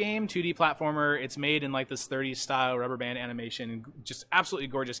boss rush game, 2D platformer. It's made in like this 30s style rubber band animation, just absolutely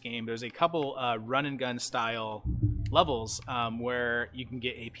gorgeous game. There's a couple run and gun style levels where you can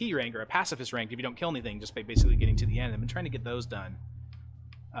get a P rank or a pacifist rank if you don't kill anything, just by basically getting to the end. I've been trying to get those done.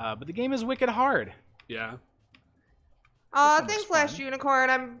 But the game is wicked hard. Yeah. Aw, one was thanks, fun. Last Unicorn.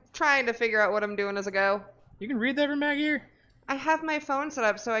 I'm trying to figure out what I'm doing as I go. You can read that from back here? I have my phone set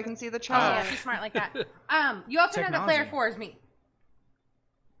up so I can see the Oh, chat. yeah, she's smart like that. You also know that player Technology. 4 is me.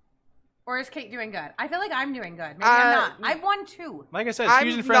 Or is Kate doing good? I feel like I'm doing good. Maybe I'm not. I've won 2. Like I said, it's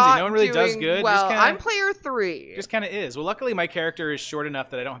Fusion Frenzy. No one really does good. Well, just I'm player 3. Just kind of is. Well, luckily my character is short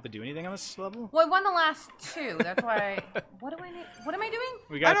enough that I don't have to do anything on this level. Well, I won the last 2. That's why. What do I need? What am I doing?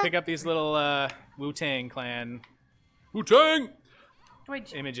 We gotta pick up these little Wu-Tang Clan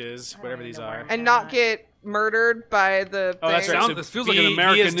images, whatever these are, and not get murdered by the. Oh, that's right. So this feels like an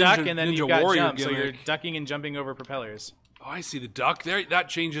American duck, Ninja, and then Ninja you've got Warrior jump, so gimmick. you're ducking and jumping over propellers. Oh, I see the duck there. That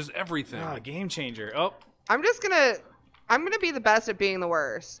changes everything. Oh, game changer. Oh, I'm gonna be the best at being the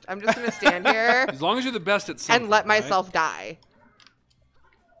worst. I'm just gonna stand here. As long as you're the best at something. And let myself die.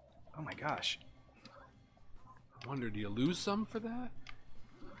 Oh my gosh. I wonder, do you lose some for that?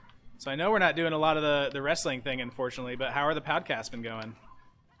 So I know we're not doing a lot of the wrestling thing, unfortunately, but how are the podcasts been going?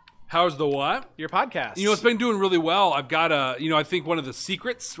 How's the what? Your podcast. You know, it's been doing really well. I've got I think one of the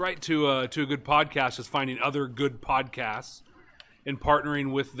secrets, right, to a good podcast is finding other good podcasts and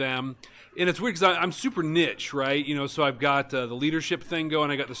partnering with them. And it's weird because I'm super niche, right? You know, so I've got the leadership thing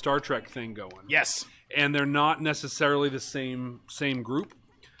going. I got the Star Trek thing going. Yes. And they're not necessarily the same group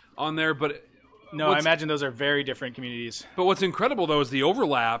on there, but no, I imagine those are very different communities. But what's incredible though is the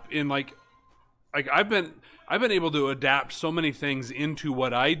overlap in like I've been able to adapt so many things into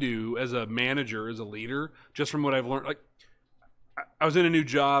what I do as a manager, as a leader, just from what I've learned. Like I was in a new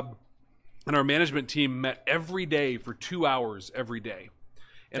job and our management team met every day for 2 hours every day.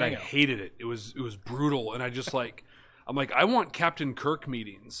 And I hated it. It was brutal. And I just I'm like, I want Captain Kirk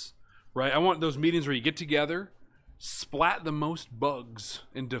meetings, right? I want those meetings where you get together, splat the most bugs,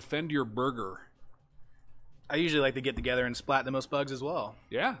 and defend your burger. I usually like to get together and splat the most bugs as well.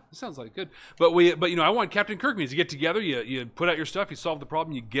 Yeah, that sounds like good. But you know, I want Captain Kirk meetings. You get together, you put out your stuff, you solve the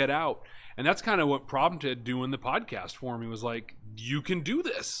problem, you get out. And that's kind of what prompted doing the podcast for me, was like, you can do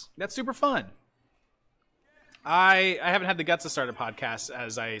this. That's super fun. I haven't had the guts to start a podcast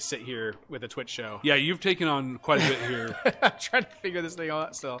as I sit here with a Twitch show. Yeah, you've taken on quite a bit here. I'm trying to figure this thing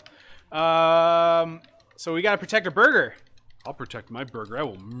out still. So we got to protect our burger. I'll protect my burger. I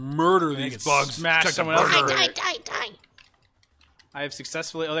will murder these bugs. Smash someone else's burger. Die. I have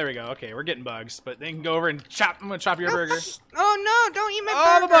successfully... Oh, there we go. Okay, we're getting bugs. But they can go over and chop... I'm going to chop your burger. Oh, no. Don't eat my burger.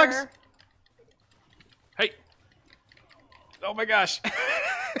 Oh, the bugs. Hey. Oh, my gosh.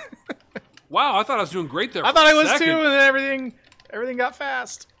 Wow, I thought I was doing great there. I thought I was too, and then everything got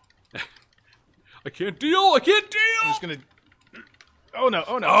fast. I can't deal. I'm just going to... Oh, no.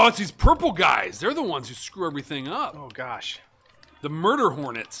 Oh, it's these purple guys. They're the ones who screw everything up. Oh, gosh. The murder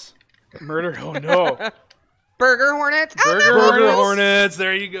hornets. Oh, no. Burger hornets? Burger hornets.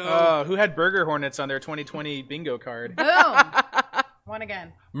 There you go. Who had burger hornets on their 2020 bingo card? Boom. One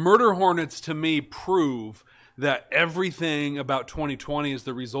again. Murder hornets, to me, prove that everything about 2020 is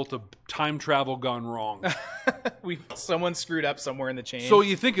the result of time travel gone wrong. Someone screwed up somewhere in the chain. So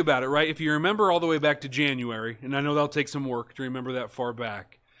you think about it, right? If you remember all the way back to January, and I know that'll take some work to remember that far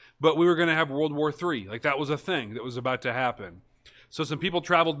back, but we were going to have World War III. Like, that was a thing that was about to happen. So some people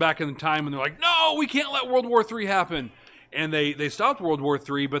traveled back in time, and they're like, no, we can't let World War III happen. And they stopped World War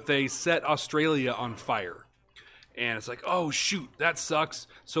III, but they set Australia on fire. And it's like, oh, shoot, that sucks.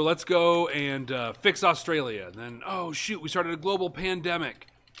 So let's go and fix Australia. And then, oh, shoot, we started a global pandemic.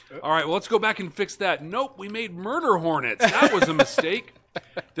 All right, well, let's go back and fix that. Nope, we made murder hornets. That was a mistake.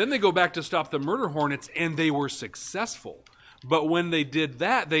 Then they go back to stop the murder hornets, and they were successful. But when they did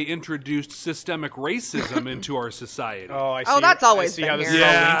that, they introduced systemic racism into our society. Oh, I see. Oh, that's always been here.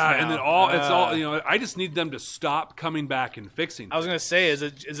 Yeah, and then it's all, you know, I just need them to stop coming back and fixing things. I was going to say, is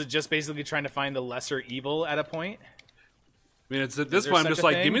it just basically trying to find the lesser evil at a point? I mean, it's at this point, I'm just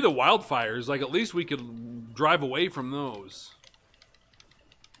like, give me the wildfires. Like, at least we could drive away from those.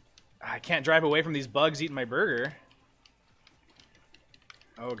 I can't drive away from these bugs eating my burger.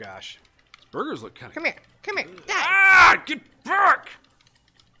 Oh, gosh. Burgers look kind of... Come here. Die. Ah! Get back!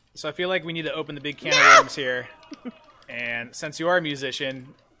 So I feel like we need to open the big can of worms here. And since you are a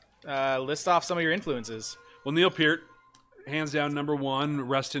musician, list off some of your influences. Well, Neil Peart, hands down, #1.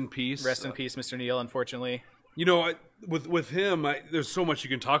 Rest in peace. Rest in peace, Mr. Neil, unfortunately. You know, with him, there's so much you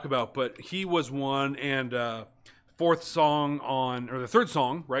can talk about, but he was one, and the third song on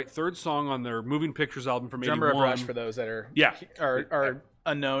their Moving Pictures album from '81. Drummer of Rush, for those that are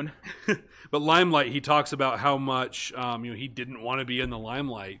unknown. But Limelight, he talks about how much he didn't want to be in the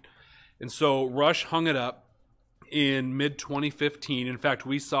limelight. And so Rush hung it up in mid-2015. In fact,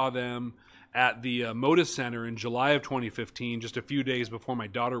 we saw them at the Modus Center in July of 2015, just a few days before my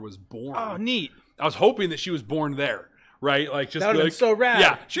daughter was born. Oh, neat. I was hoping that she was born there, right? Like, just that would have been so rad.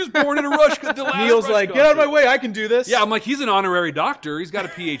 Yeah, she was born in a Rush. Neil's Rush like, concert. get out of my way, I can do this. Yeah, I'm like, he's an honorary doctor. He's got a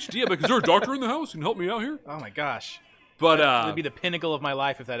PhD. I'm like, is there a doctor in the house who can help me out here? Oh, my gosh. But it would be the pinnacle of my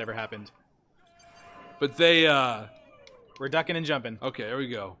life if that ever happened. But they we're ducking and jumping. Okay, there we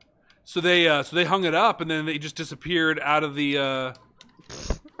go. So they hung it up, and then they just disappeared out of the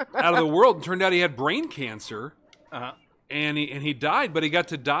world. And turned out he had brain cancer. Uh-huh. And he died, but he got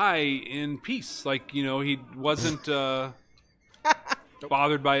to die in peace. Like, you know, he wasn't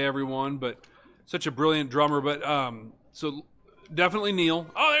bothered by everyone, but such a brilliant drummer. But so definitely Neil.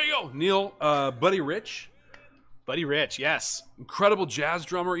 Oh, there you go. Neil, Buddy Rich. Buddy Rich, yes. Incredible jazz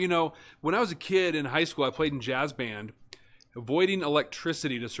drummer. You know, when I was a kid in high school, I played in jazz band, avoiding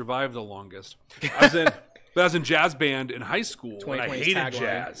electricity to survive the longest. I was in jazz band in high school, and I hated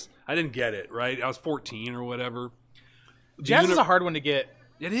jazz. I didn't get it, right? I was 14 or whatever. Jazz is a hard one to get.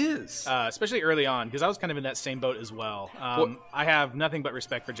 It is. Especially early on, because I was kind of in that same boat as well. I have nothing but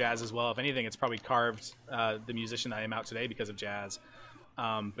respect for jazz as well. If anything, it's probably carved the musician I am out today because of jazz.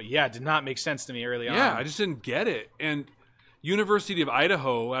 But yeah, it did not make sense to me early on. Yeah, I just didn't get it. And University of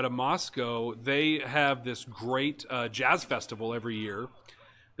Idaho out of Moscow, they have this great jazz festival every year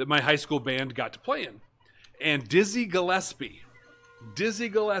that my high school band got to play in. And Dizzy Gillespie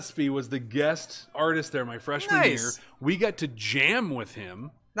was the guest artist there my freshman year. We got to jam with him.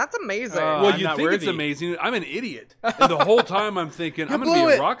 That's amazing. Well, you think it's amazing. I'm an idiot. And the whole time I'm thinking, I'm going to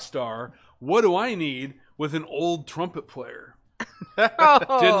be a rock star. What do I need with an old trumpet player?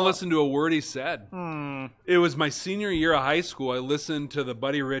 Didn't listen to a word he said. It was my senior year of high school. I listened to the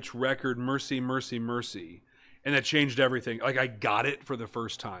Buddy Rich record, Mercy, Mercy, Mercy. And that changed everything. Like, I got it for the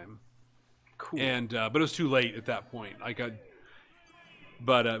first time. Cool. And but it was too late at that point.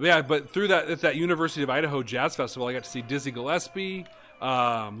 But through that University of Idaho Jazz Festival, I got to see Dizzy Gillespie,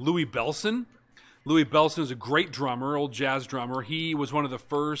 Louis Bellson. Louis Bellson is a great drummer, old jazz drummer. He was one of the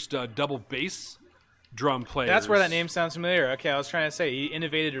first double bass drum players. That's where that name sounds familiar. Okay, I was trying to say he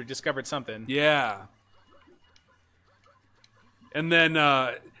innovated or discovered something. Yeah. And then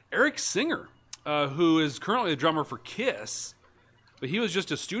Eric Singer, who is currently a drummer for Kiss, but he was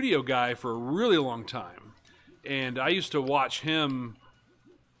just a studio guy for a really long time. And I used to watch him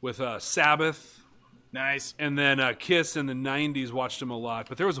with Sabbath. Nice. And then Kiss in the 90s, watched him a lot.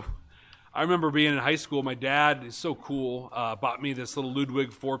 But I remember being in high school, my dad is so cool, bought me this little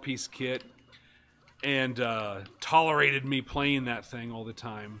Ludwig 4-piece kit and tolerated me playing that thing all the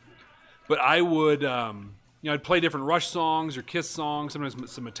time. But I would, I'd play different Rush songs or Kiss songs,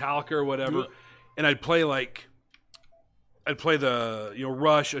 sometimes some Metallica or whatever. And I'd play the,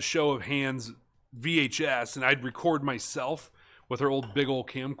 Rush, A Show of Hands VHS, and I'd record myself with our old big old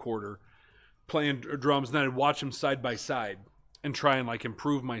camcorder playing drums, and then I'd watch them side by side and try and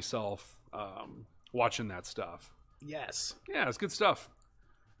improve myself watching that stuff. Yes. Yeah, it's good stuff.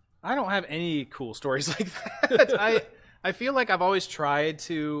 I don't have any cool stories like that. I feel like I've always tried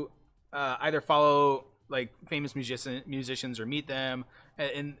to either follow famous musicians or meet them,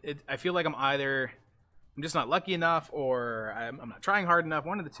 and I feel like I'm just not lucky enough, or I'm not trying hard enough.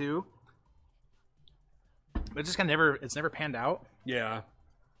 One of the two. But it's just it's never panned out. Yeah.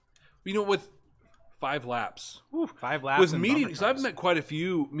 With 5 laps. Ooh, 5 laps. With meeting, so I've met quite a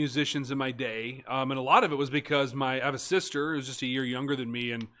few musicians in my day, and a lot of it was because I have a sister who's just a year younger than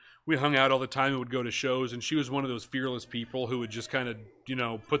me, and we hung out all the time and would go to shows, and she was one of those fearless people who would just kind of,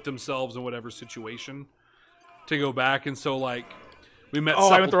 put themselves in whatever situation to go back. And so, we met...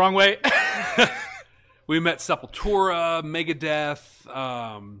 I went the wrong way. We met Sepultura, Megadeth,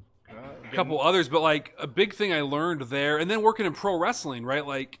 a couple others, but a big thing I learned there, and then working in pro wrestling, right?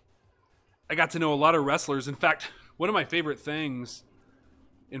 I got to know a lot of wrestlers. In fact, one of my favorite things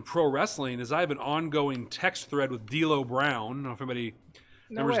in pro wrestling is I have an ongoing text thread with D'Lo Brown. I don't know if anybody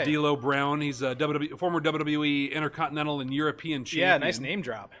remembers D'Lo Brown. He's a former WWE Intercontinental and European champion. Yeah, nice name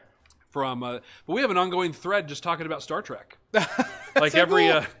drop. But we have an ongoing thread just talking about Star Trek.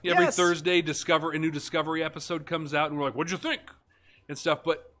 Every Thursday, a new Discovery episode comes out, and we're like, "What'd you think?" and stuff.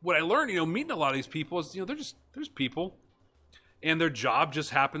 But what I learned, meeting a lot of these people is, there's people, and their job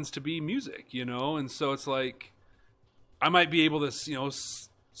just happens to be music, and so it's I might be able to,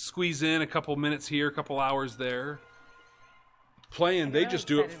 squeeze in a couple minutes here, a couple hours there. Playing, they just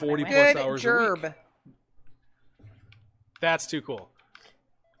do it 40 plus hours a week. That's too cool.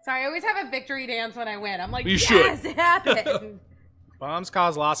 Sorry, I always have a victory dance when I win. I'm like, yes, should. It happened. Bombs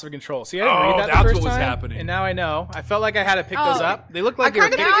cause loss of control. See, I didn't read that the first that's what was time, happening. And now I know. I felt like I had to pick those up. They looked like I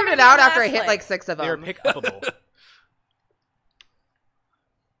kind of figured it out after I hit 6 of them. They were pick-upable.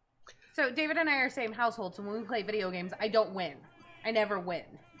 So David and I are same household, so when we play video games, I don't win. I never win.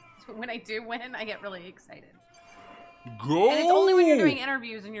 So when I do win, I get really excited. Go! And it's only when you're doing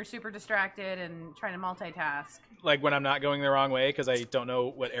interviews and you're super distracted and trying to multitask. Like when I'm not going the wrong way because I don't know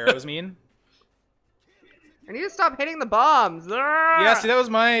what arrows mean? I need to stop hitting the bombs. Yeah, see, that was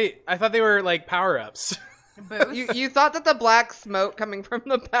my... I thought they were, like, power-ups. You thought that the black smoke coming from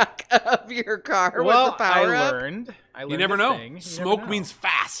the back of your car was the power up? I learned you never know. Thing. Smoke means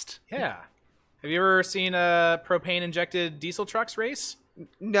fast. Yeah. Have you ever seen a propane-injected diesel trucks race?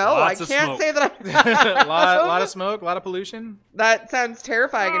 No, Lots I can't say that I have. lot of smoke, a lot of pollution. That sounds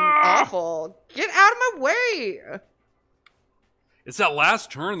terrifying and awful. Get out of my way! It's that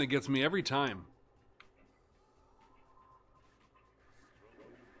last turn that gets me every time.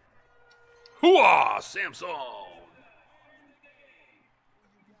 Hooah, Samson!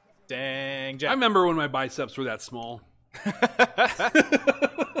 Dang, Jeff. I remember when my biceps were that small.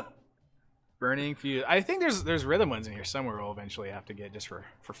 Burning fuse. I think there's rhythm ones in here somewhere we'll eventually have to get just for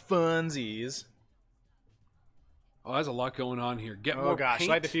funsies. Oh, there's a lot going on here. Get Oh more gosh,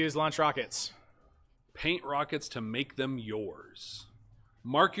 paint. light the fuse, launch rockets. Paint rockets to make them yours.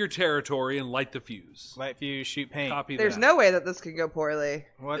 Mark your territory and light the fuse. Light fuse, shoot paint. Copy There's that. no way that this could go poorly.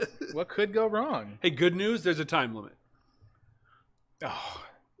 What could go wrong? Hey, good news, there's a time limit. Oh,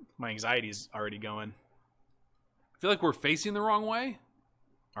 my anxiety's already going. I feel like we're facing the wrong way.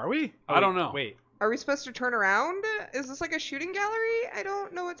 Are we? I don't know. Wait. Are we supposed to turn around? Is this like a shooting gallery? I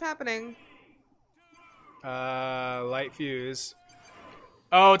don't know what's happening. Light fuse.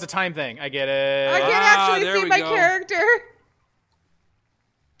 Oh, it's a time thing. I get it. I can't actually see my character.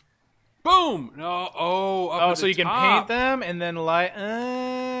 Boom! No, up at so the you can top. paint them and then light.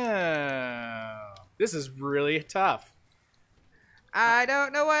 Oh, this is really tough. I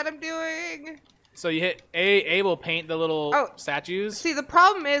don't know what I'm doing. So you hit A will paint the little statues. See, the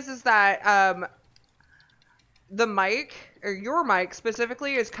problem is that the mic, or your mic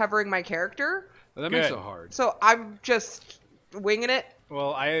specifically, is covering my character. Well, that makes it hard. So I'm just winging it.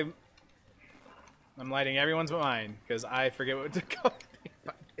 Well, I'm lighting everyone's but mine because I forget what to call it.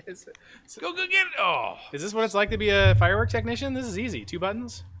 Go get it! Oh, is this what it's like to be a firework technician? This is easy. 2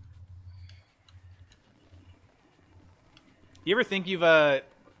 buttons. You ever think you've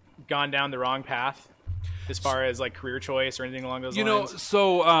gone down the wrong path as far as like career choice or anything along those lines? You know,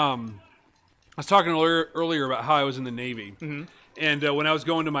 so I was talking earlier about how I was in the Navy. Mm-hmm. And when I was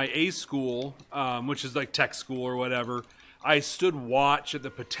going to my A school, which is like tech school or whatever, I stood watch at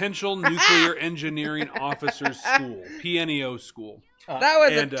the Potential Nuclear Engineering Officers School, PNEO school. That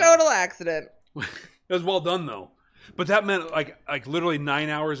was a total accident. It was well done, though. But that meant like literally 9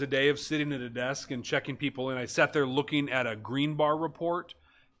 hours a day of sitting at a desk and checking people in. I sat there looking at a green bar report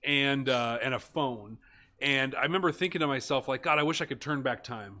and a phone. And I remember thinking to myself, like, God, I wish I could turn back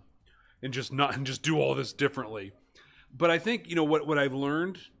time and just do all this differently. But I think, you know, what I've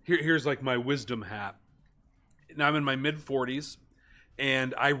learned, here's like my wisdom hat. Now I'm in my mid-40s,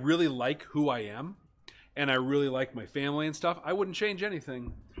 and I really like who I am, and I really like my family and stuff. I wouldn't change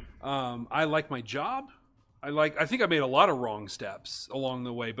anything. I like my job. I think I made a lot of wrong steps along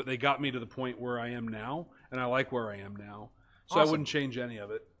the way, but they got me to the point where I am now, and I like where I am now. So Awesome. I wouldn't change any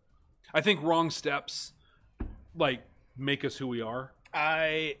of it. I think wrong steps, like, make us who we are.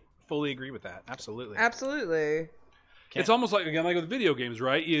 I fully agree with that. Absolutely. Absolutely. It's almost like, again, like with video games,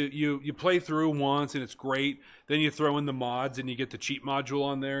 right? You play through once and it's great. Then you throw in the mods and you get the cheat module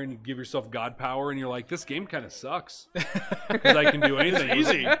on there and you give yourself god power and you're like, this game kind of sucks because I can do anything.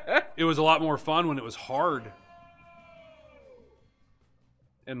 Easy. It was a lot more fun when it was hard.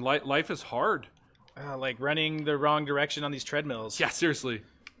 And life is hard. Like running the wrong direction on these treadmills. Yeah, seriously.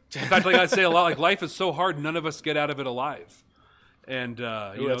 In fact, like I say a lot, like life is so hard, none of us get out of it alive. And you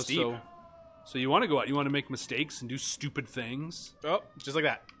know, so you want to go out, you want to make mistakes and do stupid things. Oh, just like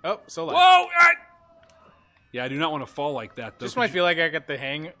that. Oh, so low. Whoa! Yeah, I do not want to fall like that, though. Just when I feel like I got the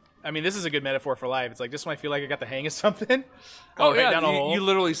hang. I mean, this is a good metaphor for life. It's like just when I feel like I got the hang of something. Oh, right yeah, down a hole. you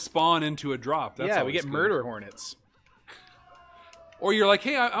literally spawn into a drop. That's yeah, we get good. murder hornets. Or you're like,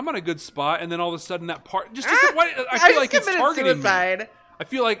 hey, I'm on a good spot, and then all of a sudden that part just why, I feel like it's targeting suicide. me. I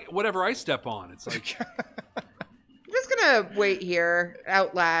feel like whatever I step on, it's like I'm just gonna wait here,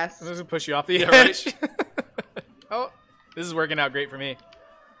 outlast. I'm just gonna push you off the edge. Right? Oh, this is working out great for me.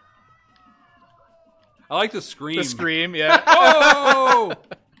 I like the scream. The scream, yeah. Oh!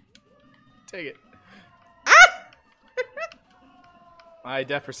 Take it. My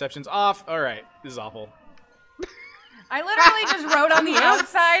depth perception's off. All right, this is awful. I literally just rode on the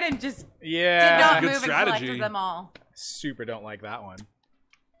outside and just did not good move and strategy. collected them all. Super don't like that one.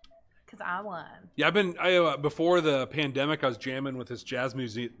 Because I won. Yeah, before the pandemic, I was jamming with this jazz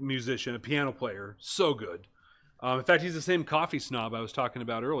musician, a piano player. So good. In fact, he's the same coffee snob I was talking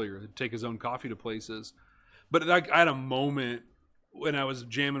about earlier. He'd take his own coffee to places. But I had a moment when I was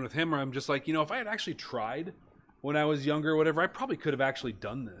jamming with him where I'm just like, you know, if I had actually tried when I was younger or whatever, I probably could have actually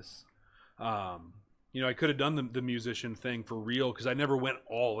done this. You know, I could have done the musician thing for real because I never went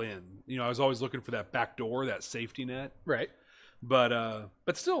all in. You know, I was always looking for that back door, that safety net. Right. But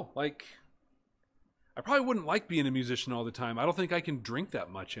still, like, I probably wouldn't like being a musician all the time. I don't think I can drink that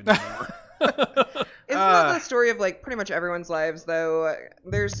much anymore. Isn't that the story of like pretty much everyone's lives though?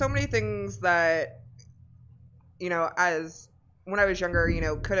 There's so many things that, you know, as when I was younger, you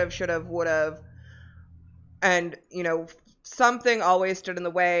know, could have, should have, would have, and, you know, something always stood in the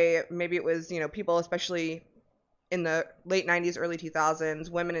way. Maybe it was, you know, people, especially in the late 90s, early 2000s,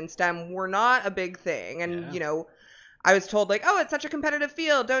 women in STEM were not a big thing. And, you know, I was told like, oh, it's such a competitive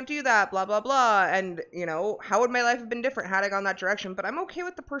field. Don't do that, blah, blah, blah. And, you know, how would my life have been different had I gone that direction? But I'm okay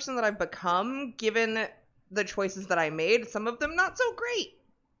with the person that I've become, given the choices that I made. Some of them not so great.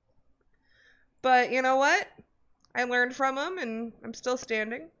 But you know what? I learned from them, and I'm still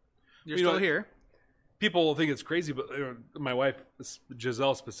standing. You're still here. People think it's crazy, but my wife,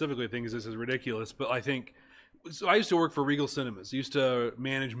 Giselle specifically, thinks this is ridiculous. But I think, so I used to work for Regal Cinemas. I used to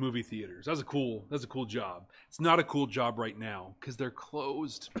manage movie theaters. That's a cool job. It's not a cool job right now because they're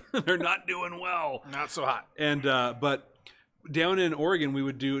closed. They're not doing well. Not so hot. And but down in Oregon, we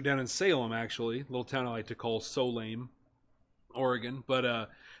would do, down in Salem actually, a little town I like to call Solame, Oregon. But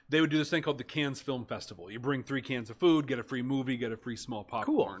they would do this thing called the Cannes Film Festival. You bring 3 cans of food, get a free movie, get a free small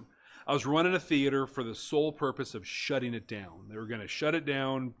popcorn. Cool. I was running a theater for the sole purpose of shutting it down. They were going to shut it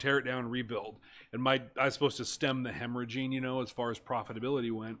down, tear it down, rebuild. And I was supposed to stem the hemorrhaging, you know, as far as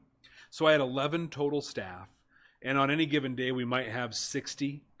profitability went. So I had 11 total staff. And on any given day, we might have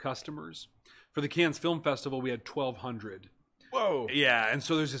 60 customers. For the Cannes Film Festival, we had 1,200. Whoa. Yeah, and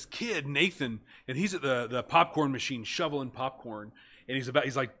so there's this kid, Nathan, and he's at the popcorn machine shoveling popcorn. And he's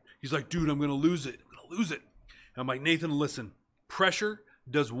like, dude, I'm going to lose it. I'm going to lose it. And I'm like, Nathan, listen, pressure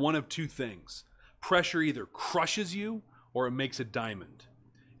does one of 2 things. Pressure either crushes you or it makes a diamond.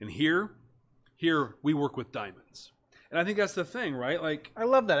 And here we work with diamonds. And I think that's the thing, right? Like, I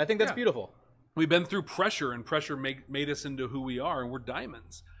love that. I think that's beautiful. We've been through pressure, and pressure made us into who we are, and we're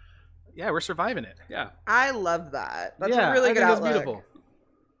diamonds. Yeah, we're surviving it. Yeah. I love that. That's a really good outlook. That's beautiful.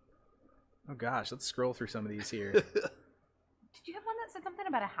 Oh gosh, let's scroll through some of these here. Did you have one that said something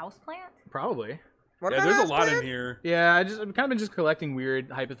about a house plant? Probably. Yeah, there's a lot in here. Yeah, I've kind of been just collecting weird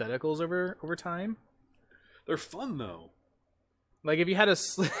hypotheticals over time. They're fun though. Like if you had to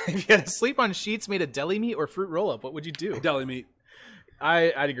sleep on sheets made of deli meat or fruit roll up, what would you do? Deli meat.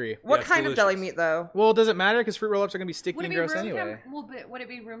 I'd agree. What kind of deli meat though? Well, does it matter? Because fruit roll ups are gonna be sticky and gross anyway. Would it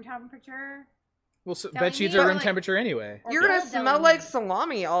be room temperature? Well, bed sheets are room temperature anyway. You're gonna smell like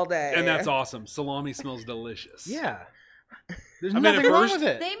salami all day. And that's awesome. Salami smells delicious. Yeah. There's nothing wrong with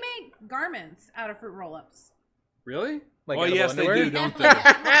it. They make garments out of fruit roll-ups. Really? Like oh, yes, underwear? they do, don't they?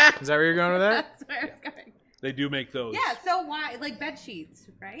 Is that where you're going with that? That's where I was going. They do make those. Yeah, so why? Like bed sheets,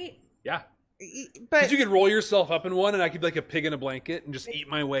 right? Yeah. But because you could roll yourself up in one and I could be like a pig in a blanket and just eat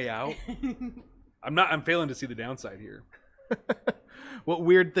my way out. I'm failing to see the downside here. What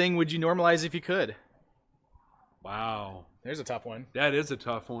weird thing would you normalize if you could? Wow. There's a tough one. That is a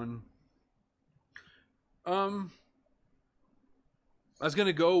tough one. I was going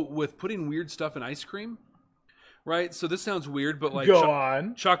to go with putting weird stuff in ice cream, right? So this sounds weird, but like go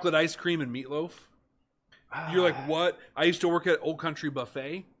on. Chocolate ice cream and meatloaf. You're like, what? I used to work at Old Country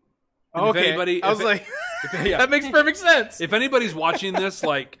Buffet. Okay. That makes perfect sense. If anybody's watching this,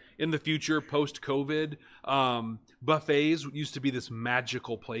 like in the future, post-COVID, buffets used to be this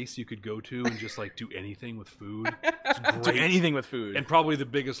magical place you could go to and just like do anything with food. It's great. Do anything with food. And probably the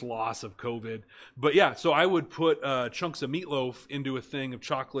biggest loss of COVID. But yeah, so I would put chunks of meatloaf into a thing of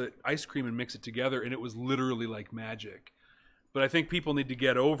chocolate ice cream and mix it together, and it was literally like magic. But I think people need to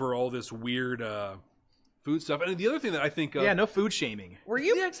get over all this weird food stuff. And the other thing that I think of... Yeah, no food shaming. Were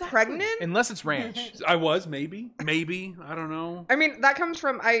you pregnant? Unless it's ranch. I was, maybe. Maybe. I don't know. I mean, that comes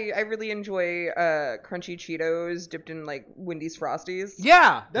from... I really enjoy crunchy Cheetos dipped in, like, Wendy's Frosties.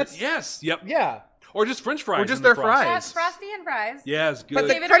 Yeah! That's... Yes. Yep. Yeah. Or just French fries. Or just their fries. Yes, Frosty and fries. Yeah, it's good. But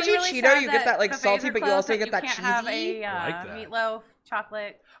the crunchy Cheeto, you get that, like, salty, but you also get that cheesy. Have a I like that. meatloaf,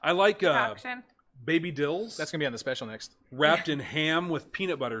 chocolate I like concoction. baby dills. That's going to be on the special next. Wrapped in ham with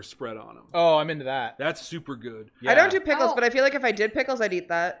peanut butter spread on them. Oh, I'm into that. That's super good. Yeah. I don't do pickles, but I feel like if I did pickles, I'd eat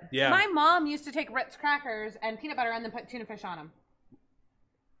that. Yeah. My mom used to take Ritz crackers and peanut butter and then put tuna fish on them.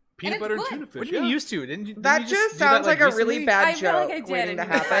 Peanut butter and tuna fish. What do you used to? Didn't you? That just sounds like a really bad joke waiting to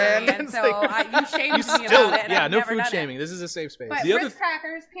happen. And so you shamed me Still, about it. yeah, I've no never food done shaming. It. This is a safe space. But Ritz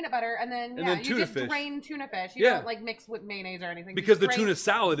crackers, peanut butter, and then you tuna just fish. drain tuna fish. You don't like mix with mayonnaise or anything. Because the tuna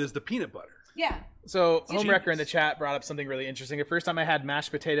salad is the peanut butter. Yeah. So Homewrecker in the chat brought up something really interesting. The first time I had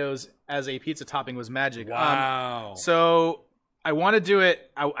mashed potatoes as a pizza topping was magic. Wow. So I want to do it.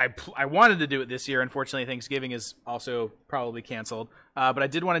 I wanted to do it this year. Unfortunately, Thanksgiving is also probably canceled. But I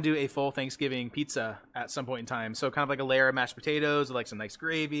did want to do a full Thanksgiving pizza at some point in time. So kind of like a layer of mashed potatoes with like some nice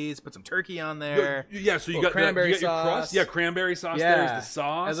gravies. Put some turkey on there. Yeah, so you got cranberry you got sauce. Your crust. Yeah, cranberry sauce. Yeah. There's the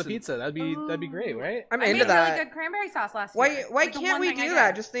sauce as a pizza. That'd be great, right? I'm I into made that. really good cranberry sauce last Why year. why Like the can't one we thing I do did.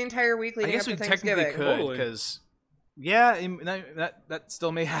 that just the entire week I leading guess up we to technically Thanksgiving? could Totally. because that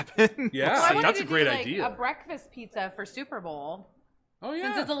still may happen. Yeah, Well, I wanted that's a to great do, like, idea. a breakfast pizza for Super Bowl. Oh Since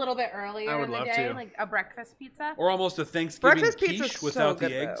yeah. it's a little bit earlier I would in the love day, to. like a breakfast pizza. Or almost a Thanksgiving Breakfast quiche pizza's without so the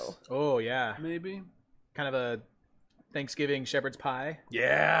good, eggs. Oh yeah, Maybe. kind of a Thanksgiving shepherd's pie.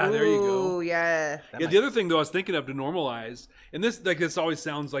 Yeah, there you go. Ooh, yeah. Yeah, the other thing though I was thinking of to normalize, and this always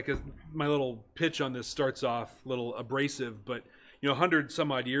sounds like my little pitch on this starts off a little abrasive, but 100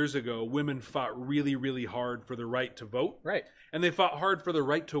 some odd years ago, women fought really, really hard for the right to vote, Right. and they fought hard for the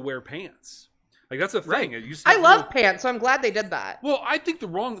right to wear pants. Like that's a thing. Right. It used to I love pants, so I'm glad they did that. Well, I think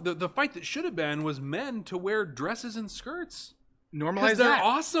the fight that should have been was men to wear dresses and skirts. Normalize Because they're that.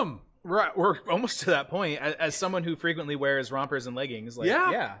 awesome. We're almost to that point. As someone who frequently wears rompers and leggings, like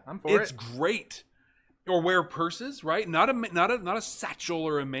Yeah. I'm for It's it. great. Or wear purses, right? Not a satchel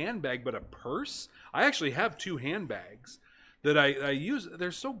or a man bag, but a purse. I actually have 2 handbags that I use.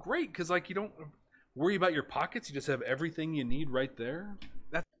 They're so great because you don't worry about your pockets. You just have everything you need right there.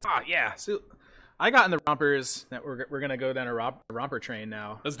 Yeah. So I got in the rompers. That we're gonna go down a romper train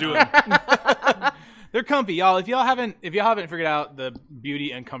now. Let's do it. They're comfy, y'all. If y'all haven't figured out the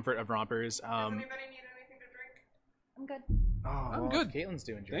beauty and comfort of rompers, Does anybody need anything to drink? I'm good. I'm good. Caitlin's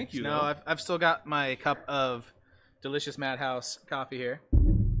doing drinks. Thank you, No, though. I've still got my cup of delicious Madhouse coffee here.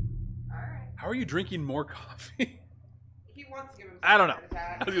 Alright. How are you drinking more coffee? He wants to give himself I don't know. a heart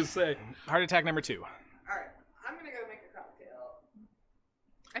attack. I was gonna say. Heart attack number 2. Alright, I'm gonna go make a cocktail.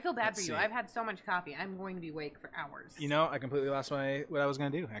 I feel bad Let's for you. see. I've had so much coffee. I'm going to be awake for hours. I completely lost what I was gonna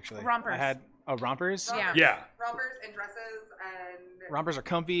do. Actually, Rompers. I had rompers. Yeah. Yeah. Rompers and dresses and... Rompers are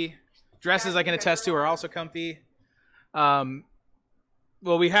comfy. Dresses, Yeah, I can you guys attest to, are are also comfy.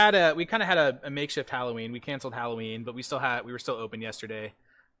 Well, we kind of had a makeshift Halloween. We canceled Halloween, but we were still open yesterday.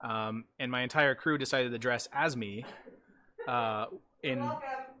 And my entire crew decided to dress as me,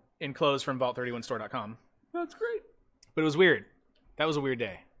 in clothes from vault31store.com. That's great. But it was weird. That was a weird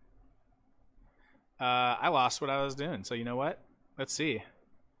day. I lost what I was doing. So you know what? Let's see.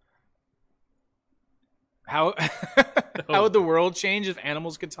 How would the world change if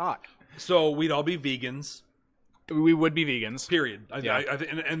animals could talk? So we'd all be vegans. We would be vegans. Period. Yeah.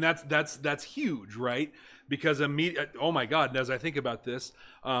 And that's huge, right? Because oh my God, as I think about this,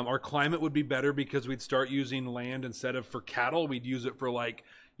 our climate would be better because we'd start using land instead of for cattle. We'd use it for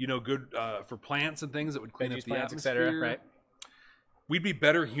good for plants and things that would clean up Veggies, the plants, atmosphere. etc. Right. We'd be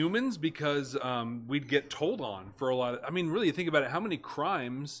better humans because we'd get told on for a lot of. I mean, really, think about it. How many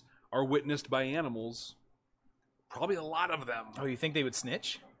crimes are witnessed by animals? Probably a lot of them. Oh, you think they would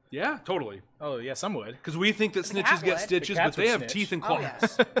snitch? Yeah, totally. Oh, yeah, some would. Because we think that The snitches cat get would. stitches, The but cats they would have snitch. teeth and Oh,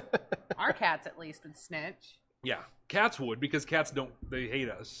 claws. yeah. Our cats at least would snitch. Yeah, cats would because cats don't. They hate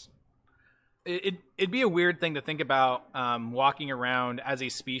us. It'd be a weird thing to think about walking around as a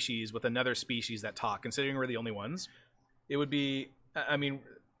species with another species that talk, considering we're the only ones. It would be. I mean,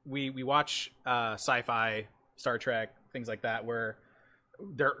 we watch sci-fi, Star Trek, things like that, where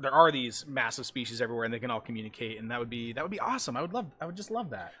there are these massive species everywhere and they can all communicate, and that would be awesome. I would just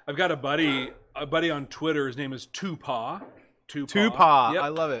love that. I've got a buddy on Twitter. His name is Tupaw. Tupaw. Yep. I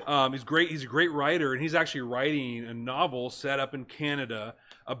love it. He's great. He's a great writer, and he's actually writing a novel set up in Canada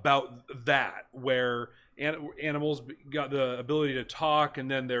about that, where animals got the ability to talk, and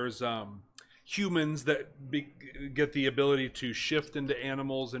then there's humans that get the ability to shift into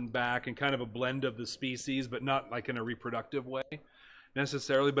animals and back, and kind of a blend of the species, but not like in a reproductive way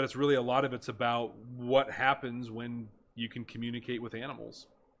necessarily. But it's really a lot of it's about what happens when you can communicate with animals.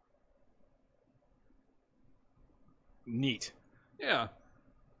 Neat. Yeah.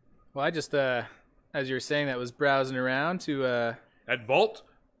 Well, I just as you were saying that, was browsing around to At Vault?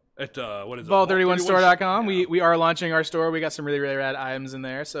 At what is it? vault31store.com. Yeah. We are launching our store. We got some really, really rad items in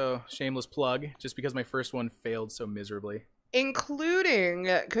there, so shameless plug, just because my first one failed so miserably. Including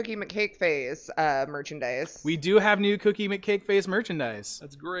Cookie McCake Face merchandise. We do have new Cookie McCake Face merchandise.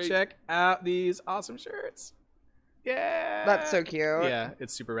 That's great. Check out these awesome shirts. Yeah. That's so cute. Yeah,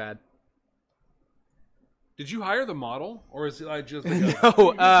 it's super rad. Did you hire the model, or is it just like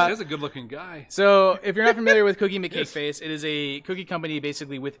No, he's a good-looking guy? So, if you're not familiar with Cookie McCake Face, it is a cookie company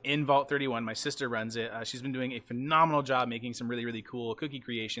basically within Vault 31. My sister runs it. She's been doing a phenomenal job making some really, really cool cookie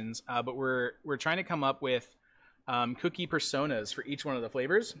creations. But we're trying to come up with cookie personas for each one of the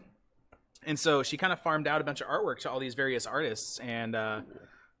flavors. And so she kind of farmed out a bunch of artwork to all these various artists, and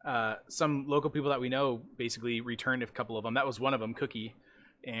some local people that we know basically returned a couple of them. That was one of them, Cookie.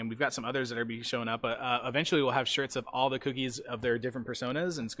 And we've got some others that are be showing up. But eventually we'll have shirts of all the Cookies of their different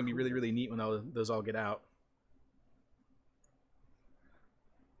personas, and it's going to be really, really neat when those all get out.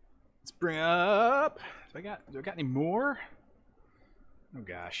 Let's bring up... Do I got any more? Oh,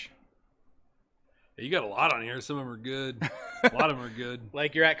 gosh. You got a lot on here. Some of them are good. A lot of them are good.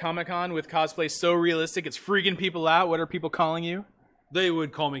 Like you're at Comic-Con with cosplay so realistic, it's freaking people out. What are people calling you? They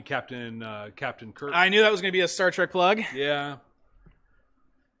would call me Captain Kirk. I knew that was going to be a Star Trek plug. Yeah.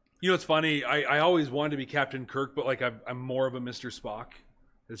 You know, it's funny. I always wanted to be Captain Kirk, but like I'm more of a Mr. Spock.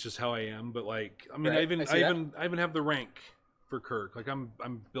 It's just how I am. But like, I mean, Right. I even have the rank for Kirk. Like I'm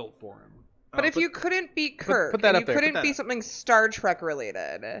built for him. But if you couldn't be Kirk, put that and up you there, couldn't be something Star Trek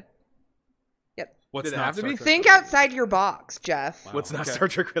related. Yep. What's Did it not have to Star be? Trek? Think outside your box, Jeff. Wow. What's not okay. Star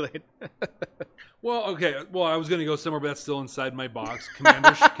Trek related? Well, okay. Well, I was going to go somewhere, but that's still inside my box.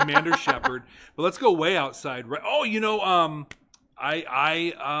 Commander Shepard. But let's go way outside. Right? Oh, you know,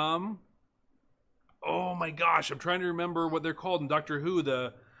 oh my gosh, I'm trying to remember what they're called in Doctor Who.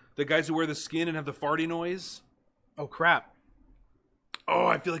 The guys who wear the skin and have the farty noise. Oh, crap. Oh,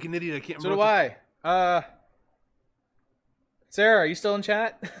 I feel like an idiot. I can't So remember. do I. Sarah, are you still in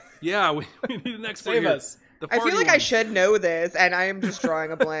chat? Yeah, we need an expert Save here. us. The I feel farty like I ones. should know this, and I am just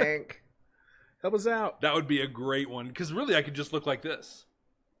drawing a blank. Help us out. That would be a great one because really, I could just look like this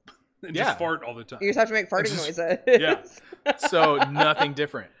and Yeah. just fart all the time. You just have to make farting Just- noises. Yeah. So nothing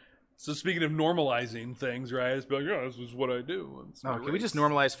different. So speaking of normalizing things, right? It's like, yeah, this is what I do. It's my Oh, can we just race.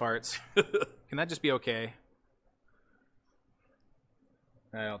 normalize farts? Can that just be okay?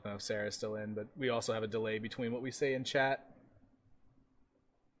 I don't know if Sarah's still in, but we also have a delay between what we say in chat.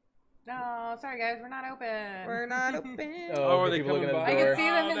 No, sorry guys, we're not open. We're not open. Oh, are good they people coming looking at by? the I door. can see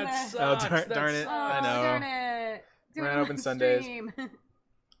them in that the. sucks. Oh, darn it. Oh, I know. darn it. We're not Doing open the Sundays. stream.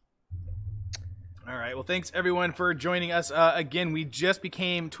 All right. Well, thanks everyone for joining us. Again, we just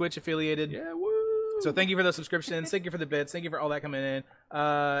became Twitch affiliated. Yeah, woo. So thank you for those subscriptions. Thank you for the bits. Thank you for all that coming in.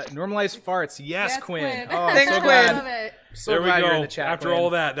 Normalized farts. Yes, Quinn. Oh, I'm Thanks, so Quinn. glad. Love it. So There we glad go. you're in the chat. After Quinn.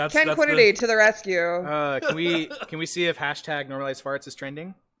 all that, that's Ken that's Quinity to the rescue. Can we see if hashtag normalized farts is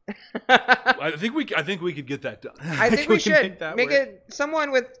trending? I think we could get that done. I think we can should make that make work. it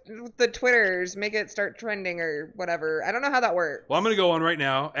someone with the Twitters make it start trending or whatever. I don't know how that works. Well, I'm going to go on right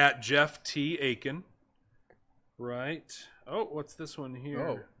now at Jeff T. Akin. Right. Oh, what's this one here?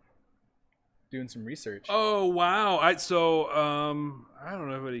 Oh. Doing some research. Oh, wow. I don't know if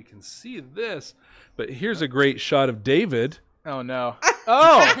anybody can see this, but here's a great shot of David Oh no.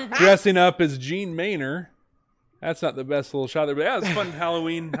 Oh. dressing up as Gene Maynor. That's not the best little shot there, but yeah, it's a fun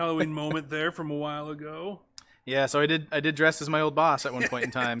Halloween moment there from a while ago. Yeah, so I did dress as my old boss at one point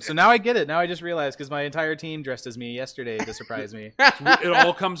in time. So now I get it. Now I just realized because my entire team dressed as me yesterday to surprise me. It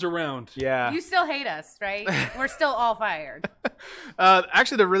all comes around. Yeah. You still hate us, right? We're still all fired.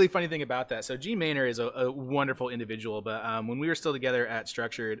 Actually, the really funny thing about that, so Gene Maynor is a wonderful individual, but when we were still together at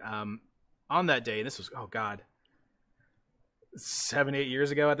Structured, on that day, and this was, 7-8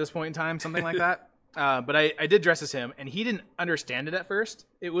 years ago at this point in time, something like that. But I did dress as him, and he didn't understand it at first.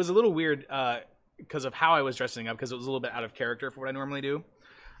 It was a little weird because of how I was dressing up, because it was a little bit out of character for what I normally do.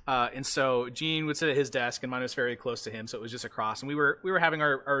 And so Gene would sit at his desk, and mine was very close to him, so it was just across. And we were having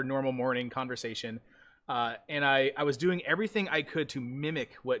our normal morning conversation, and I was doing everything I could to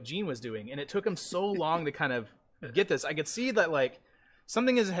mimic what Gene was doing, and it took him so long to kind of get this. I could see that like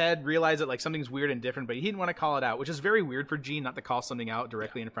something in his head realized that like something's weird and different, but he didn't want to call it out, which is very weird for Gene not to call something out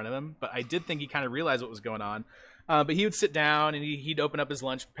directly in front of him. But I did think he kind of realized what was going on. But he would sit down and he'd open up his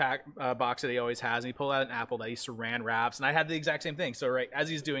lunch pack box that he always has, and he'd pull out an apple that he saran wraps, and I had the exact same thing. So right as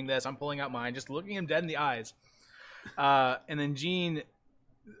he's doing this, I'm pulling out mine, just looking him dead in the eyes. And then Gene,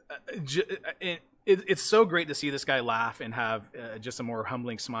 it's so great to see this guy laugh and have just a more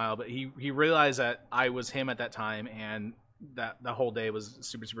humbling smile. But he realized that I was him at that time, and that the whole day was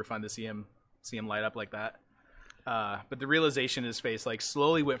super, super fun to see him light up like that. But the realization in his face like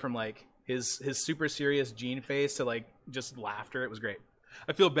slowly went from like his super serious Gene face to like just laughter. It was great.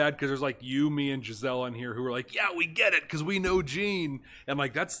 I feel bad because there's like you, me, and Giselle on here who are like, yeah, we get it because we know Gene. And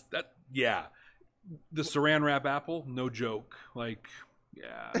like, yeah. The saran wrap apple, no joke. Like,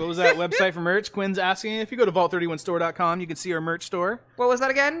 yeah. What was that website for merch? Quinn's asking. If you go to vault31store.com, you can see our merch store. What was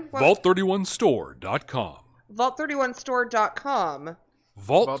that again? Vault31store.com. Vault31store.com.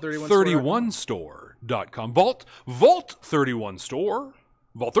 Vault31store.com. Vault31store.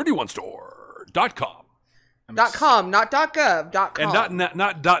 Vault31store.com. .com, not .gov. .com. And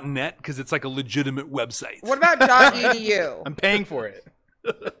not .net because it's like a legitimate website. What about .edu? I'm paying for it.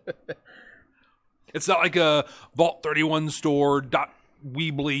 It's not like a Vault31 store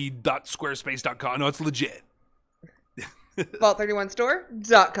 .weebly.squarespace.com. No, it's legit.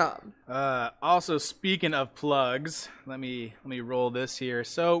 Vault31store.com. Also, speaking of plugs, let me roll this here.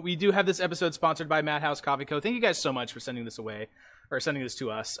 So we do have this episode sponsored by Madhouse Coffee Co. Thank you guys so much for sending this away, or sending this to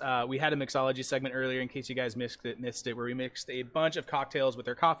us. We had a mixology segment earlier, in case you guys missed it, where we mixed a bunch of cocktails with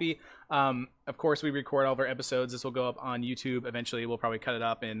their coffee. Of course, we record all of our episodes. This will go up on YouTube eventually. We'll probably cut it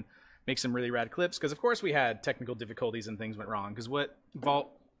up and make some really rad clips, because of course we had technical difficulties and things went wrong. Because what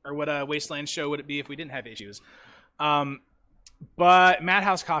Wasteland show would it be if we didn't have issues? But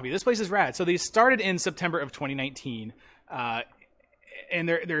Madhouse Coffee, this place is rad. So they started in September of 2019, and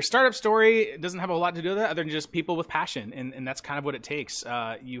their startup story doesn't have a lot to do with that other than just people with passion, and that's kind of what it takes.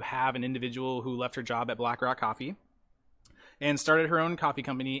 You have an individual who left her job at Black Rock Coffee and started her own coffee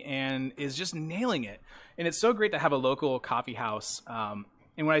company and is just nailing it. And it's so great to have a local coffee house.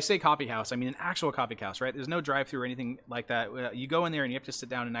 And when I say coffee house, I mean an actual coffee house, right? There's no drive-through or anything like that. You go in there and you have to sit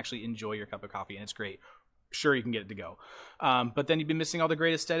down and actually enjoy your cup of coffee, and it's great. Sure, you can get it to go. But then you've been missing all the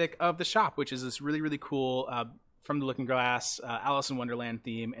great aesthetic of the shop, which is this really, really cool From the Looking Glass Alice in Wonderland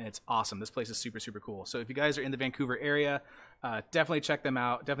theme, and it's awesome. This place is super, super cool. So if you guys are in the Vancouver area, definitely check them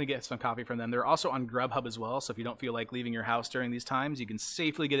out. Definitely get some coffee from them. They're also on Grubhub as well, so if you don't feel like leaving your house during these times, you can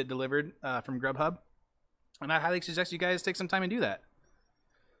safely get it delivered from Grubhub. And I highly suggest you guys take some time and do that,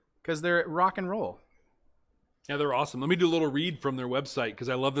 because they're rock and roll. Yeah, they're awesome. Let me do a little read from their website, because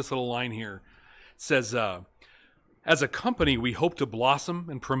I love this little line here. It says, as a company, we hope to blossom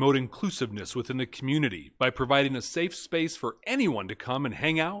and promote inclusiveness within the community by providing a safe space for anyone to come and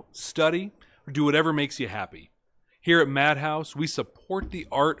hang out, study, or do whatever makes you happy. Here at Madhouse, we support the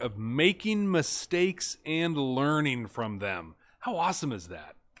art of making mistakes and learning from them. How awesome is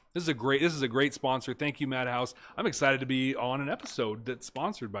that? This is a great sponsor. Thank you, Madhouse. I'm excited to be on an episode that's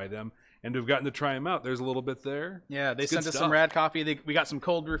sponsored by them and to have gotten to try them out. There's a little bit there. Yeah, they sent us some rad coffee. We got some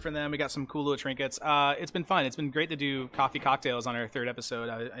cold brew from them. We got some cool little trinkets. It's been fun. It's been great to do coffee cocktails on our third episode.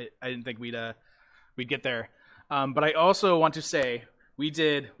 I didn't think we'd get there. But I also want to say we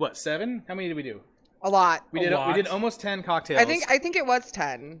did, 7? How many did we do? A lot. We did almost 10 cocktails. I think it was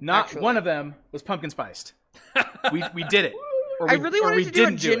 10. Not actually. one of them was pumpkin spiced. we did it. I really wanted to do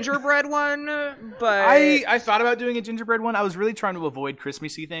a gingerbread one, but I thought about doing a gingerbread one. I was really trying to avoid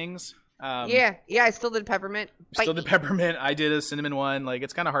Christmassy things. Yeah, I still did peppermint. Still did peppermint. I did a cinnamon one. Like,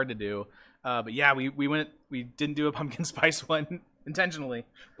 it's kind of hard to do. But yeah, we didn't do a pumpkin spice one intentionally,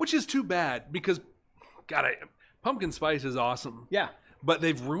 which is too bad, because God, pumpkin spice is awesome. Yeah, but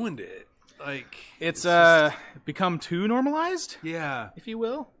they've ruined it. Like, it's become too normalized. Yeah, if you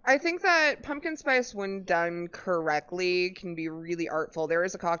will. I think that pumpkin spice, when done correctly, can be really artful. There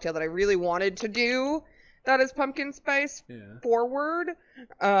is a cocktail that I really wanted to do that is pumpkin spice forward.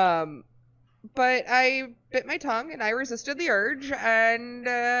 But I bit my tongue and I resisted the urge, and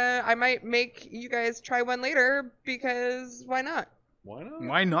I might make you guys try one later, because why not?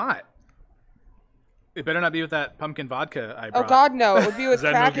 Why not? It better not be with that pumpkin vodka I brought. Oh God, no! It would be with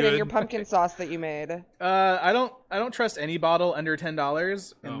Kraken and your pumpkin sauce that you made. I don't trust any bottle under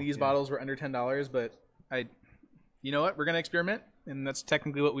 $10, and these bottles were under $10. But you know what? We're gonna experiment, and that's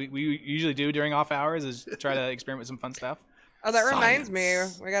technically what we usually do during off hours, is try to experiment with some fun stuff. Oh, that reminds me.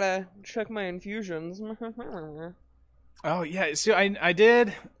 I gotta check my infusions. Oh yeah, so I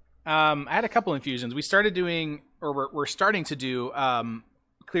did. I had a couple infusions. We started doing, or we're starting to do,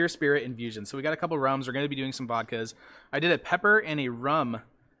 clear spirit infusions. So we got a couple rums. We're going to be doing some vodkas. I did a pepper and a rum.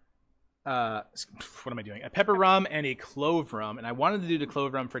 What am I doing? A pepper rum and a clove rum, and I wanted to do the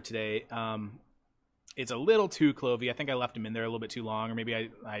clove rum for today. It's a little too clovey. I think I left them in there a little bit too long, or maybe I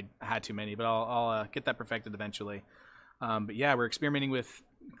had too many. But I'll get that perfected eventually. But yeah, we're experimenting with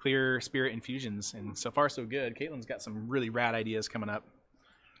clear spirit infusions, and so far so good. Caitlin's got some really rad ideas coming up,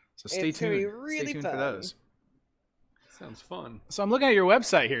 so stay tuned. Really stay tuned fun for those. Sounds fun. So I'm looking at your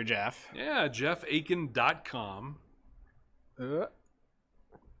website here, Jeff. Yeah, JeffAkin.com.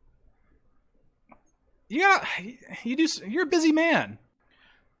 Yeah, you're a busy man.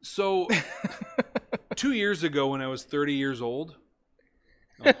 So 2 years ago, when I was 30 years old.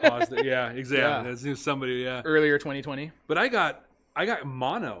 I'll pause there. Yeah, exactly. That's somebody. Yeah, earlier 2020. But I got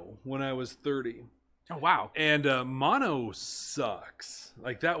mono when I was 30. Oh wow! And mono sucks.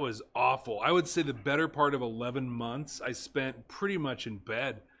 Like, that was awful. I would say the better part of 11 months I spent pretty much in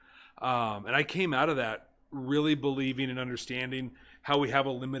bed, and I came out of that really believing and understanding how we have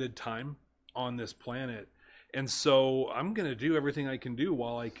a limited time on this planet, and so I'm gonna do everything I can do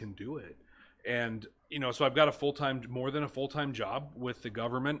while I can do it. And so I've got more than a full-time job with the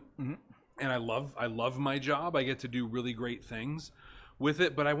government, and I love my job. I get to do really great things with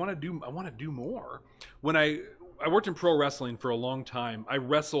it, but I want to do more. When I worked in pro wrestling for a long time. I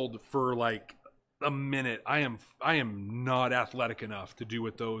wrestled for like a minute. I am not athletic enough to do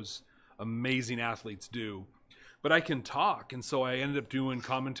what those amazing athletes do, but I can talk, and so I ended up doing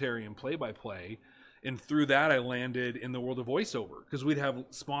commentary and play-by-play. And through that, I landed in the world of voiceover, because we'd have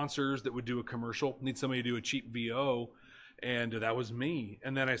sponsors that would do a commercial, need somebody to do a cheap VO, and that was me.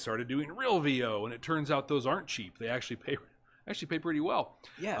 And then I started doing real VO, and it turns out those aren't cheap. They actually pay pretty well.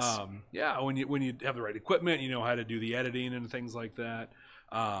 Yes. Yeah, when you have the right equipment, you know how to do the editing and things like that.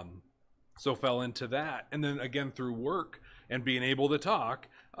 So fell into that. And then again, through work and being able to talk,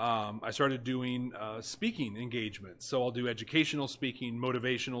 I started doing speaking engagements. So I'll do educational speaking,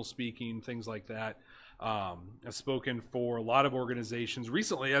 motivational speaking, things like that. I've spoken for a lot of organizations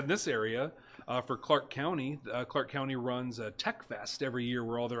recently in this area for Clark County. Clark County runs a Tech Fest every year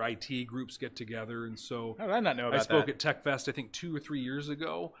where all their IT groups get together. And so how did I not know about I spoke that? At Tech Fest, I think 2 or 3 years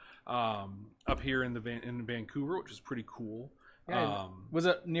ago, up here in Vancouver, which is pretty cool. Yeah, was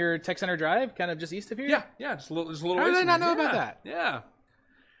it near Tech Center Drive, kind of just east of here? Yeah, just a little. How ways did I from not here. know about that? Yeah.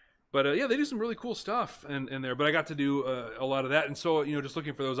 But yeah, they do some really cool stuff in there. But I got to do a lot of that, and so just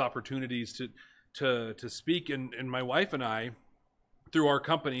looking for those opportunities to speak. And my wife and I, through our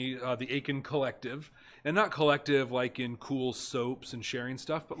company, the Akin Collective, and not collective like in cool soaps and sharing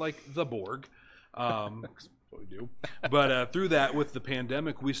stuff, but like the Borg. What we do. But through that, with the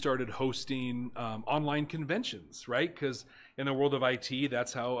pandemic, we started hosting online conventions, right? Because in the world of IT,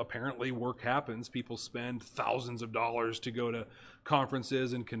 that's how apparently work happens. People spend thousands of dollars to go to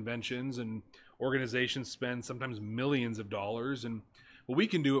conferences and conventions, and organizations spend sometimes millions of dollars. And well, we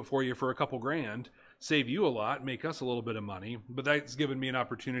can do it for you for a couple grand, save you a lot, make us a little bit of money. But that's given me an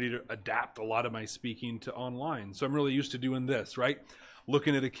opportunity to adapt a lot of my speaking to online. So I'm really used to doing this, right?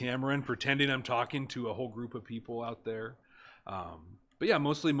 Looking at a camera and pretending I'm talking to a whole group of people out there. But yeah,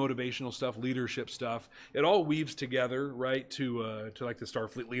 mostly motivational stuff, leadership stuff. It all weaves together, right, to like the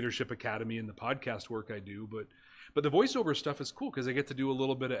Starfleet Leadership Academy and the podcast work I do. But the voiceover stuff is cool because I get to do a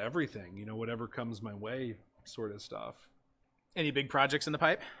little bit of everything, whatever comes my way sort of stuff. Any big projects in the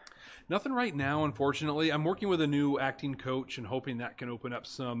pipe? Nothing right now, unfortunately. I'm working with a new acting coach and hoping that can open up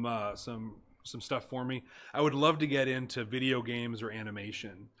some stuff for me. I would love to get into video games or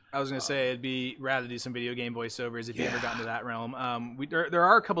animation. I was going to say it'd be rad to do some video game voiceovers if you ever got into that realm. There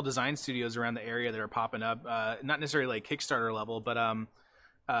are a couple design studios around the area that are popping up, not necessarily like Kickstarter level, but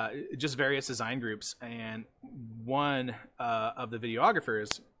just various design groups. And one of the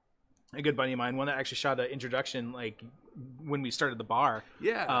videographers, a good buddy of mine, one that actually shot an introduction like when we started the bar,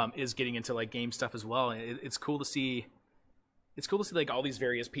 is getting into like game stuff as well. And it's cool to see. It's cool to see like all these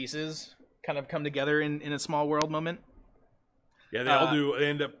various pieces kind of come together in a small world moment. Yeah, they all do. They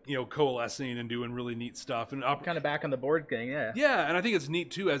end up, coalescing and doing really neat stuff. And kind of back on the board thing, yeah. Yeah, and I think it's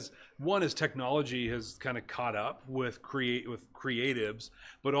neat too, as technology has kind of caught up with creatives,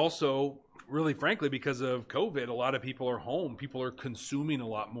 but also, really frankly, because of COVID, a lot of people are home. People are consuming a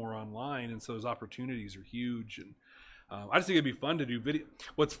lot more online, and so those opportunities are huge. And I just think it'd be fun to do video.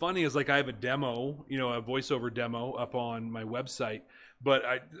 What's funny is like I have a demo, a voiceover demo up on my website, but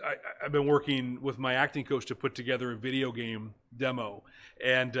I've been working with my acting coach to put together a video game demo.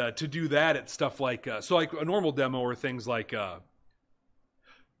 And to do that, it's stuff like, so like a normal demo are things like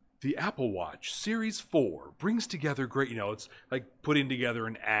the Apple Watch Series 4 brings together great, it's like putting together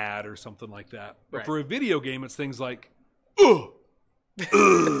an ad or something like that. But for a video game, it's things like, I'm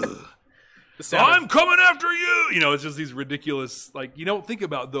coming after you. It's just these ridiculous, like, you don't think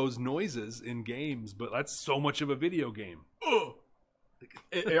about those noises in games, but that's so much of a video game.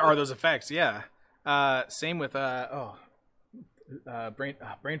 Are those effects? Yeah. Same with brain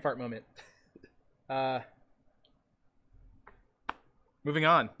fart moment. Moving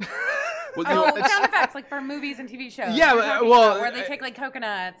on. Sound effects like for movies and TV shows. Yeah, where they take like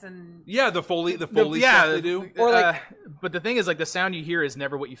coconuts and the Foley stuff they do. Or like, but the thing is, like, the sound you hear is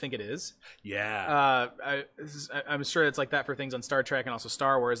never what you think it is. Yeah. I'm sure it's like that for things on Star Trek and also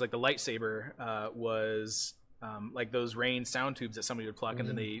Star Wars. Like the lightsaber was like those rain sound tubes that somebody would pluck and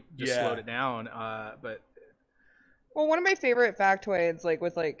then they just slowed it down. Well, one of my favorite factoids, like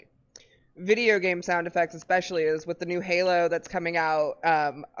with like video game sound effects especially, is with the new Halo that's coming out.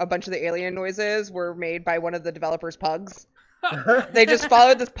 A bunch of the alien noises were made by one of the developers' pugs. They just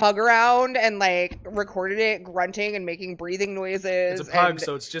followed this pug around and like recorded it grunting and making breathing noises. It's a pug,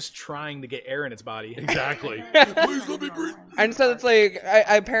 so it's just trying to get air in its body. Exactly. Please let me breathe. And so it's like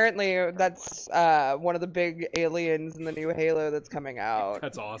apparently that's one of the big aliens in the new Halo that's coming out.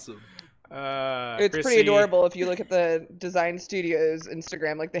 That's awesome. It's pretty adorable if you look at the design studio's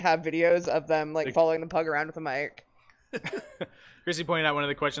Instagram. Like they have videos of them like following the pug around with a mic. Chrissy pointed out one of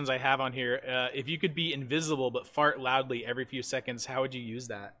the questions I have on here. If you could be invisible but fart loudly every few seconds, how would you use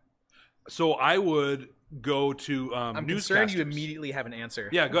that? So I would go to I'm newscasters. concerned you immediately have an answer.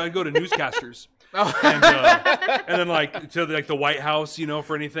 Yeah, I'd go to newscasters. Oh. And then like to like the White House, you know,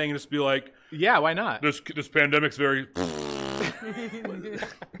 for anything, and just be like, yeah, why not? This pandemic's very.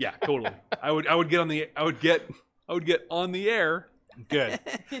 Yeah, totally. I would get on the air. Good,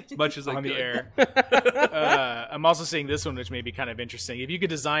 as much as I on could. the air. I'm also seeing this one, which may be kind of interesting. If you could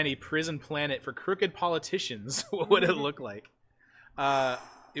design a prison planet for crooked politicians, what would it look like?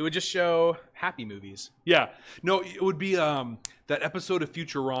 It would just show happy movies. Yeah, no, it would be that episode of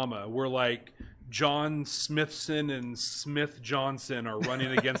Futurama where like John Smithson and Smith Johnson are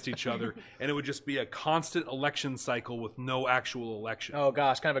running against each other, and it would just be a constant election cycle with no actual election. Oh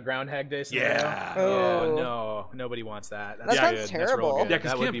gosh, kind of a Groundhog Day scenario. Yeah. Oh. No, nobody wants that. That sounds good. terrible. That's real good. Yeah,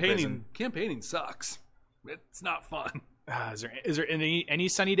 because That would be campaigning sucks. It's not fun. Is there any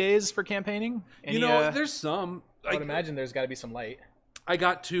sunny days for campaigning? Any, There's some. I would imagine there's got to be some light. I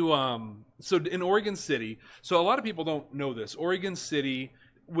got to so in Oregon City. So a lot of people don't know this. Oregon City,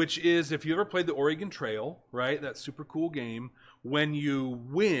 which is, if you ever played the Oregon Trail, right? That super cool game. When you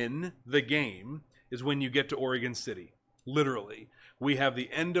win the game is when you get to Oregon City. Literally, we have the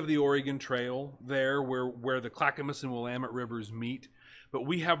end of the Oregon Trail there, where the Clackamas and Willamette rivers meet. But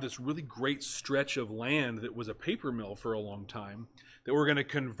we have this really great stretch of land that was a paper mill for a long time that we're going to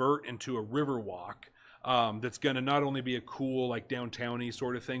convert into a river walk. That's going to not only be a cool, like, downtown-y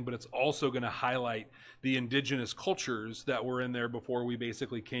sort of thing, but it's also going to highlight the indigenous cultures that were in there before we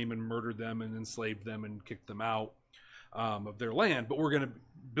basically came and murdered them and enslaved them and kicked them out of their land. But we're going to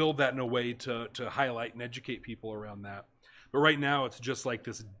build that in a way to highlight and educate people around that. But right now, it's just like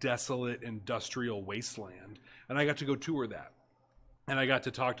this desolate industrial wasteland. And I got to go tour that. And I got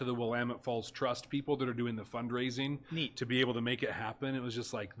to talk to the Willamette Falls Trust people that are doing the fundraising. Neat. To be able to make it happen. It was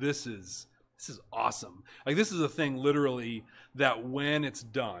just like, this is awesome. Like, this is a thing literally that when it's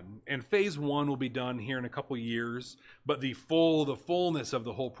done, and phase 1 will be done here in a couple years, but the fullness of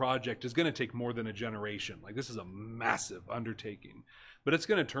the whole project is going to take more than a generation. Like, this is a massive undertaking, but it's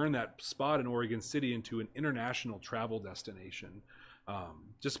going to turn that spot in Oregon City into an international travel destination,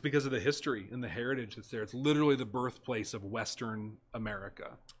 just because of the history and the heritage that's there. It's literally the birthplace of Western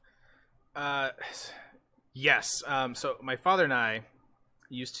America. Yes. So my father and I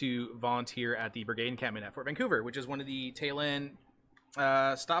used to volunteer at the Brigade Encampment at Fort Vancouver, which is one of the tail end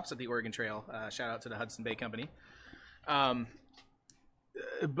stops at the Oregon Trail. Shout out to the Hudson Bay Company. But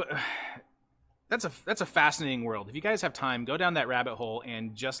that's a fascinating world. If you guys have time, go down that rabbit hole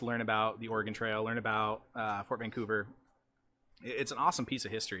and just learn about the Oregon Trail, learn about Fort Vancouver. It's an awesome piece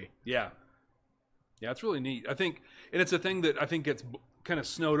of history. Yeah, it's really neat. I think, and it's a thing that I think gets kind of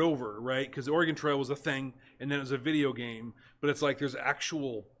snowed over, right? Because the Oregon Trail was a thing, and then it was a video game. But it's like there's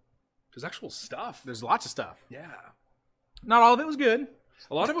actual stuff. There's lots of stuff. Yeah, not all of it was good.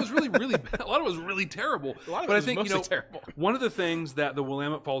 A lot of it was really bad. A lot of it was really terrible. A lot of but it was I think mostly terrible. One of the things that the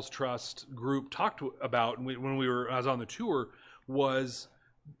Willamette Falls Trust group talked about when I was on the tour was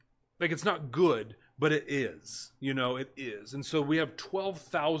like, it's not good, but it is. It is. And so we have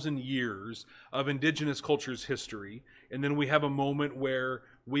 12,000 years of indigenous culture's history, and then we have a moment where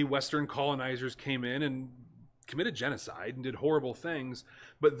we Western colonizers came in and committed genocide and did horrible things,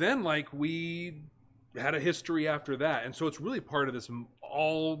 but then we had a history after that. And so it's really part of this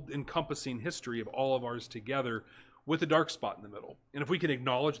all-encompassing history of all of ours together with a dark spot in the middle. And if we can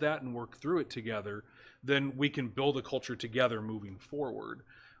acknowledge that and work through it together, then we can build a culture together moving forward.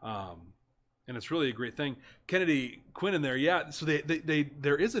 And it's really a great thing. Kennedy Quinn in there, yeah. So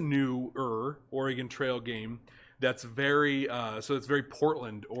there is a new Oregon Trail game that's very it's very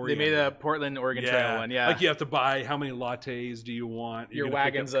Portland, Oregon. They made a Portland, Oregon Trail one, yeah. Like, you have to buy, how many lattes do you want? Your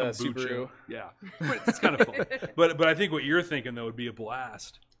wagon's a Subaru. Yeah, it's kind of fun. But I think what you're thinking, though, would be a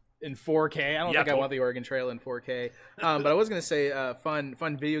blast. In 4K. I don't think I want the Oregon Trail in 4K. But I was going to say,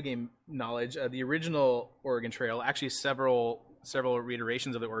 fun video game knowledge. The original Oregon Trail, actually several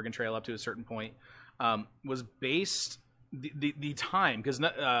reiterations of the Oregon Trail up to a certain point, was based the time, because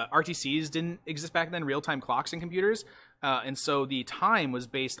RTCs didn't exist back then, real-time clocks in computers, and so the time was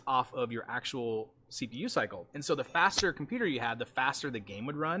based off of your actual CPU cycle. And so the faster computer you had, the faster the game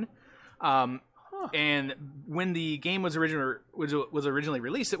would run. And when the game was originally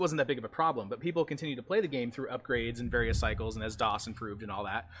released, it wasn't that big of a problem, but people continued to play the game through upgrades and various cycles, and as DOS improved and all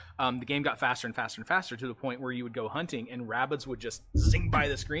that, the game got faster and faster and faster, to the point where you would go hunting and rabbits would just zing by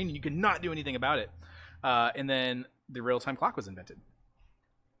the screen and you could not do anything about it. And then the real-time clock was invented.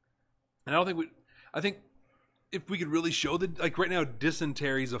 And I think if we could really show right now,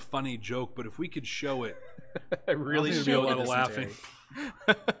 dysentery is a funny joke, but if we could show it I really should be a lot get of laughing.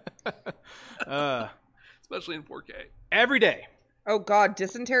 Especially in 4K. Every day. Oh God,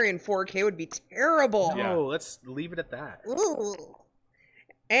 dysentery in 4K would be terrible. No, let's leave it at that. Ooh.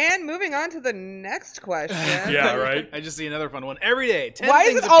 And moving on to the next question. Yeah, right. I just see another fun one. Every day. 10 Why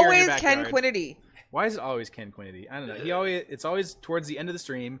things is it appear in always your Ken backyard. Quinnity? Why is it always Ken Quinnity? I don't know. It's always towards the end of the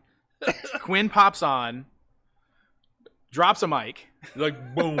stream. Quinn pops on, drops a mic.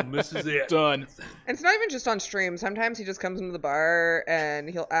 Like, boom, this is it. Done. And it's not even just on stream. Sometimes he just comes into the bar and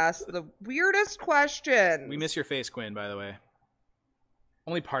he'll ask the weirdest questions. We miss your face, Quinn, by the way.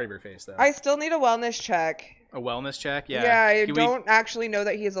 Only part of your face, though. I still need a wellness check. A wellness check? Yeah. Yeah, I Can don't actually know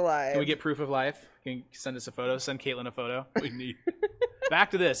that he's alive. Can we get proof of life? Can you send us a photo? Send Caitlin a photo. We need.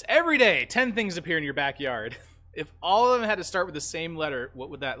 Back to this. Every day, 10 things appear in your backyard. If all of them had to start with the same letter, what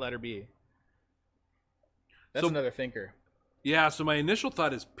would that letter be? That's another thinker. Yeah, so my initial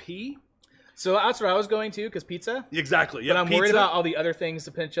thought is P. So that's what I was going to, because pizza. Exactly. Yeah, But I'm pizza, worried about all the other things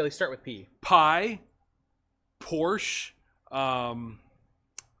to potentially start with P. Pie, Porsche,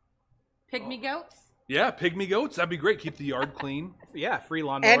 Pygmy goats. yeah, pygmy goats. That'd be great. Keep the yard clean. Yeah, free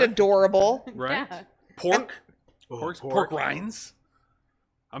lawnmower. And adorable. Right? Yeah. Pork. Oh, Pork rinds.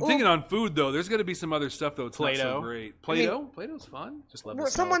 I'm thinking on food, though. There's got to be some other stuff, though. It's not so Play-Doh. great. Play-Doh? Play-Doh's fun. Just love Well,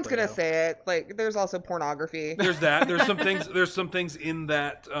 the smell of someone's gonna Play-Doh. say it. Like, there's also pornography. There's that. There's some things in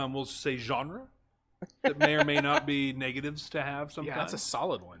that, we'll say, genre that may or may not be negatives to have sometimes. Yeah, that's a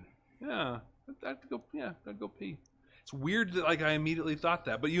solid one. Yeah. I'd go pee. It's weird that, like, I immediately thought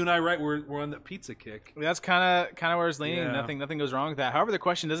that. But you and I, right, we're on that pizza kick. That's kind of where I was leaning. Yeah. Nothing goes wrong with that. However, the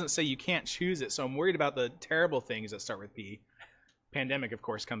question doesn't say you can't choose it, so I'm worried about the terrible things that start with P. Pandemic, of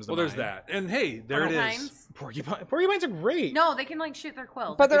course, comes to Well, mind. there's that. And, hey, there it is. Porcupines? Porcupines are great. No, they can like shoot their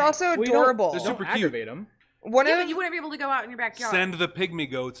quills. But they're Okay. also Well, you adorable. They're Don't super cute. aggravate them. One Yeah, of but you wouldn't be able to go out in your backyard. Send the pygmy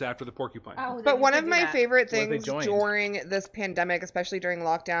goats after the porcupine. Oh, But you one could of do my that. favorite What if they things joined? during this pandemic, especially during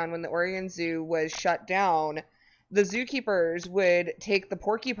lockdown when the Oregon Zoo was shut down, the zookeepers would take the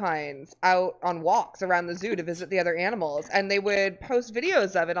porcupines out on walks around the zoo to visit the other animals, and they would post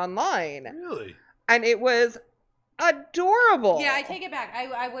videos of it online. Really? And it was adorable. Yeah, I take it back.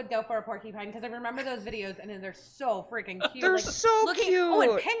 I would go for a porcupine because I remember those videos and they're so freaking cute. They're like, so looking, Oh,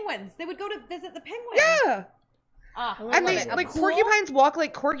 and cute. penguins. They would go to visit the penguins. Yeah. Ah, I And love they it. like Cool. porcupines walk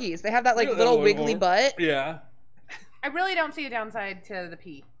like corgis. They have that like Yeah, little that wiggly little- butt. Yeah. I really don't see a downside to the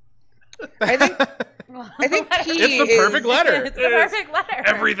P. I think P It's the perfect letter. It's the perfect letter.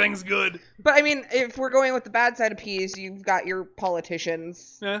 Everything's good. But I mean, if we're going with the bad side of P's, you've got your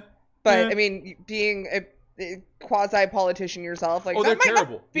politicians. Yeah. But Yeah. I mean, being a quasi politician yourself, like Oh, that they're might not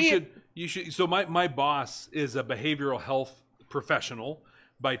terrible. be You should. So my boss is a behavioral health professional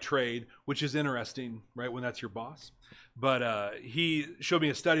by trade, which is interesting, right? When that's your boss. But he showed me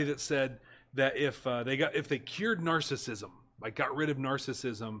a study that said that if they cured narcissism, like got rid of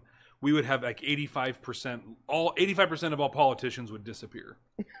narcissism, we would have like 85% of all politicians would disappear.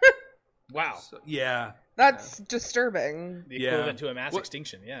 Wow. So, yeah. That's disturbing. The Yeah. equivalent to a mass What-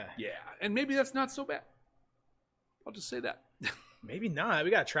 extinction, yeah. Yeah. And maybe that's not so bad. I'll just say that. Maybe not.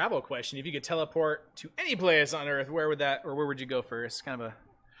 We got a travel question. If you could teleport to any place on Earth, where would you go first? Kind of a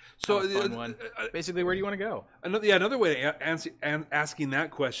fun one. Basically, where do you want to go? Another way to asking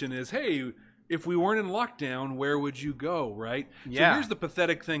that question is, hey, if we weren't in lockdown, where would you go, right? Yeah. So here's the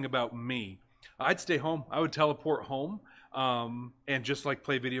pathetic thing about me. I'd stay home. I would teleport home and just like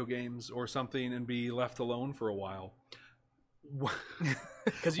play video games or something and be left alone for a while.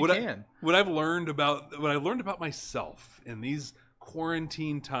 Because you can. What I've learned about myself in these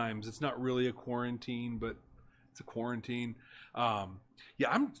quarantine times, it's not really a quarantine, but it's a quarantine. Yeah,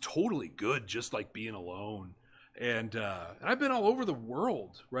 I'm totally good just like being alone. And I've been all over the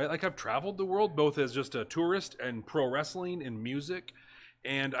world, right? Like I've traveled the world both as just a tourist and pro wrestling and music.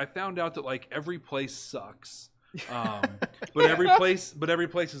 And I found out that like every place sucks. But every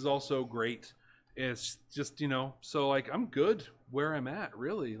place is also great. It's just, so like I'm good where I'm at,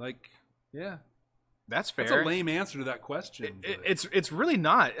 really. Like, yeah. That's fair. That's a lame answer to that question. It's really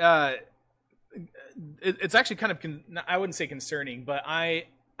not. It's actually kind of I wouldn't say concerning, but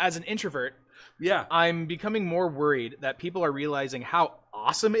as an introvert, yeah, I'm becoming more worried that people are realizing how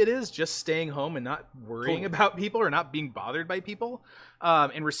awesome it is just staying home and not worrying about people or not being bothered by people.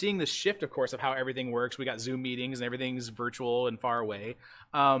 And we're seeing this shift, of course, of how everything works. We got Zoom meetings and everything's virtual and far away.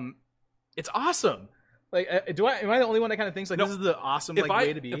 It's awesome. Like, am I the only one that kind of thinks like this is the awesome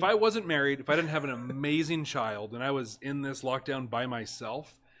way to be? If I wasn't married, if I didn't have an amazing child, and I was in this lockdown by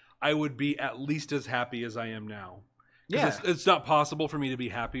myself, I would be at least as happy as I am now. Yeah, it's not possible for me to be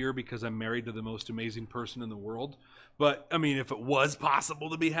happier because I'm married to the most amazing person in the world. But I mean, if it was possible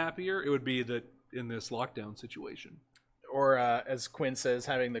to be happier, it would be that in this lockdown situation. Or as Quinn says,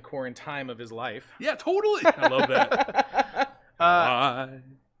 having the quarantine of his life. Yeah, totally. I love that.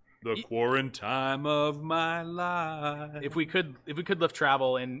 The quarantine of my life. If we could live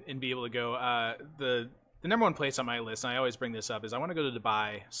travel and be able to go, the number one place on my list, and I always bring this up, is I want to go to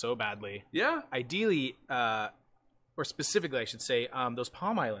Dubai so badly. Yeah. Ideally, or specifically, I should say, those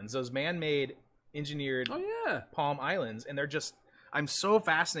Palm Islands, those man-made, engineered Palm Islands, and they're just. I'm so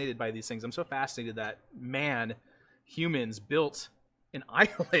fascinated by these things. I'm so fascinated that humans built an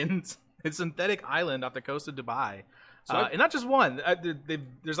island, a synthetic island off the coast of Dubai. And not just one.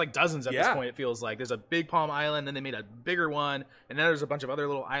 There's like dozens at this point, it feels like. There's a big Palm Island, then they made a bigger one, and then there's a bunch of other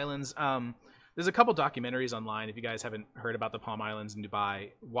little islands. There's a couple documentaries online. If you guys haven't heard about the Palm Islands in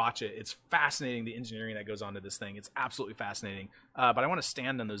Dubai, watch it. It's fascinating, the engineering that goes on to this thing. It's absolutely fascinating. But I want to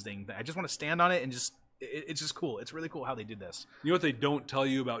stand on those things. I just want to stand on it and just... It's just cool. It's really cool how they did this. You know what they don't tell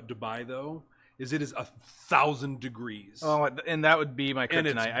you about Dubai, though? Is it is 1,000 degrees. Oh, and that would be my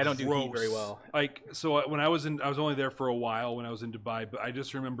kryptonite. I don't do heat very well. Like, so when I was only there for a while when I was in Dubai, but I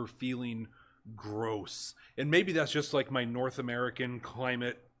just remember feeling gross. And maybe that's just like my North American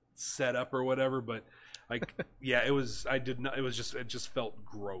climate setup or whatever, but like, yeah, it just felt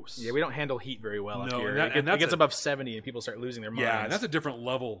gross. Yeah, we don't handle heat very well up here. And it gets above 70 and people start losing their minds. Yeah, and that's a different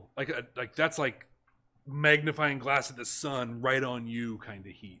level. Like that's like magnifying glass of the sun right on you kind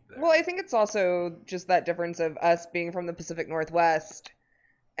of heat there. Well, I think it's also just that difference of us being from the Pacific Northwest,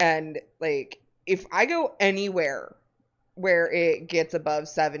 and like if I go anywhere where it gets above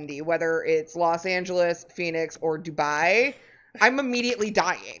 70, whether it's Los Angeles, Phoenix, or Dubai, I'm immediately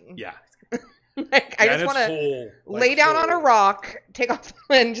dying. Yeah. Like I just want to lay down on a rock, take off,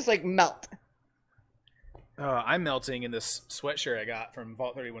 and just like melt. I'm melting in this sweatshirt I got from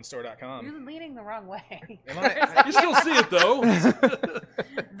vault31store.com. You're leaning the wrong way. You still see it, though.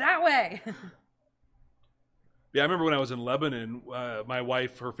 That way. Yeah, I remember when I was in Lebanon, my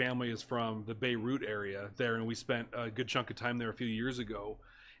wife, her family is from the Beirut area there, and we spent a good chunk of time there a few years ago.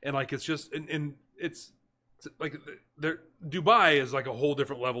 And, like, it's just, and it's like, Dubai is like a whole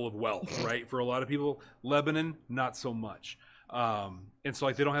different level of wealth, right? For a lot of people. Lebanon, not so much. And so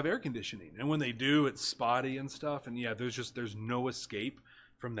like they don't have air conditioning, and when they do, it's spotty and stuff. And yeah, there's no escape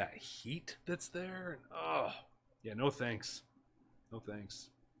from that heat that's there. And no thanks.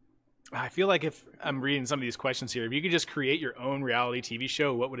 I feel like if I'm reading some of these questions here, if you could just create your own reality TV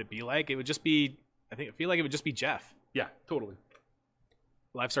show, what would it be like? It would just be, I feel like it would just be Jeff. Yeah, totally.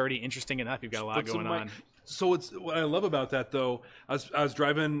 Life's already interesting enough. You've got a lot going on. So it's what I love about that, though. I was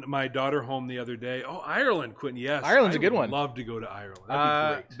driving my daughter home the other day. Oh, Ireland, Quentin. Yes, Ireland's a good one. Love to go to Ireland.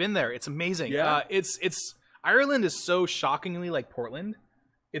 That'd be great. Been there. It's amazing. Yeah. It's Ireland is so shockingly like Portland.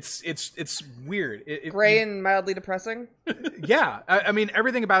 It's weird. Gray and mildly depressing. Yeah, I mean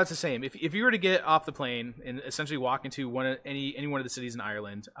everything about it's the same. If you were to get off the plane and essentially walk into any one of the cities in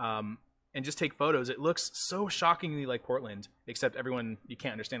Ireland, and just take photos, it looks so shockingly like Portland. Except you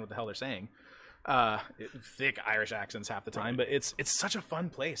can't understand what the hell they're saying. Thick Irish accents half the time, but it's such a fun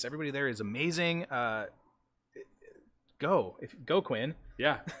place. Everybody there is amazing. Go Quinn.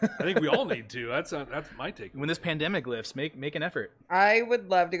 Yeah, I think we all need to. That's my take. When this pandemic lifts, make an effort. I would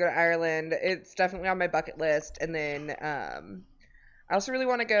love to go to Ireland. It's definitely on my bucket list. And then I also really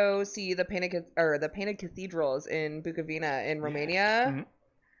want to go see the painted cathedraals in Bukovina in Romania. Mm-hmm.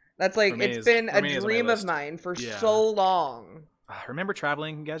 That's like it's been a dream of mine for so long. Remember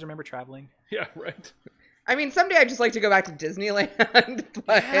traveling? You guys remember traveling? Yeah, right. I mean, someday I'd just like to go back to Disneyland,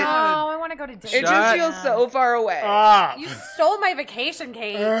 but I want to go to Disneyland. It just feels so far away. You stole my vacation,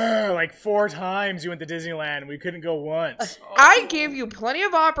 Kate. Like 4 times you went to Disneyland. We couldn't go once. I gave you plenty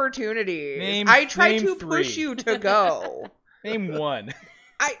of opportunity. I tried to push you to go. Name one.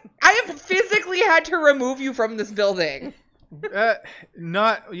 I have physically had to remove you from this building. You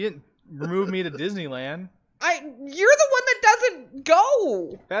didn't remove me to Disneyland. You're the one that doesn't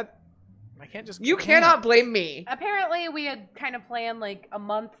go. I can't just. You cannot blame me. Apparently, we had kind of planned like a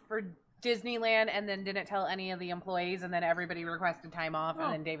month for Disneyland, and then didn't tell any of the employees, and then everybody requested time off,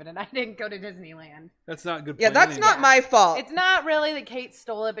 and then David and I didn't go to Disneyland. That's not good. Yeah, that's not my fault. It's not really that Kate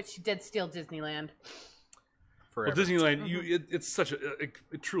stole it, but she did steal Disneyland. Forever. Well, Disneyland, it's such it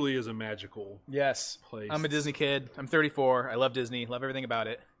truly is a magical place. I'm a Disney kid. I'm 34. I love Disney. Love everything about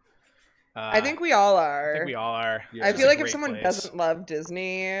it. I think we all are. Yeah. I feel like if someone doesn't love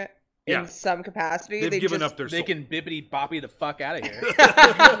Disney in some capacity, they've given up their soul. They can bippity boppy the fuck out of here.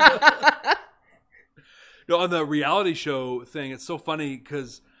 No, on the reality show thing, it's so funny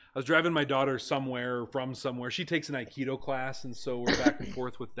because I was driving my daughter from somewhere. She takes an Aikido class, and so we're back and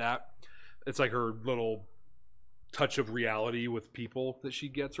forth with that. It's like her little touch of reality with people that she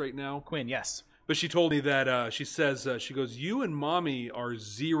gets right now. Quinn, yes. But she told me that she says she goes, "You and mommy are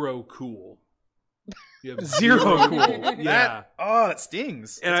zero cool." You have Zero cool. Yeah. That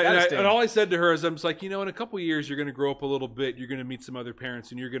stings. And all I said to her is, I'm just like, in a couple years, you're going to grow up a little bit. You're going to meet some other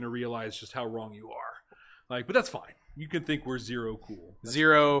parents, and you're going to realize just how wrong you are. Like, but that's fine. You can think we're zero cool. That's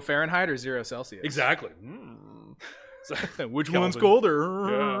 0 Fahrenheit or 0 Celsius? Exactly. Which Kelvin. one's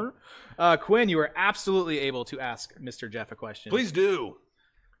colder? Yeah. Quinn, you were absolutely able to ask Mr. Jeff a question. Please do.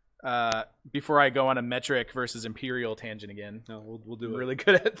 Before I go on a metric versus imperial tangent again. No, we'll do I'm it. really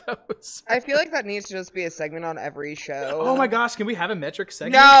good at those. I feel like that needs to just be a segment on every show. Oh my gosh, can we have a metric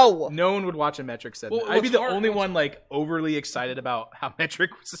segment? No! No one would watch a metric segment. Well, I'd be the hard- only one like overly excited about how metric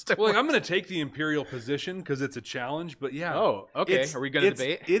system Well, works. I'm going to take the imperial position because it's a challenge. But yeah. Oh, okay. Are we going to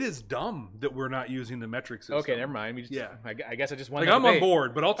debate? It is dumb that we're not using the metric system. Okay, never mind. We just, Yeah. I guess I just want Like, to I'm debate. on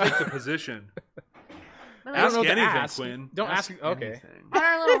board, but I'll take the position. I don't Ask know to anything, ask. Quinn. Don't ask. Okay. anything. What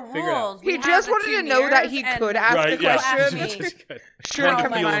are little Figure it out. rules? He just wanted to know that he could ask Right, the yeah. question. Ask me. Sure, How come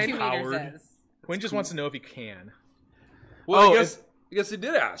much to mind. 2 Howard. meters is. Quinn just wants to know if he can. Well, Oh, I guess he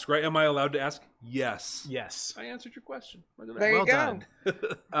did ask, right? Am I allowed to ask? Yes. Yes. I answered your question. Look at that. There you Well go. done.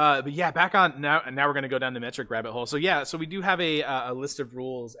 But yeah, back on now. Now we're gonna go down the metric rabbit hole. So yeah, so we do have a list of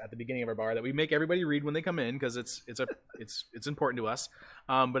rules at the beginning of our bar that we make everybody read when they come in because it's important to us.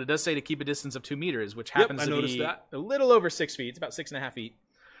 But it does say to keep a distance of 2 meters, which happens I to noticed be that. a little over 6 feet. It's about 6.5 feet.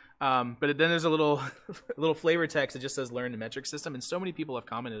 But then there's a little flavor text that just says learn the metric system, and so many people have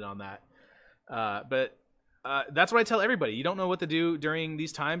commented on that. But that's what I tell everybody. You don't know what to do during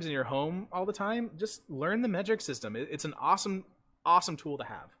these times in your home all the time. Just learn the metric system. It's an awesome tool to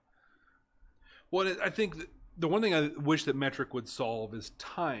have. Well, I think the one thing I wish that metric would solve is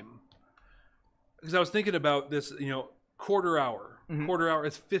time. Because I was thinking about this, quarter hour. Mhm. Quarter hour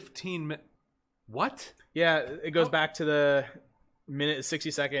is 15 minutes. What? Yeah, it goes back to the minute is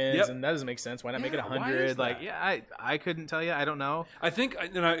 60 seconds, Yep. and that doesn't make sense. Why not make it Yeah, why 100? is Like, that? yeah, I couldn't tell you. I don't know. I think,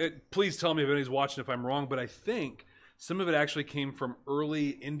 please tell me if anybody's watching if I'm wrong, but I think some of it actually came from early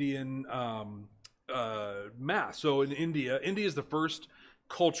Indian math. So in India is the first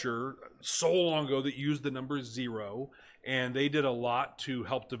culture so long ago that used the number 0, and they did a lot to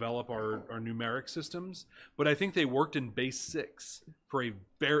help develop our numeric systems. But I think they worked in base 6 for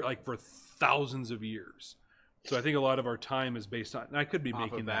for thousands of years. So I think a lot of our time is based on. And I could be Off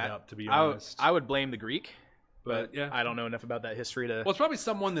of making that up, to be I honest. would blame the Greek, but yeah. I don't know enough about that history to. Well, it's probably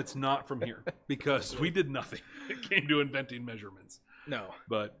someone that's not from here because we did nothing. It came to inventing measurements. No.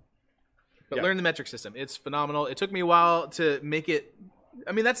 But But learn the metric system. It's phenomenal. It took me a while to make it.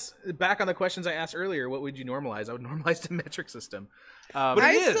 I mean, that's back on the questions I asked earlier. What would you normalize? I would normalize the metric system. But it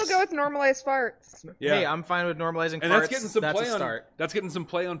I is. still go with normalized farts. Yeah. Hey, I'm fine with normalizing And farts. that's getting some play a start. That's getting some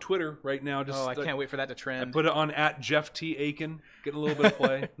play on Twitter right now. Just I can't wait for that to I trend. put it on at Jeff T. Akin. Getting a little bit of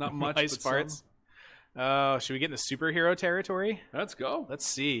play. Not much, Nice but farts. some. Oh, should we get in the superhero territory? Let's go. Let's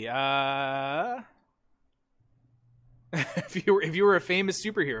see. If you were a famous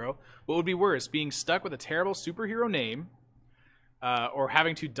superhero, what would be worse, being stuck with a terrible superhero name, or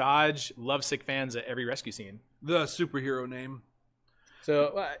having to dodge lovesick fans at every rescue scene? The superhero name.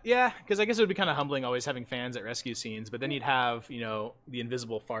 So yeah, because I guess it would be kind of humbling always having fans at rescue scenes, but then you'd have the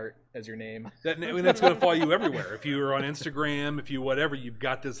invisible fart as your name. That's going to follow you everywhere. If you're on Instagram, if you whatever, you've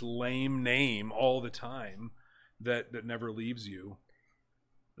got this lame name all the time that never leaves you.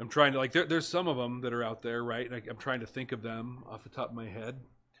 I'm trying to there's some of them that are out there, right? And I'm trying to think of them off the top of my head.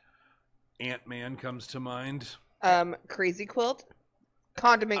 Ant-Man comes to mind. Crazy Quilt,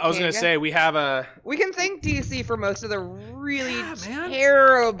 Condiment I was going to King. say we have a We can thank DC for most of the really man.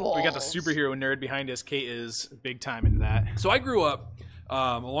 terrible. we got the superhero nerd behind us. Kate is big time into that. So I grew up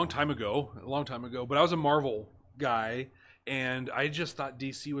a long time ago, but I was a Marvel guy, and I just thought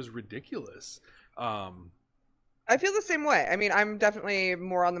DC was ridiculous. I feel the same way. I mean, I'm definitely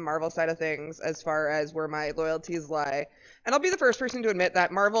more on the Marvel side of things as far as where my loyalties lie. And I'll be the first person to admit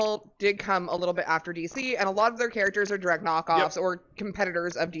that Marvel did come a little bit after DC, and a lot of their characters are direct knockoffs or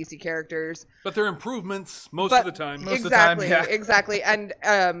competitors of DC characters. But they're improvements most of the time. Exactly. And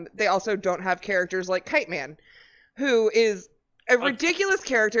they also don't have characters like Kite Man, who is a ridiculous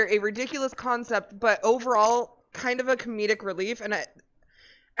character, a ridiculous concept, but overall kind of a comedic relief. And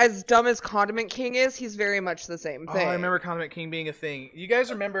as dumb as Condiment King is, he's very much the same thing. Oh, I remember Condiment King being a thing. You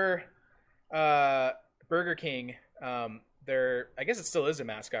guys remember Burger King? I guess it still is a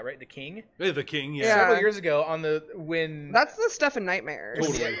mascot, right? The King. Yeah, the King. Yeah. Several years ago, when that's the stuff in Nightmares.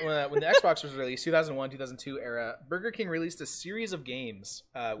 Totally. when the Xbox was released, 2001, 2002 era, Burger King released a series of games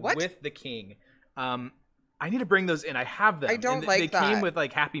with the King. I need to bring those in. I have them. I don't and like they that. came with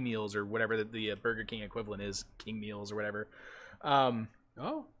like Happy Meals or whatever the Burger King equivalent is, King Meals or whatever.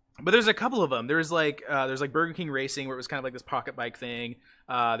 But there's a couple of them. There's like Burger King Racing, where it was kind of like this pocket bike thing.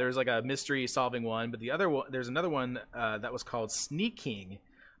 There's like a mystery solving one, but the other one, there's another one that was called Sneaking,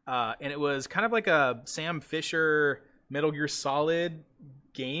 and it was kind of like a Sam Fisher Metal Gear Solid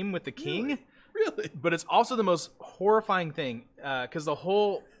game with the king. Really? But it's also the most horrifying thing, because the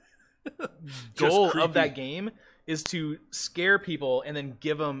whole goal of that game is to scare people and then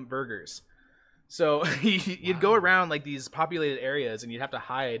give them burgers. So you'd go around like these populated areas and you'd have to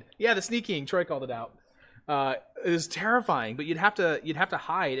hide. Yeah, the sneaking. Troy called it out. It was terrifying, but you'd have to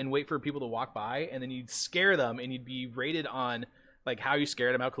hide and wait for people to walk by, and then you'd scare them, and you'd be rated on like how you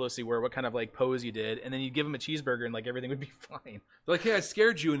scared them, how close you were, what kind of like pose you did, and then you'd give them a cheeseburger, and like everything would be fine. Like, hey, I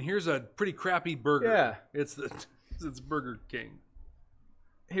scared you, and here's a pretty crappy burger. Yeah, it's Burger King.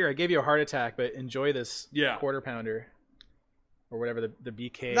 Here, I gave you a heart attack, but enjoy this Yeah. quarter pounder. Or whatever the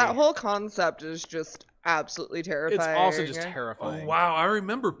BK. That whole concept is just absolutely terrifying. It's also just terrifying. Oh, wow, I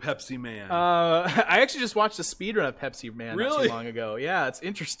remember Pepsi Man. I actually just watched a speedrun of Pepsi Man not Really? too long ago. Yeah, it's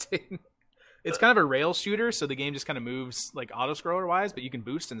interesting. It's kind of a rail shooter, so the game just kind of moves like auto scroller wise, but you can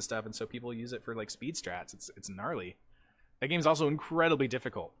boost and stuff, and so people use it for like speed strats. It's gnarly. That game's also incredibly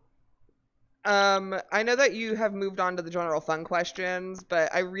difficult. I know that you have moved on to the general fun questions, but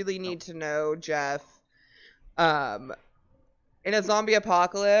I really need to know, Jeff. In a zombie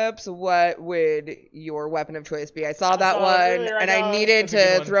apocalypse, what would your weapon of choice be? I saw that one, and I needed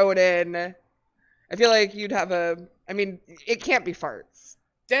to throw it in. I feel like you'd have I mean, it can't be farts.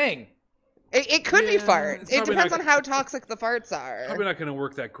 Dang. It could be farts. it's It probably depends not on how toxic the farts are. Probably not going to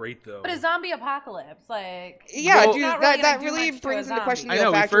work that great, though. But a zombie apocalypse, like... Yeah, Well, dude, not really that gonna do really much to brings a into question I the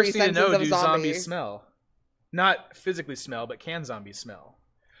know, we olfactory first need to senses know, of do zombie. zombies smell? Not physically smell, but can zombies smell?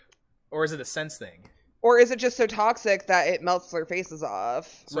 Or is it a sense thing? Or is it just so toxic that it melts their faces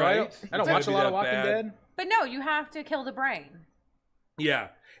off? So Right. I don't It's watch a gotta be lot of that Walking bad. Dead. But no, you have to kill the brain. Yeah.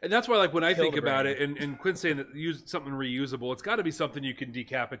 And that's why, like, when I Kill think the about brain. it, and Quinn's saying that use something reusable, it's got to be something you can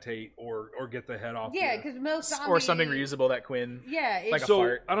decapitate or get the head off. Yeah, with. because most zombies... Or something reusable that Quinn... Yeah, it's... Like a So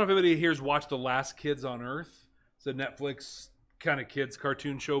fart. I don't know if anybody here's watched The Last Kids on Earth. It's a Netflix kind of kids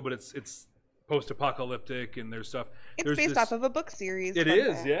cartoon show, but it's post-apocalyptic and there's stuff. It's There's based this- off of a book series. It fun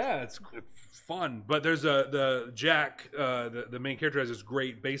is, fact. yeah. It's fun. But there's the Jack, the main character has this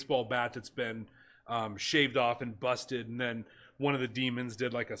great baseball bat that's been shaved off and busted, and then one of the demons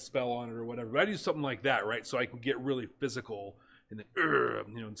did like a spell on it or whatever. But I do something like that, right? So I can get really physical and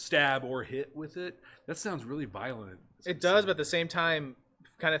then stab or hit with it. That sounds really violent. It does, but at the same time,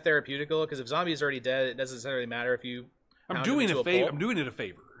 kind of therapeutical, because if zombie's already dead, it doesn't necessarily matter if you... I'm pound doing him a into favor. pulp. I'm doing it a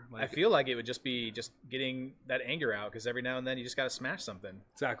favor. I feel like it would just be just getting that anger out, because every now and then you just got to smash something.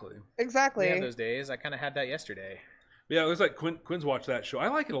 Exactly. Exactly. We have those days. I kind of had that yesterday. Yeah, it looks like Quinn's watched that show. I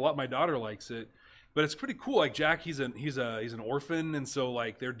like it a lot. My daughter likes it, but it's pretty cool. Like Jack, he's an orphan, and so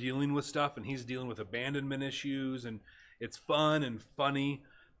like they're dealing with stuff, and he's dealing with abandonment issues, and it's fun and funny,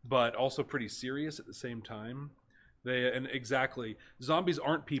 but also pretty serious at the same time. Exactly, zombies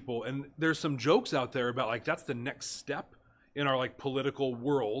aren't people, and there's some jokes out there about like that's the next step in our like political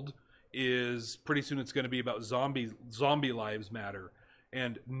world. Is pretty soon it's going to be about zombie lives matter,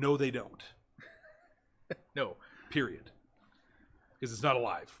 and no, they don't. No. Period. Because it's not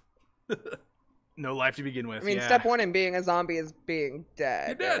alive. No life to begin with. I mean, yeah. step one in being a zombie is being dead.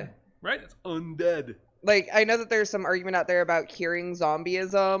 You're dead, right? It's undead. Like, I know that there's some argument out there about curing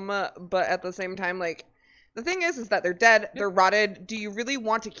zombieism, but at the same time, like, the thing is that they're dead, they're rotted. Do you really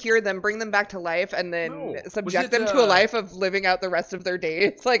want to cure them, bring them back to life, and then No. subject Was it, them to a life of living out the rest of their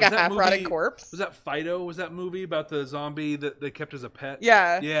days like a Was that half-rotted movie- corpse? Was that Fido? Was that movie about the zombie that they kept as a pet?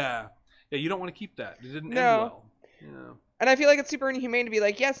 Yeah. Yeah. Yeah, you don't want to keep that. It didn't end No. well. Yeah. And I feel like it's super inhumane to be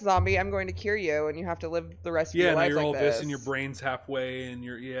like, yes, zombie, I'm going to cure you, and you have to live the rest of Yeah, your now life you're like all this. this and your brain's halfway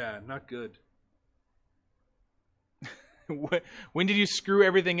and not good. When did you screw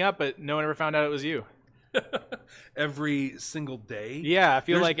everything up, but no one ever found out it was you? Every single day. Yeah, I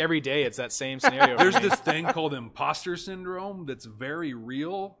feel There's- like every day it's that same scenario. There's for me. this thing called imposter syndrome that's very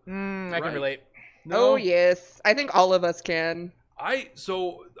real. I Right. can relate. Oh, yes. I think all of us can. I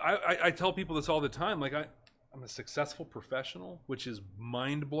tell people this all the time. Like I'm a successful professional, which is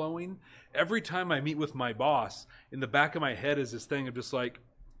mind blowing. Every time I meet with my boss, in the back of my head is this thing of just like,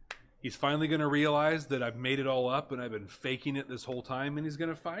 he's finally going to realize that I've made it all up and I've been faking it this whole time, and he's going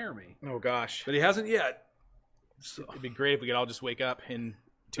to fire me. Oh gosh, But he hasn't yet. So. it'd be great if we could all just wake up in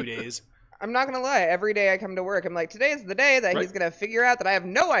 2 days. I'm not going to lie. Every day I come to work, I'm like, today's the day that Right. he's going to figure out that I have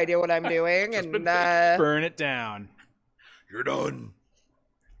no idea what I'm doing. Just been and Burn it down. You're done.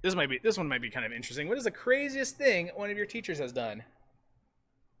 This one might be kind of interesting. What is the craziest thing one of your teachers has done?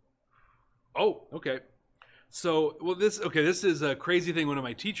 Oh, okay. So, well, this is a crazy thing one of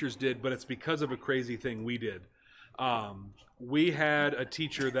my teachers did, but it's because of a crazy thing we did. We had a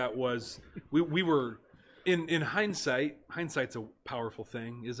teacher that was, we were, in hindsight's a powerful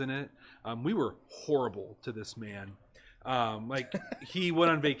thing, isn't it? We were horrible to this man. Like, he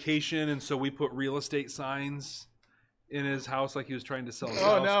went on vacation, and so we put real estate signs in his house, like he was trying to sell his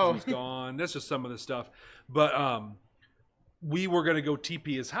house. No. He was gone. That's just some of the stuff. But we were going to go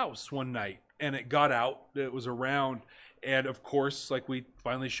TP his house one night, and it got out. It was around, and of course, like, we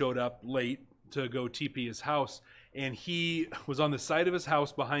finally showed up late to go TP his house, and he was on the side of his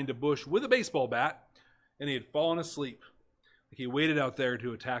house behind a bush with a baseball bat, and he had fallen asleep. He waited out there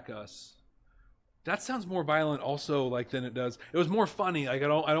to attack us. That sounds more violent also, like, than it does. It was more funny. Like, I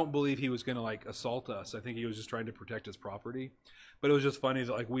don't believe he was going to, like, assault us. I think he was just trying to protect his property. But it was just funny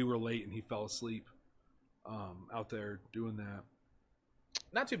that, like, we were late and he fell asleep out there doing that.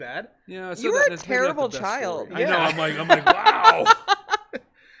 Not too bad. Yeah, so You were a terrible child. I know. I'm like, wow.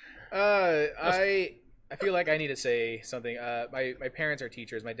 I feel like I need to say something. My parents are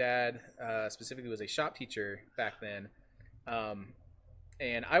teachers. My dad specifically was a shop teacher back then,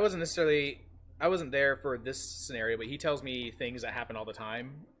 and I wasn't there for this scenario, but he tells me things that happen all the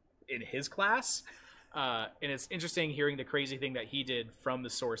time in his class, and it's interesting hearing the crazy thing that he did from the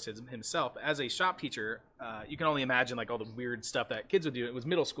source himself. As a shop teacher, you can only imagine, like, all the weird stuff that kids would do. It was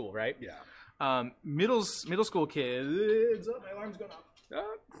middle school, right? Yeah. Middle school kids. Oh, my alarm's going off.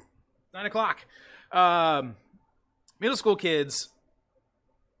 9 o'clock. Middle school kids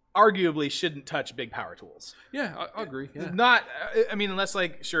arguably shouldn't touch big power tools. Yeah, I agree. Yeah. Not, I mean, unless,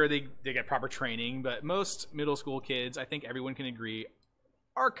 like, sure, they get proper training, but most middle school kids, I think everyone can agree,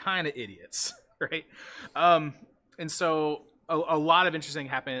 are kind of idiots, right? And so a lot of interesting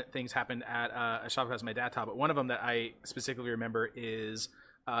things happened at a shop class my dad taught, but one of them that I specifically remember is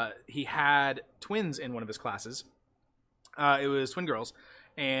he had twins in one of his classes. It was twin girls,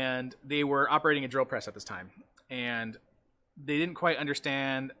 and they were operating a drill press at this time, and they didn't quite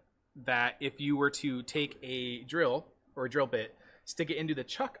understand that if you were to take a drill or a drill bit, stick it into the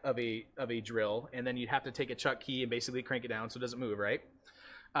chuck of a drill, and then you'd have to take a chuck key and basically crank it down so it doesn't move, right?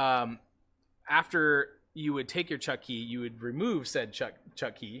 After you would take your chuck key, you would remove said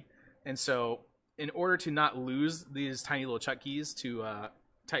chuck key, and so in order to not lose these tiny little chuck keys to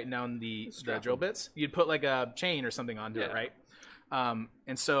tighten down the drill bits, you'd put like a chain or something onto it, right?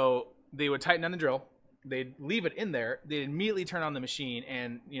 And so they would tighten down the drill. They'd leave it in there. They'd immediately turn on the machine,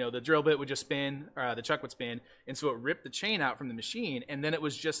 and the drill bit would just spin, the chuck would spin, and so it ripped the chain out from the machine, and then it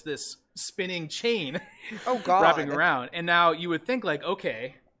was just this spinning chain, oh god, wrapping around. And now you would think, like,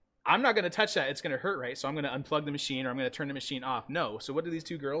 okay, I'm not going to touch that; it's going to hurt, right? So I'm going to unplug the machine, or I'm going to turn the machine off. No. So what do these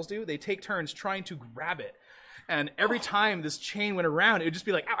two girls do? They take turns trying to grab it, and every time this chain went around, it would just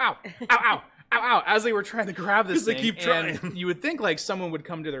be like, ow, ow, ow, ow. Ow, ow, as they were trying to grab this thing. They keep trying. And you would think, like, someone would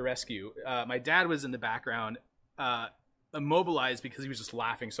come to their rescue. My dad was in the background, immobilized because he was just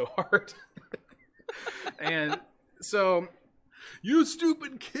laughing so hard. And so, you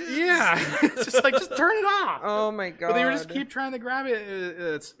stupid kids. Yeah. It's just like, just turn it off. Oh my god. But they were just keep trying to grab it.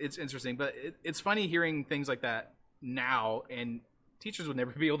 It's interesting. But it's funny hearing things like that now, and teachers would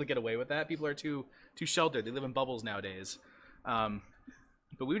never be able to get away with that. People are too sheltered. They live in bubbles nowadays.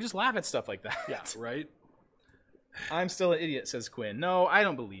 But we would just laugh at stuff like that. Yeah, right? I'm still an idiot, says Quinn. No, I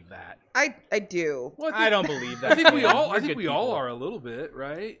don't believe that. I do. Well, I don't believe that. I think we Quinn. all. We're I think good we people. all are a little bit,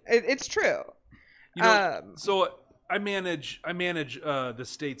 right? It's true. So I manage the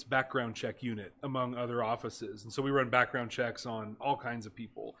state's background check unit among other offices, and so we run background checks on all kinds of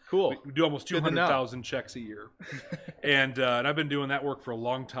people. Cool. We do almost Good to know. 200,000 checks a year, and I've been doing that work for a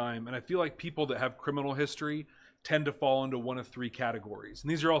long time. And I feel like people that have criminal history tend to fall into one of three categories. And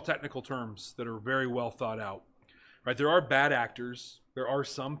these are all technical terms that are very well thought out, right? There are bad actors. There are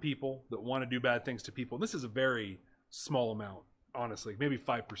some people that want to do bad things to people. And this is a very small amount, honestly, maybe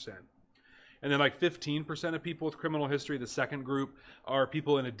 5%. And then like 15% of people with criminal history, the second group, are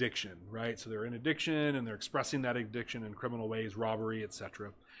people in addiction, right? So they're in addiction and they're expressing that addiction in criminal ways, robbery, etc.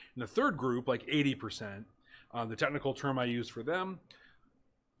 And the third group, like 80%, the technical term I use for them,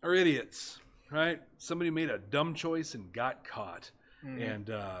 are idiots. Right? Somebody made a dumb choice and got caught.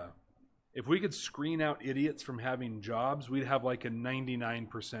 And if we could screen out idiots from having jobs, we'd have like a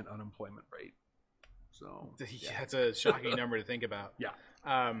 99% unemployment rate. So yeah, that's a shocking number to think about. Yeah.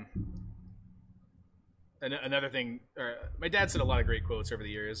 Another thing, my dad said a lot of great quotes over the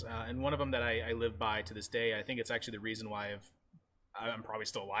years, and one of them that I live by to this day, I think it's actually the reason why I'm probably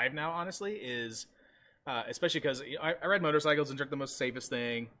still alive now, honestly, is especially because I ride motorcycles and drink the most safest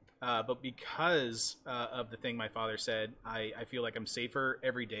thing. but because of the thing my father said, I feel like I'm safer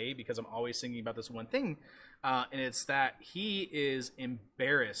every day because I'm always thinking about this one thing, and it's that he is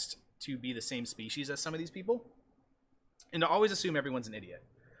embarrassed to be the same species as some of these people, and to always assume everyone's an idiot,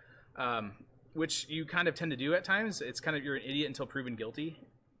 which you kind of tend to do at times. It's kind of you're an idiot until proven guilty.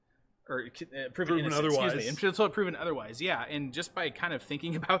 Or proven innocent, otherwise. Excuse me, until proven otherwise, yeah. And just by kind of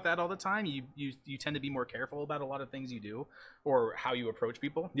thinking about that all the time, you tend to be more careful about a lot of things you do or how you approach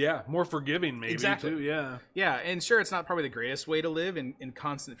people. Yeah, more forgiving maybe Exactly. too. Yeah. Yeah, and sure, it's not probably the greatest way to live in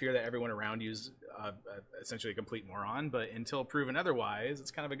constant fear that everyone around you is essentially a complete moron. But until proven otherwise,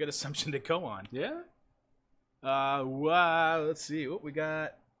 it's kind of a good assumption to go on. Yeah. Wow. Let's see what we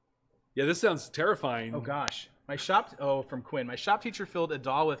got. Yeah, this sounds terrifying. Oh gosh. From Quinn. My shop teacher filled a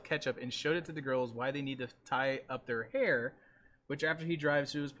doll with ketchup and showed it to the girls why they need to tie up their hair, which after he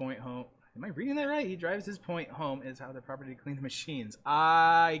drives to his point home. Am I reading that right? He drives his point home is how they're properly clean the machines.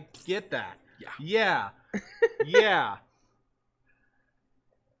 I get that. Yeah.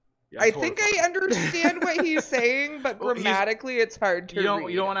 I think I understand what he's saying, but grammatically it's hard to read.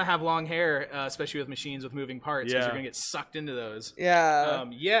 You don't want to have long hair, especially with machines with moving parts, because you're going to get sucked into those. Yeah.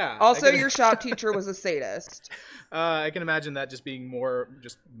 Yeah. Also, your shop teacher was a sadist. I can imagine that just being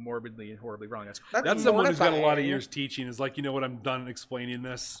just morbidly and horribly wrong. That's someone who's got a lot of years teaching. Is like, you know what, I'm done explaining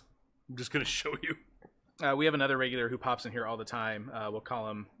this. I'm just going to show you. We have another regular who pops in here all the time. We'll call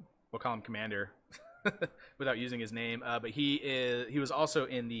him Commander. Without using his name, but he was also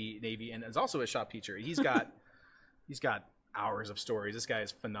in the Navy and is also a shop teacher. He's got hours of stories. This guy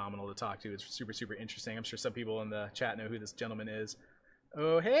is phenomenal to talk to. It's super interesting. I'm sure some people in the chat know who this gentleman is.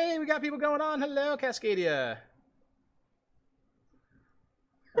 Oh, hey, we got people going on. Hello, Cascadia.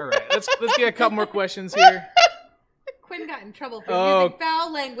 All right, let's get a couple more questions here. Quinn got in trouble for using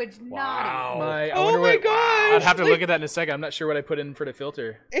foul language. Wow. Naughty. Oh my gosh. I'd have to look at that in a second. I'm not sure what I put in for the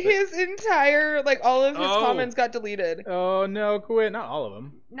filter. His entire, all of his comments got deleted. Oh no, Quinn. Not all of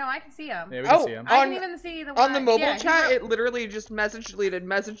them. No, I can see them. Yeah, we can see them. I can even see the one on the mobile chat. It literally just message deleted.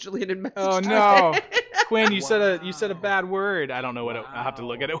 Oh no, Quinn, you said a bad word. I don't know what I'll have to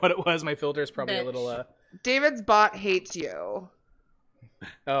look at it. What it was. My filter is probably a little. David's bot hates you. Oh,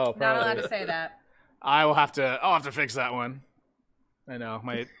 probably. Not allowed to say that. I'll have to fix that one. I know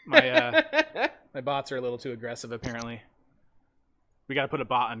my bots are a little too aggressive. Apparently, we got to put a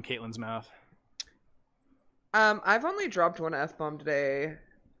bot on Caitlin's mouth. I've only dropped one F-bomb today.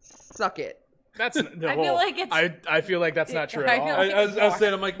 Suck it. That's the I whole. feel like it's. I feel like that's not true at all. I was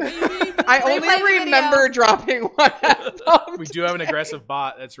saying, I'm like, maybe. I only remember dropping one F-bomb. We do have an aggressive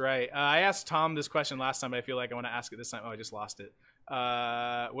bot. That's right. I asked Tom this question last time, but I feel like I want to ask it this time. Oh, I just lost it.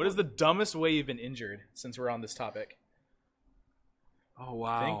 What is the dumbest way you've been injured since we're on this topic? Oh,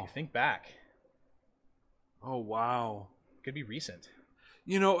 wow. Think back. Oh, wow. Could be recent.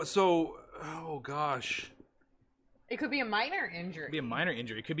 Oh, gosh. It could be a minor injury. It could be a minor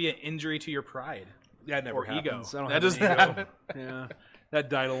injury. It could be an injury to your pride. Yeah, it never or happens. ego. That doesn't happen. Yeah, that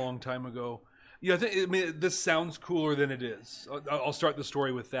died a long time ago. Yeah, this sounds cooler than it is. I'll start the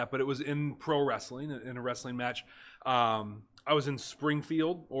story with that, but it was in pro wrestling, in a wrestling match. I was in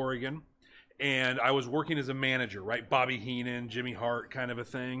Springfield, Oregon, and I was working as a manager, right? Bobby Heenan, Jimmy Hart kind of a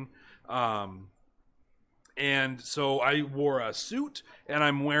thing. And so I wore a suit, and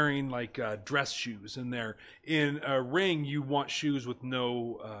I'm wearing dress shoes in there. In a ring, you want shoes with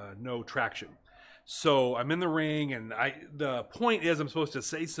no traction. So I'm in the ring, and the point is I'm supposed to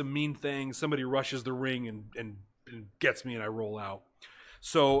say some mean things. Somebody rushes the ring and gets me, and I roll out.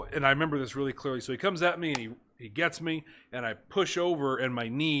 So, and I remember this really clearly. So he comes at me, and he gets me, and I push over, and my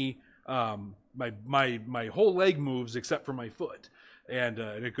knee, my whole leg moves except for my foot. And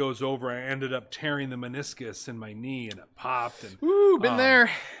it goes over. I ended up tearing the meniscus in my knee, and it popped. And ooh, been there.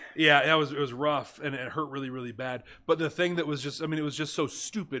 Yeah, it was rough, and it hurt really, really bad. But the thing that was just, it was just so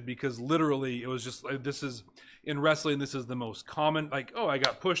stupid because literally it was just this is in wrestling. This is the most common. I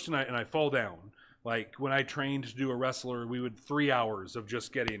got pushed and I fall down. Like when I trained to do a wrestler, we would 3 hours of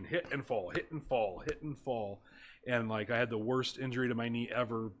just getting hit and fall, hit and fall, hit and fall, and I had the worst injury to my knee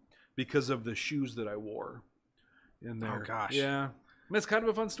ever because of the shoes that I wore. In there. Oh gosh. Yeah. It's kind of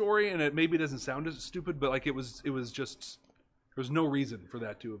a fun story, and it maybe doesn't sound as stupid, but it was just there was no reason for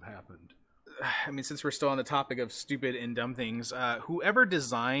that to have happened. Since we're still on the topic of stupid and dumb things, whoever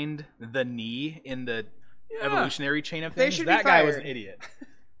designed the knee in the evolutionary chain of things, that guy was an idiot.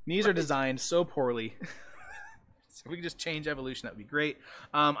 Knees are designed so poorly. So if we could just change evolution, that would be great.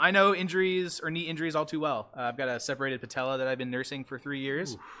 I know injuries or knee injuries all too well. I've got a separated patella that I've been nursing for 3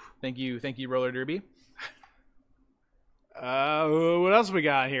 years. Oof. Thank you, roller derby. What else we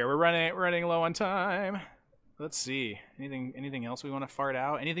got here? We're running low on time. let's see. Anything else we want to fart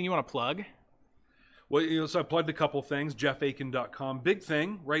out? Anything you want to plug? Well, so I plugged a couple things. JeffAkin.com. Big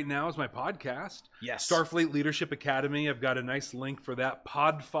thing right now is my podcast. Yes. Starfleet Leadership Academy. I've got a nice link for that.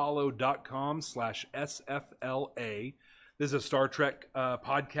 Podfollow.com/SFLA. This is a Star Trek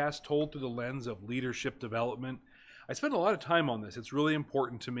podcast told through the lens of leadership development. I spend a lot of time on this. It's really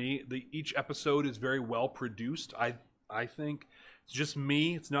important to me. Each episode is very well produced. I think it's just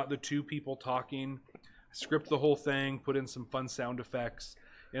me. It's not the two people talking. I script the whole thing, put in some fun sound effects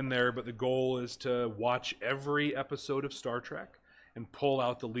in there, but the goal is to watch every episode of Star Trek and pull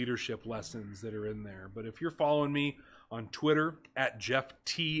out the leadership lessons that are in there. But if you're following me on Twitter at Jeff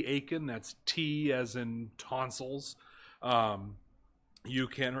T. Akin, that's T as in tonsils, you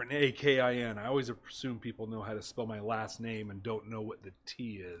can, or an A-K-I-N. I always assume people know how to spell my last name and don't know what the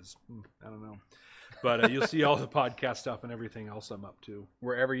T is. I don't know. But you'll see all the podcast stuff and everything else I'm up to.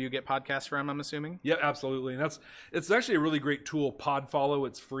 Wherever you get podcasts from, I'm assuming? Yeah, absolutely. And it's actually a really great tool, Podfollow.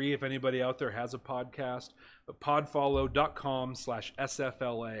 It's free if anybody out there has a podcast. But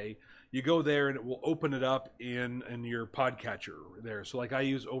podfollow.com/SFLA. You go there and it will open it up in your podcatcher there. So like I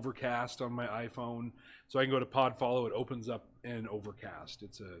use Overcast on my iPhone. So I can go to Podfollow. It opens up in Overcast.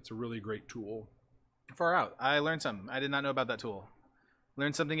 It's a really great tool. Far out. I learned something. I did not know about that tool.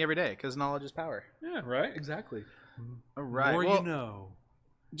 Learn something every day because knowledge is power. Yeah, right? Exactly. All right. More you know.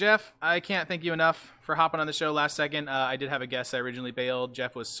 Jeff, I can't thank you enough for hopping on the show last second. I did have a guest. I originally bailed.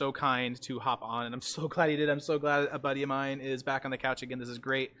 Jeff was so kind to hop on, and I'm so glad he did. I'm so glad a buddy of mine is back on the couch again. This is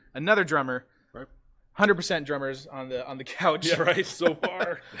great. Another drummer. Right. 100% drummers on the couch. Yeah, right. So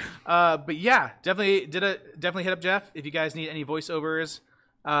far. But yeah, definitely hit up Jeff if you guys need any voiceovers.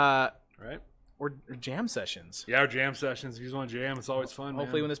 Right. Or jam sessions. Yeah, jam sessions. If you just want to jam, it's always fun.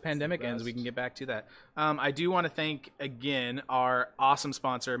 Hopefully man. when this pandemic ends, we can get back to that. I do want to thank, again, our awesome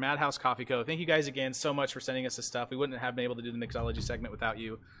sponsor, Madhouse Coffee Co. Thank you guys again so much for sending us this stuff. We wouldn't have been able to do the mixology segment without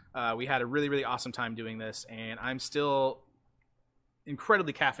you. We had a really, really awesome time doing this, and I'm still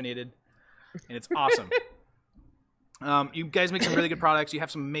incredibly caffeinated, and it's awesome. You guys make some really good products. You have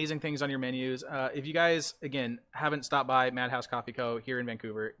some amazing things on your menus. If you guys, again, haven't stopped by Madhouse Coffee Co. here in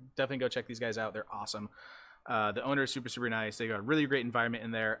Vancouver, definitely go check these guys out. They're awesome. The owner is super, super nice. They got a really great environment in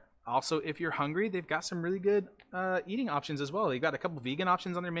there. Also, if you're hungry, they've got some really good eating options as well. They've got a couple vegan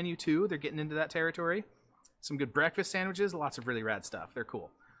options on their menu, too. They're getting into that territory. Some good breakfast sandwiches. Lots of really rad stuff. They're cool.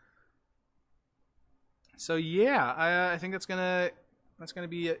 So, yeah, I think that's going to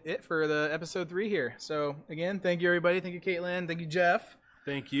be it for the episode 3 here. So, again, thank you, everybody. Thank you, Caitlin. Thank you, Jeff.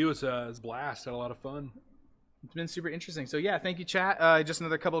 Thank you. It's a blast. Had a lot of fun. It's been super interesting. So, yeah, thank you, chat. Just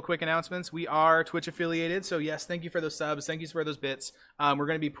another couple of quick announcements. We are Twitch affiliated. So, yes, thank you for those subs. Thank you for those bits. We're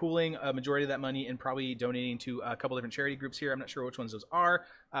going to be pooling a majority of that money and probably donating to a couple different charity groups here. I'm not sure which ones those are.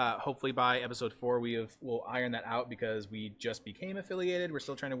 Hopefully by episode 4, we'll iron that out because we just became affiliated. We're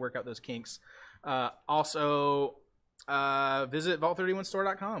still trying to work out those kinks. Also, visit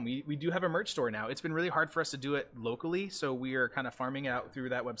vault31store.com. We do have a merch store now. It's been really hard for us to do it locally, so we are kind of farming it out through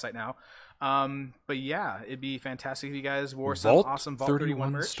that website now. But yeah, it'd be fantastic if you guys wore some awesome Vault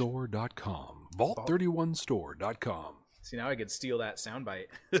 31 merch. Vault31store.com. Vault31store.com. See, now I could steal that soundbite.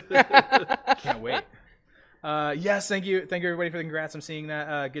 Can't wait. Yes, thank you everybody for the congrats. I'm seeing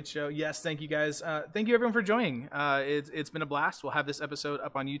that. Good show. Yes, thank you guys. Thank you everyone for joining. It's been a blast. We'll have this episode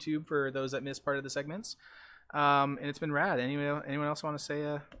up on YouTube for those that missed part of the segments. And it's been rad. Anyone else want to say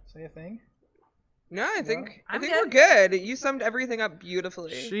a thing? No, I think we're good. You summed everything up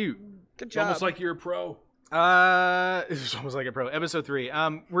beautifully. Shoot, good job. Almost like you're a pro. It's almost like a pro. Episode 3.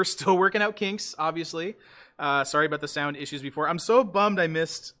 We're still working out kinks, obviously. Sorry about the sound issues before. I'm so bummed I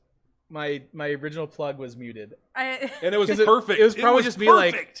missed my original plug was muted. And it was perfect. It was probably just me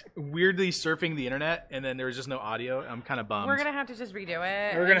like weirdly surfing the internet, and then there was just no audio. I'm kind of bummed. We're gonna have to just redo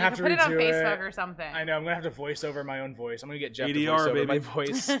it. We're gonna have to put it on redo Facebook or something. I know. I'm gonna have to voice over my own voice. I'm gonna get Jeff ADR, to voice over baby. my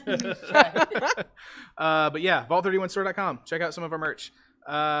voice. But yeah, vault31store.com. Check out some of our merch.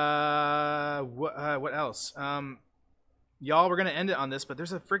 What else? Y'all, we're gonna end it on this, but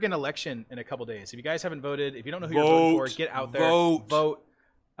there's a freaking election in a couple days. If you guys haven't voted, if you don't know who you're voting for, get out there. Vote.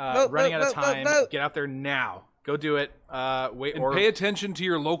 Running out of time. Get out there now. Go do it. Pay attention to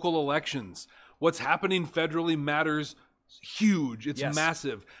your local elections. What's happening federally matters huge. It's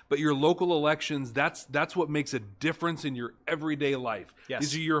massive. But your local elections, that's what makes a difference in your everyday life. Yes.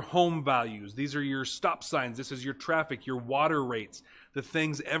 These are your home values. These are your stop signs. This is your traffic, your water rates, the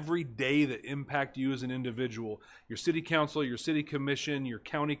things every day that impact you as an individual. Your city council, your city commission, your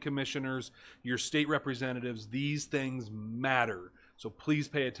county commissioners, your state representatives, these things matter. So please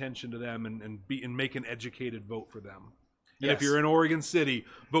pay attention to them and make an educated vote for them. And if you're in Oregon City,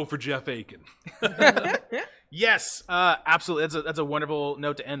 vote for Jeff Akin. Yes, absolutely. That's a wonderful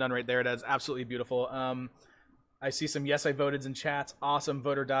note to end on right there. That's absolutely beautiful. I see some yes, I voted in chats. Awesome,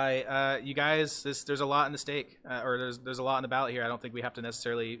 vote or die. You guys, there's a lot in the stake, or there's a lot in the ballot here. I don't think we have to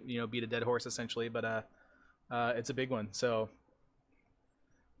necessarily beat a dead horse essentially, but it's a big one. So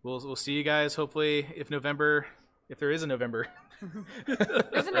we'll see you guys hopefully if there is a November.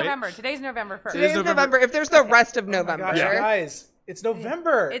 There's a November. Today's November 1st. Today's November. If there's the rest of November. Gosh, guys, it's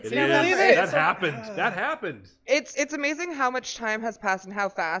November. It's November. November. That happened. That happened. It's amazing how much time has passed and how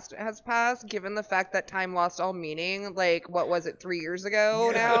fast it has passed, given the fact that time lost all meaning. Like, what was it, 3 years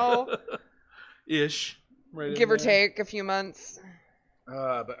ago now? Ish. Right Give or take a few months.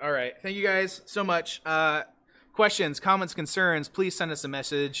 But all right, thank you guys so much. Questions, comments, concerns, please send us a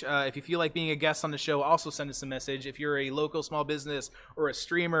message. If you feel like being a guest on the show, also send us a message. If you're a local small business or a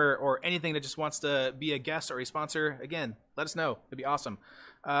streamer or anything that just wants to be a guest or a sponsor, again, let us know. It'd be awesome.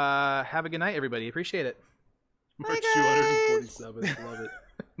 Have a good night, everybody. Appreciate it. March 247. Love it.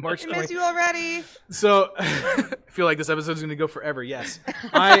 March I miss you already. So, I feel like this episode's going to go forever. Yes.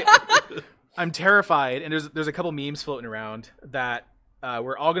 I'm terrified, and there's a couple memes floating around that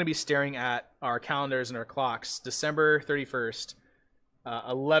we're all going to be staring at our calendars and our clocks. December 31st,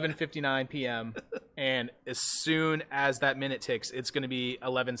 11:59 p.m. And as soon as that minute ticks, it's going to be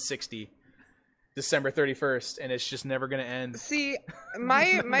 11:60. December 31st, and it's just never going to end. See,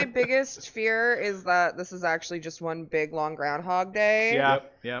 my biggest fear is that this is actually just one big long Groundhog Day.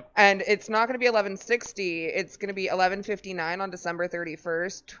 Yeah. And it's not going to be 11:60. It's going to be 11:59 on December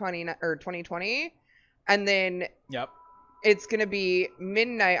 31st, 2020, and then it's going to be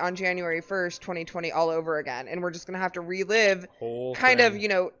midnight on January 1st, 2020, all over again, and we're just going to have to relive kind of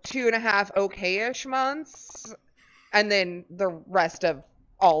 2.5 okay-ish months, and then the rest of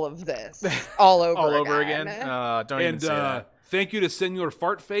all of this all over again. Don't even say that. Thank you to Senor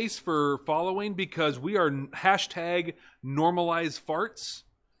Fartface for following, because we are hashtag normalize farts.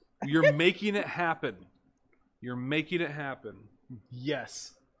 You're making it happen. You're making it happen.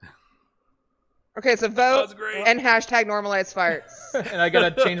 Yes. Okay, so vote and hashtag normalize farts. And I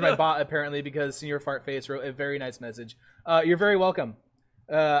gotta change my bot apparently because Senior Fartface wrote a very nice message. You're very welcome.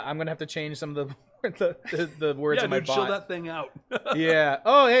 I'm gonna have to change some of the words of my bot. Chill that thing out. Yeah.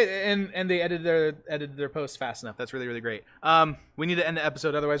 Oh, hey, and they edited their post fast enough. That's really, really great. We need to end the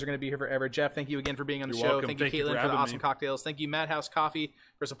episode, otherwise we're gonna be here forever. Jeff, thank you again for being on the show. Welcome. Thank you, Caitlin, for the awesome me. cocktails. Thank you, Madhouse Coffee,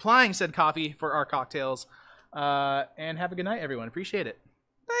 for supplying said coffee for our cocktails. And have a good night, everyone. Appreciate it.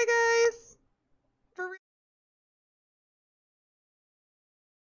 Bye, guys.